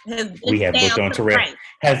we have booked on Terrell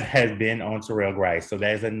has been on Terrell Grice. So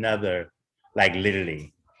there's another, like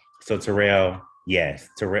literally. So Terrell, yes,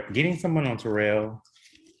 getting someone on Terrell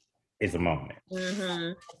is a moment.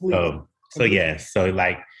 Mm-hmm. So yes. So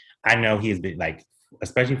like, I know he's been like,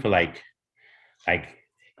 especially for like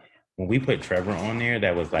when we put Trevor on there,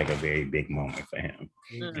 that was like a very big moment for him.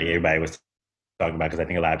 Mm-hmm. Like, everybody was talking about, because I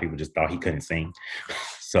think a lot of people just thought he couldn't sing.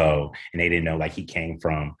 So, and they didn't know like he came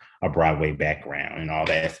from a Broadway background and all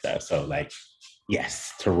that stuff. So like,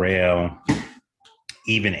 yes, Terrell,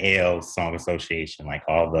 even L's Song Association, like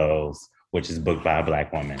all those, which is booked by a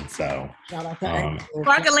Black woman. So,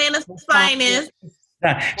 Park Atlanta's finest.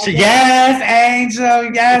 Yes,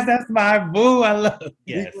 Angel. Yes, that's my boo. I love.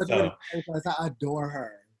 Yes, so I adore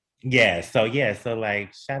her. Yeah, so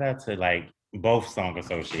like shout out to like both song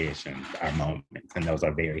associations are moments, and those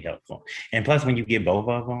are very helpful. And plus, when you get both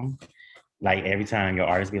of them, like every time your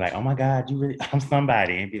artist be like, "Oh my God, you really, I'm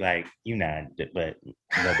somebody," and be like, "You not," but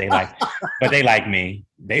they like me.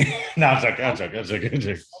 They no, I'm joking.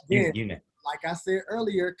 You know. Like I said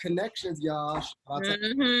earlier, connections, y'all.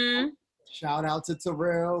 Shout out to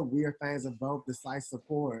Terrell. We are fans of both. The site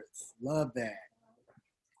supports. Love that.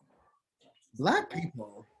 Black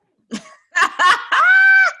people.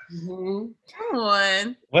 Come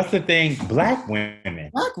on. What's the thing? Black women.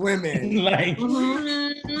 Black women. Like.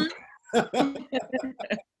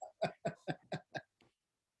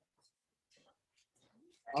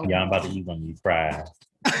 Yeah, I'm about to eat one of these fries.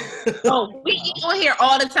 Oh, we eat on here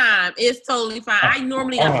all the time. It's totally fine. I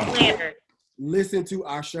normally have planner. Listen to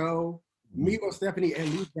our show. Me or Stephanie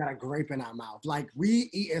and Luke got a grape in our mouth. Like we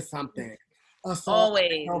eating something.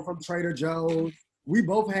 Always. From Trader Joe's. We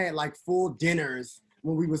both had like full dinners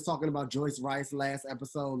when we was talking about Joyce Rice last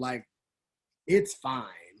episode. Like, it's fine.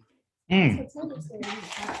 I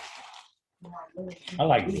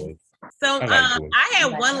like Joyce. So I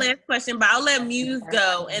had one last question, but I'll let Muse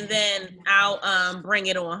go and then I'll bring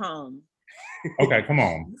it on home. Okay, come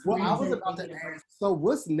on. Well, I was about to ask, so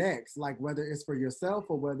what's next? Like whether it's for yourself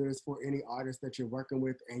or whether it's for any artist that you're working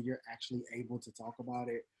with and you're actually able to talk about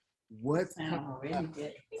it. What's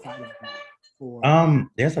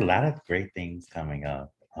there's a lot of great things coming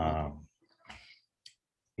up. I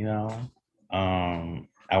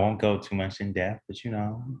won't go too much in depth, but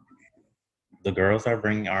the girls are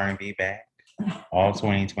bringing R&B back all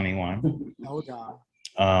 2021. Oh God.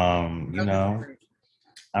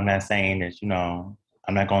 I'm not saying that,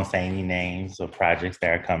 I'm not going to say any names of projects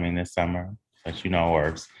that are coming this summer, but,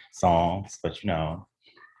 or songs, but,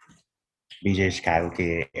 BJ Chicago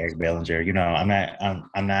Kid, Eric Bellinger, I'm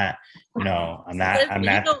not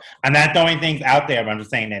throwing things out there, but I'm just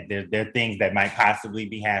saying that there are things that might possibly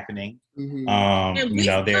be happening. Mm-hmm. And we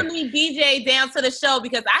still need BJ down to the show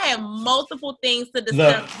because I have multiple things to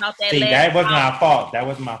discuss about that. That wasn't our fault. That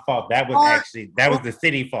wasn't my fault. That was the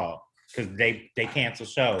city fault because they cancel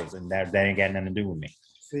shows and that ain't got nothing to do with me.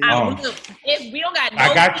 We don't got.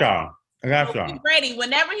 I got y'all. Be ready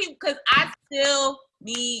whenever because I still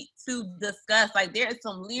need to discuss. Like there is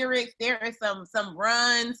some lyrics, there is some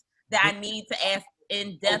runs that I need to ask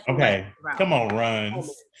in depth. Okay, come on, runs.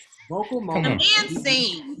 Vocal the man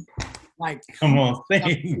sings. Like come on,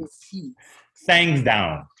 sing. Sings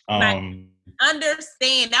down.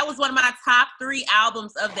 Understand that was one of my top 3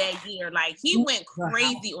 albums of that year. Like he went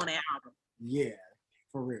crazy on that album. Yeah,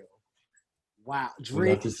 for real. Wow, We'd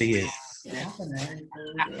love to see it.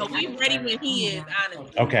 So we ready when he is,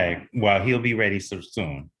 honestly. Okay, well, he'll be ready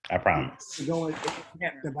soon. I promise. Going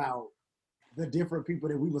about the different people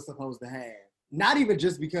that we were supposed to have. Not even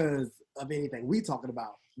just because of anything we talking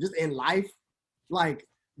about. Just in life. Like,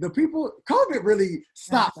 the people, COVID really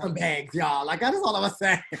stopped some bags, y'all. Like, that's all I was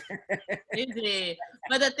saying. It did.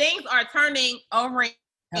 But the things are turning around.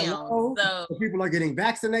 So the people are getting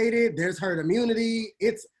vaccinated. There's herd immunity.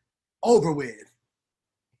 It's over with.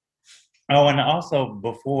 Oh, and also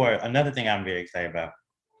another thing I'm very excited about.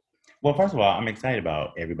 Well, first of all, I'm excited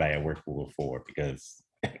about everybody I work for because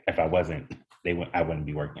if I wasn't, I wouldn't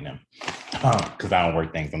be working them because I don't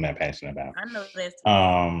work things I'm that passionate about. I know this.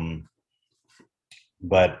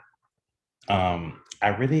 But I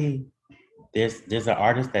really there's an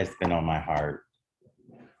artist that's been on my heart,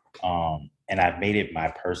 and I've made it my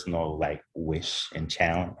personal like wish and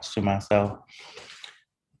challenge to myself.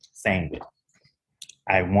 Saying it.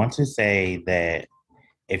 I want to say that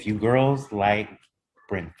if you girls like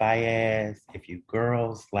Brent Fayez, if you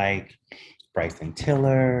girls like Bryson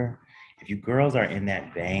Tiller, if you girls are in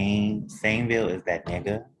that vein, Saneville is that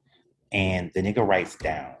nigga, and the nigga writes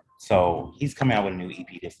down. So he's coming out with a new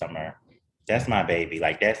EP this summer. That's my baby.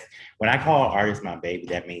 Like that's when I call artists my baby,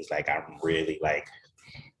 that means like I'm really like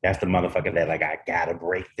that's the motherfucker that like I gotta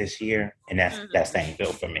break this year, and that's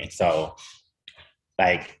Saneville for me. So.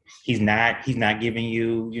 Like he's not giving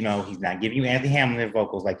you, he's not giving you Anthony Hamilton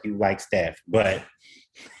vocals like you like Steph, but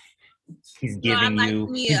He's giving you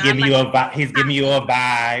a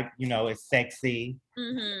vibe. You know, it's sexy.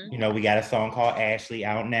 Mm-hmm. You know, we got a song called Ashley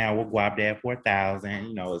out now with Guap Dad 4000.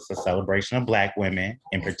 You know, it's a celebration of Black women,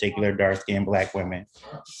 in particular dark-skinned Black women.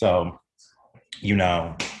 So, you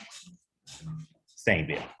know, same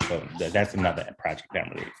deal. So that's another project that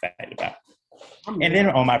I'm really excited about. And then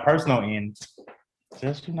on my personal end,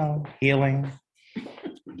 just, you know, healing,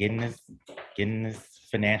 getting this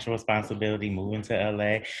financial responsibility, moving to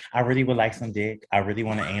LA. I really would like some dick. I really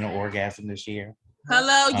want an anal orgasm this year.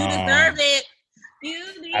 Hello, you deserve it.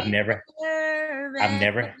 I've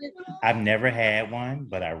never had one,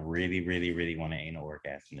 but I really, really, really want an anal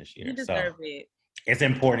orgasm this year. You deserve it. It's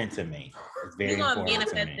important to me. It's very important to me. We're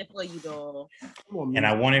gonna manifest it for you, doll. And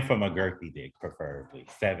I want it from a girthy dick, preferably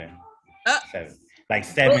 7. 7. Like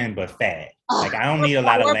 7, but fat. Like I don't need a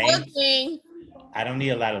lot of length. I don't need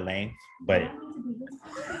a lot of length, but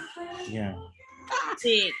yeah.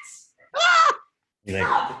 Dicks.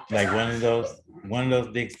 Like one of those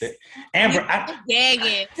dicks that Amber.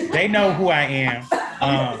 They know who I am.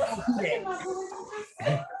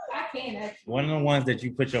 One of the ones that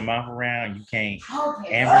you put your mouth around, you can't.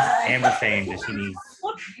 Amber saying that she needs.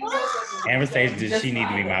 Amber says that she needs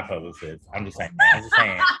to be my publicist. I'm just saying.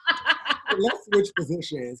 Let's switch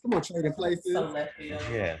positions. Come on, trading places.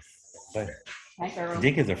 Yes, but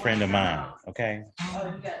Dick is a friend of mine. Okay.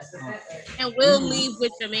 And we'll leave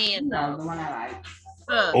with your man though. The one I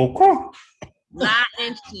like. Okay. Not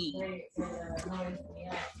and cheat.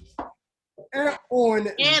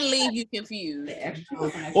 And leave you confused.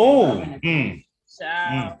 Oh.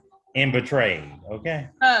 And betrayed. Okay.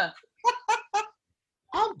 I'm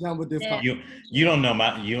done with this. You don't know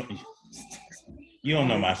my you don't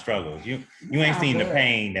know my struggles. You ain't seen the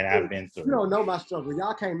pain that I've been through. You don't know my struggle.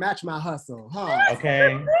 Y'all can't match my hustle, huh?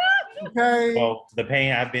 Okay. Well, the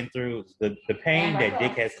pain I've been through, the pain that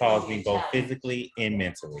Dick has caused me both physically and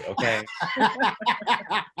mentally, okay?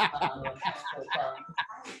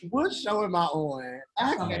 What show am I on?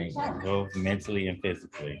 Okay. Both mentally and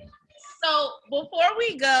physically. So before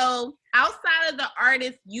we go, outside of the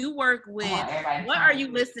artists you work with, what are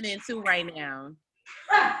you listening to right now?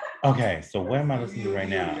 Okay, so what am I listening to right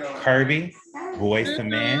now? Kirby, Boys to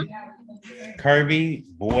Men. Kirby,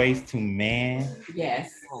 Boys to Men.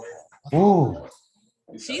 Yes. Ooh.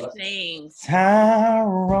 She sings.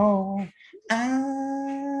 Tyrone,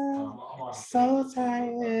 I'm so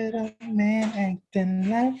tired of men acting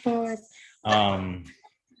like boys.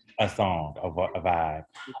 A song, a vibe.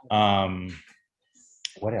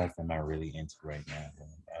 What else am I really into right now?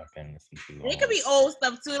 I've been listening to. It could be old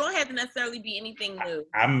stuff too. It don't have to necessarily be anything new.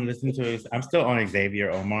 I'm listening to it. I'm still on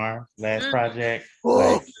Xavier Omar's last project.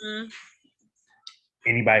 Like,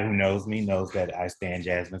 anybody who knows me knows that I stand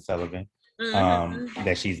Jasmine Sullivan.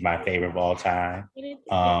 That she's my favorite of all time.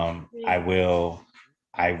 I will,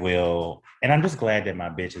 and I'm just glad that my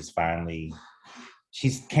bitch is finally.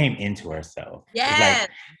 She's came into herself. Yes.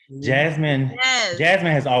 Like, Jasmine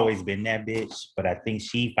has always been that bitch, but I think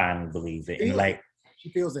she finally believes it. And like she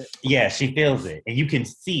feels it. Yeah, she feels it. And you can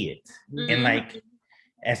see it. And like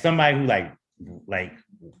as somebody who like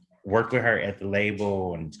worked with her at the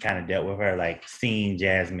label and kind of dealt with her, like seeing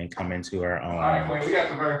Jasmine come into her own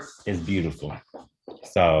is beautiful.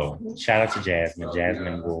 So shout out to Jasmine.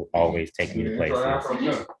 Jasmine will always take me to places.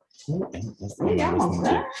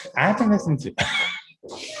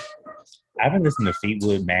 I've been listening to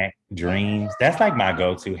Fleetwood Mac, Dreams. That's like my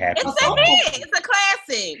go-to happy song. It's a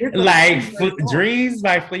classic. Like Dreams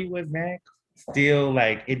by Fleetwood Mac, still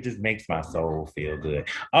like it just makes my soul feel good.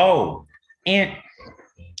 Oh, and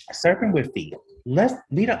Surfing with Feet.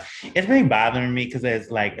 It's really bothering me because it's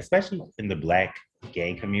like, especially in the Black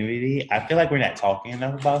gay community, I feel like we're not talking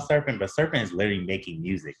enough about surfing, but surfing is literally making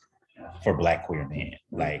music for Black queer men.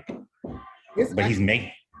 Like, but he's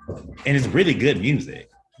making, and it's really good music.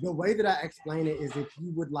 The way that I explain it is if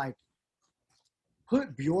you would like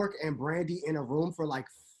put Bjork and Brandy in a room for like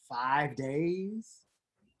 5 days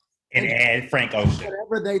and add Frank Ocean,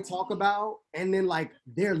 whatever they talk about, and then like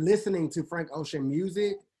they're listening to Frank Ocean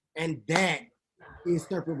music, and that is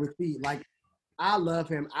Surfing with Feet. Like, I love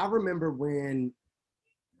him. I remember when,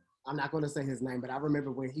 I'm not going to say his name, but I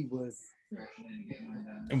remember when he was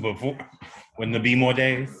when the B.O.M.B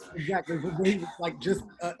days. Exactly. When he was like just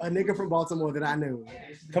a nigga from Baltimore that I knew.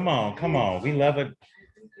 Come on. We love it.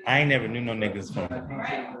 I ain't never knew no niggas from.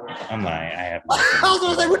 I'm lying. I have. I was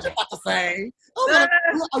gonna say, what you about to say? What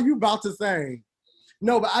are you about to say?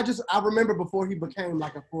 No, but I remember before he became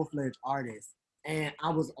like a full-fledged artist, and I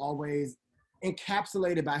was always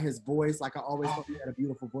encapsulated by his voice. Like I always thought he had a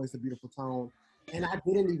beautiful voice, a beautiful tone. And I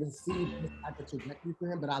didn't even see this type of trajectory for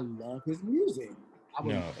him, but I love his music.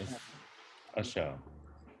 a show,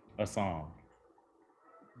 a song.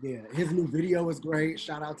 Yeah, his new video is great.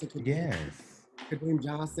 Shout out to Yes. Kadeem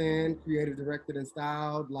Johnson, creative, directed, and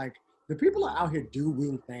styled. Like, the people are out here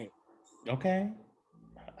doing things. Okay.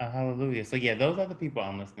 Hallelujah. So yeah, those are the people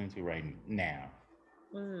I'm listening to right now.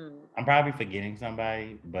 I'm probably forgetting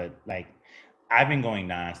somebody, but like I've been going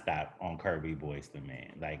nonstop on Kirby Boys to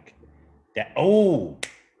Men. Like that. Oh,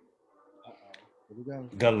 here we go.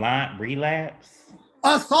 Gallant Relapse.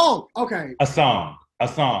 A song. Okay. A song.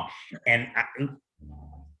 And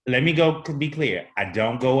let me go to be clear. I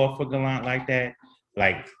don't go up for Gallant like that.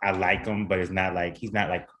 Like I like him, but it's not like he's not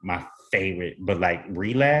like my favorite. But like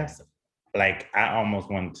Relapse, like I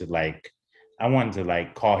almost wanted to like. I wanted to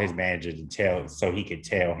like call his manager to tell so he could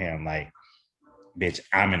tell him like, bitch,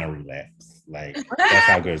 I'm in a relapse. Like that's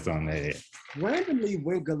how good a song that is. Randomly,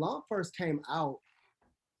 when Gallant first came out,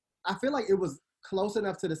 I feel like it was close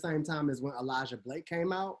enough to the same time as when Elijah Blake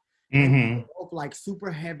came out. Mm-hmm. Both like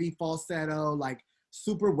super heavy falsetto, like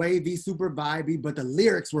super wavy, super vibey, but the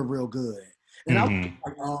lyrics were real good. And I was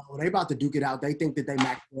like, oh, they about to duke it out. They think that they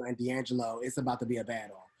Maxwell and D'Angelo. It's about to be a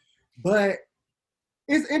battle. But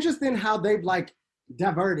it's interesting how they've like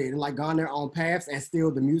diverted and like gone their own paths and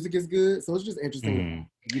still the music is good. So it's just interesting.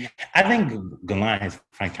 I think Gallant has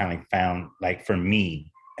kind of found, like for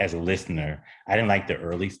me as a listener, I didn't like the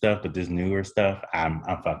early stuff, but this newer stuff I'm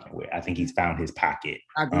fucking with. I think he's found his pocket.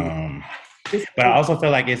 I agree. But I also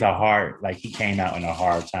feel like it's a hard, like he came out in a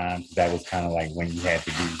hard time. That was kind of like when you had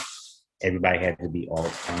to be, everybody had to be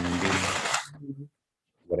all R&B.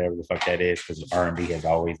 Whatever the fuck that is, because R&B has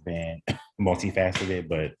always been multifaceted,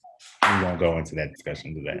 but we won't go into that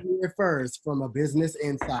discussion today. First, from a business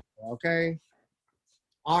insider, okay?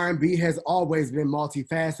 R&B has always been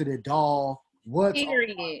multifaceted, doll. What's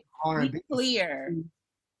period? R&B? Be clear.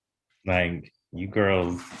 Like, you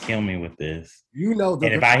girls kill me with this. You know,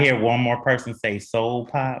 and if I hear one more person say soul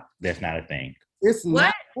pop, that's not a thing. It's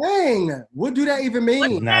not a thing. What do that even mean?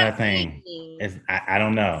 It's not a thing. I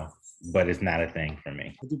don't know. But it's not a thing for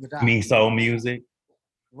me. Me, soul music.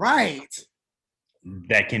 Right.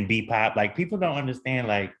 That can be pop. Like, people don't understand,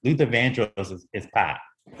 like, Luther Vandross is pop.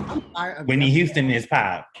 Whitney Houston is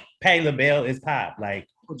pop. Patti LaBelle is pop. Like,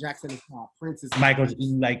 Michael Jackson is pop. Prince is Michael,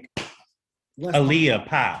 like, Aaliyah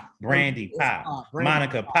pop. Brandy pop.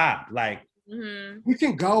 Monica pop. Like, we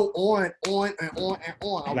can go on and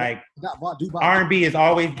on. Like, R&B has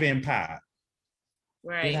always been pop.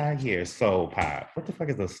 Right. Get out of here, soul pop. What the fuck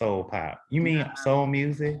is a soul pop? You mean soul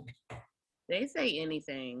music? They say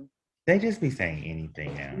anything. They just be saying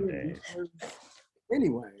anything nowadays.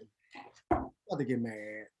 Anyway, about to get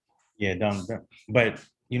mad. Yeah, don't. But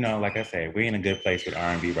you know, like I said, we're in a good place with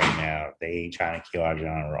R&B right now. They ain't trying to kill our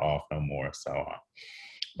genre off no more. So,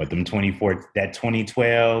 but them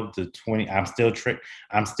 2012 to 20, I'm still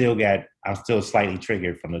slightly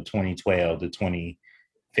triggered from the 2012 to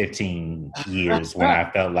 2015 years when I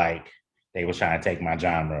felt like they were trying to take my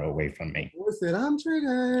genre away from me. I said, I'm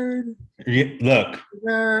triggered. Yeah, look.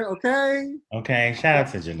 Triggered, okay? Okay, shout out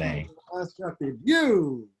to Janae. I instructed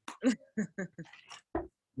you. Well,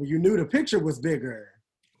 you knew the picture was bigger.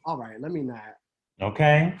 All right, let me not.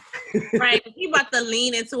 Okay. Right, he about to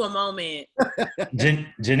lean into a moment.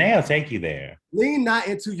 Janae will take you there. Lean not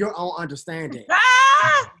into your own understanding.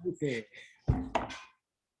 Okay.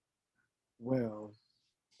 Well,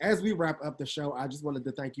 as we wrap up the show, I just wanted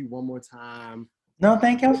to thank you one more time. No,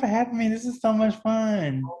 thank y'all for having me. This is so much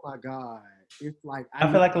fun. Oh my God. It's like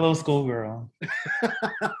I feel like a little schoolgirl.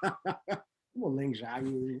 Look,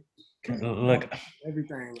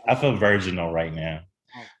 everything. I feel virginal right now.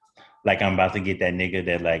 Like I'm about to get that nigga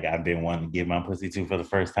that like I've been wanting to give my pussy to for the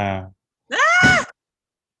first time. That's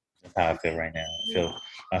how I feel right now.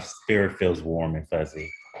 My spirit feels warm and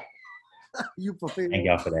fuzzy. You fulfill. Thank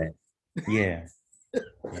y'all for that. Yeah.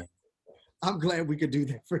 I'm glad we could do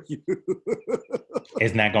that for you.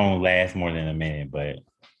 It's not gonna last more than a minute, but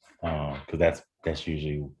because that's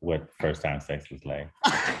usually what first time sex is like.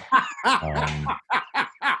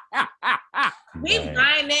 We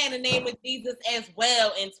find that in the name of Jesus as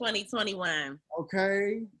well in 2021.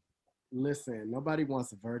 Okay. Listen, nobody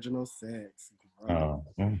wants virginal sex.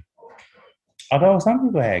 Although some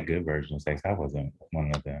people had good virginal sex, I wasn't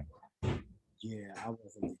one of them. Yeah, I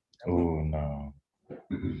wasn't. Oh no.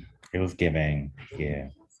 It was giving, yeah.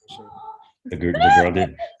 The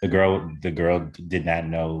girl did not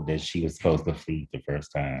know that she was supposed to fleet the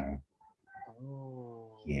first time.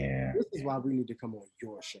 Oh. Yeah. This is why we need to come on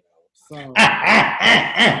your show. So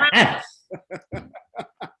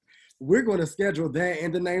we're going to schedule that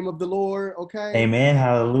in the name of the Lord, okay? Amen.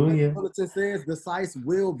 Hallelujah. The bulletin says the sites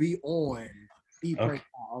will be on. Okay.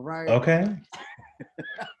 All right. Okay.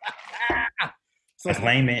 So I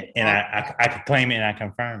claim it, and I could claim it, and I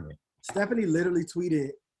confirm it. Stephanie literally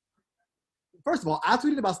tweeted. First of all, I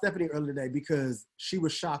tweeted about Stephanie earlier today because she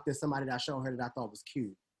was shocked at somebody that I showed her that I thought was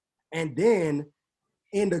cute. And then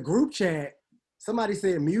in the group chat, somebody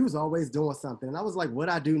said Muse always doing something, and I was like, "What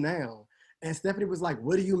I do now?" And Stephanie was like,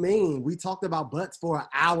 "What do you mean? We talked about butts for an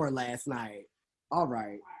hour last night." All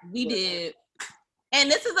right, we did. And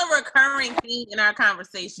this is a recurring theme in our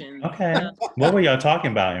conversation. Okay. What were y'all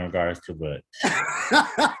talking about in regards to butts?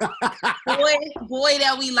 boy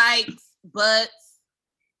that we like butts.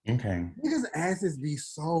 Okay. Niggas' asses be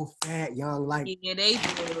so fat, young. Like, yeah, they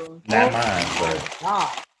do. Not mine,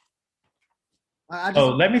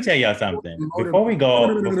 but. Let me tell y'all something. Before we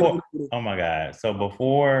go, oh my God. So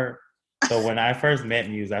when I first met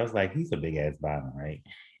Muse, I was like, he's a big ass bottom, right?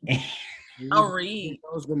 Reed.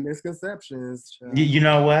 Those are the misconceptions. You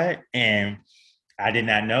know what? And I did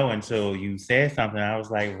not know until you said something. I was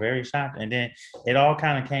like very shocked. And then it all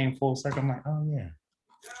kind of came full circle. I'm like, oh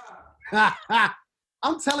yeah.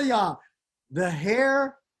 I'm telling y'all, the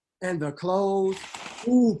hair and the clothes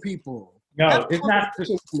fool people. No, it's not.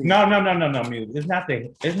 No, Muse. It's not the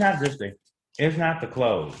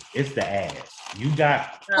clothes. It's the ass. You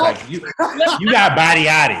got you got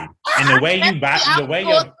body-yaddy, and the way you say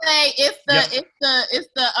it's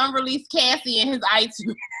the unreleased Cassie in his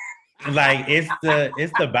iTunes. Like it's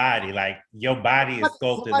the body. Like your body is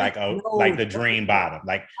sculpted like the dream bottom.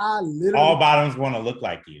 Like all bottoms want to look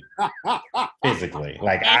like you physically.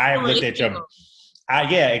 Like I looked at your.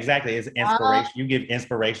 Yeah, exactly. It's inspiration. You give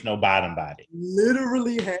inspirational bottom body.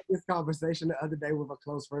 Literally had this conversation the other day with a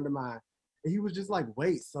close friend of mine. And he was just like,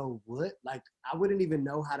 wait, so what? Like, I wouldn't even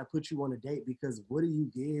know how to put you on a date because what do you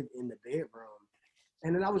give in the bedroom?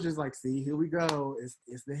 And then I was just like, see, here we go.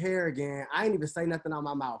 It's the hair again. I ain't even say nothing on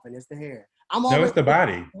my mouth, and it's the hair. It's the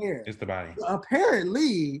body. It's the body.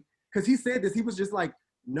 Apparently, because he said this, he was just like,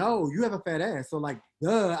 no, you have a fat ass. So like,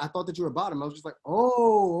 duh, I thought that you were bottom. I was just like,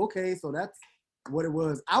 oh, okay, so that's what it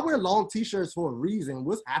was. I wear long t-shirts for a reason.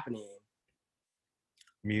 What's happening?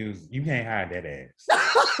 Muse, you can't hide that ass.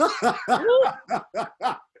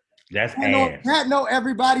 That's ass. No,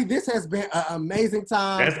 everybody, this has been an amazing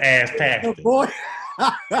time. That's ass tastic.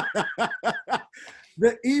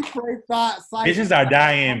 The E-Pray Thought site. Bitches are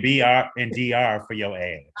dying BR and DR for your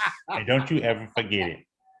ass. And don't you ever forget it.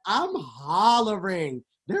 I'm hollering.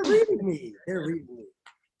 They're reading me.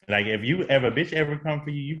 Like if bitch ever come for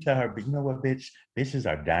you, you tell her, but you know what, bitch? Bitches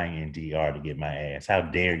are dying in DR to get my ass. How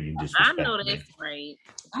dare you disrespect me? I know that's right.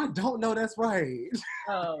 I don't know that's right.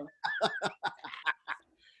 Oh.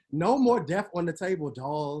 No more death on the table,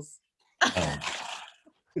 dolls. Oh.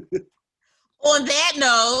 On that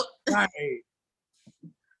note, right.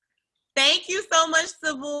 Thank you so much,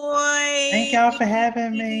 Savoy. Thank y'all for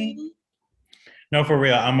having me. No, for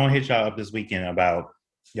real. I'm gonna hit y'all up this weekend about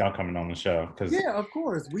y'all coming on the show. Yeah, of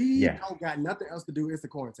course. We don't got nothing else to do. It's the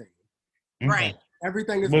quarantine. Right.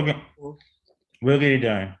 Everything is we'll get it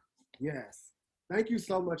done. Yes. Thank you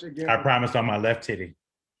so much again. I promised on my left titty.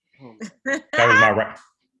 Oh.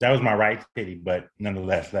 That was my right titty, but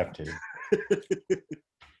nonetheless left titty.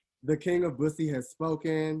 The King of Bussy has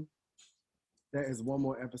spoken. That is one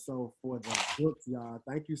more episode for the books, y'all.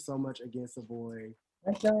 Thank you so much again, Savoy.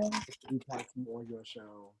 Thank y'all. We talk more on your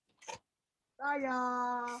show. Bye,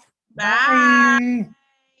 y'all. Bye.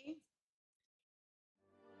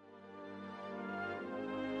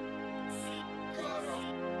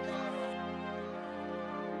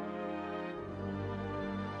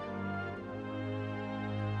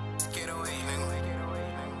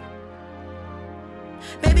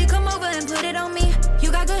 Baby, come over and put it on me.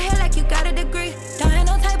 You got good hair like you got a degree. Don't have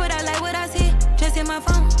no type, but I like what I see. Just in my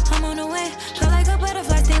phone, I'm on the way. Feel like a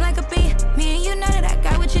butterfly, sting like a bee. Me and you know that I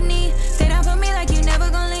got what you need. Stay down for me like you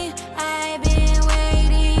never gon' leave. I've been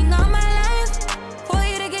waiting all my life for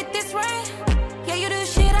you to get this right. Yeah, you do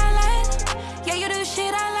shit I like. Yeah, you do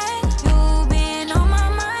shit I like. You been on my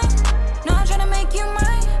mind. No, I'm tryna make you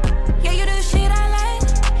mine. Yeah, you do shit I like.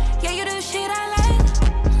 Yeah, you do shit I like.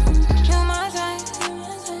 You my type.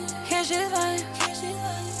 Yeah, shit's fine.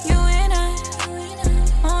 You and I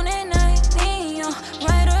on that night, me on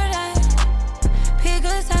right or die. Pick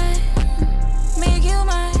a side, make you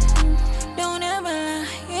mine. Don't ever lie,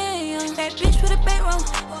 yeah. That bitch with a bankroll.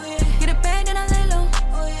 Get a bag and I lay low.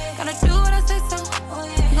 Gotta do what I say so.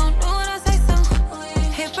 You gon' do what I say so.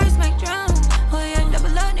 Head first, make drown. Oh yeah,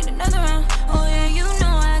 double up, need another round. Oh yeah, you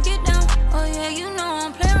know I get down. Oh yeah, you know I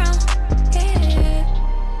don't play around. Yeah.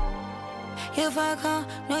 If I call,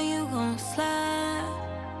 know you gon' slide.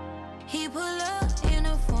 He pull up.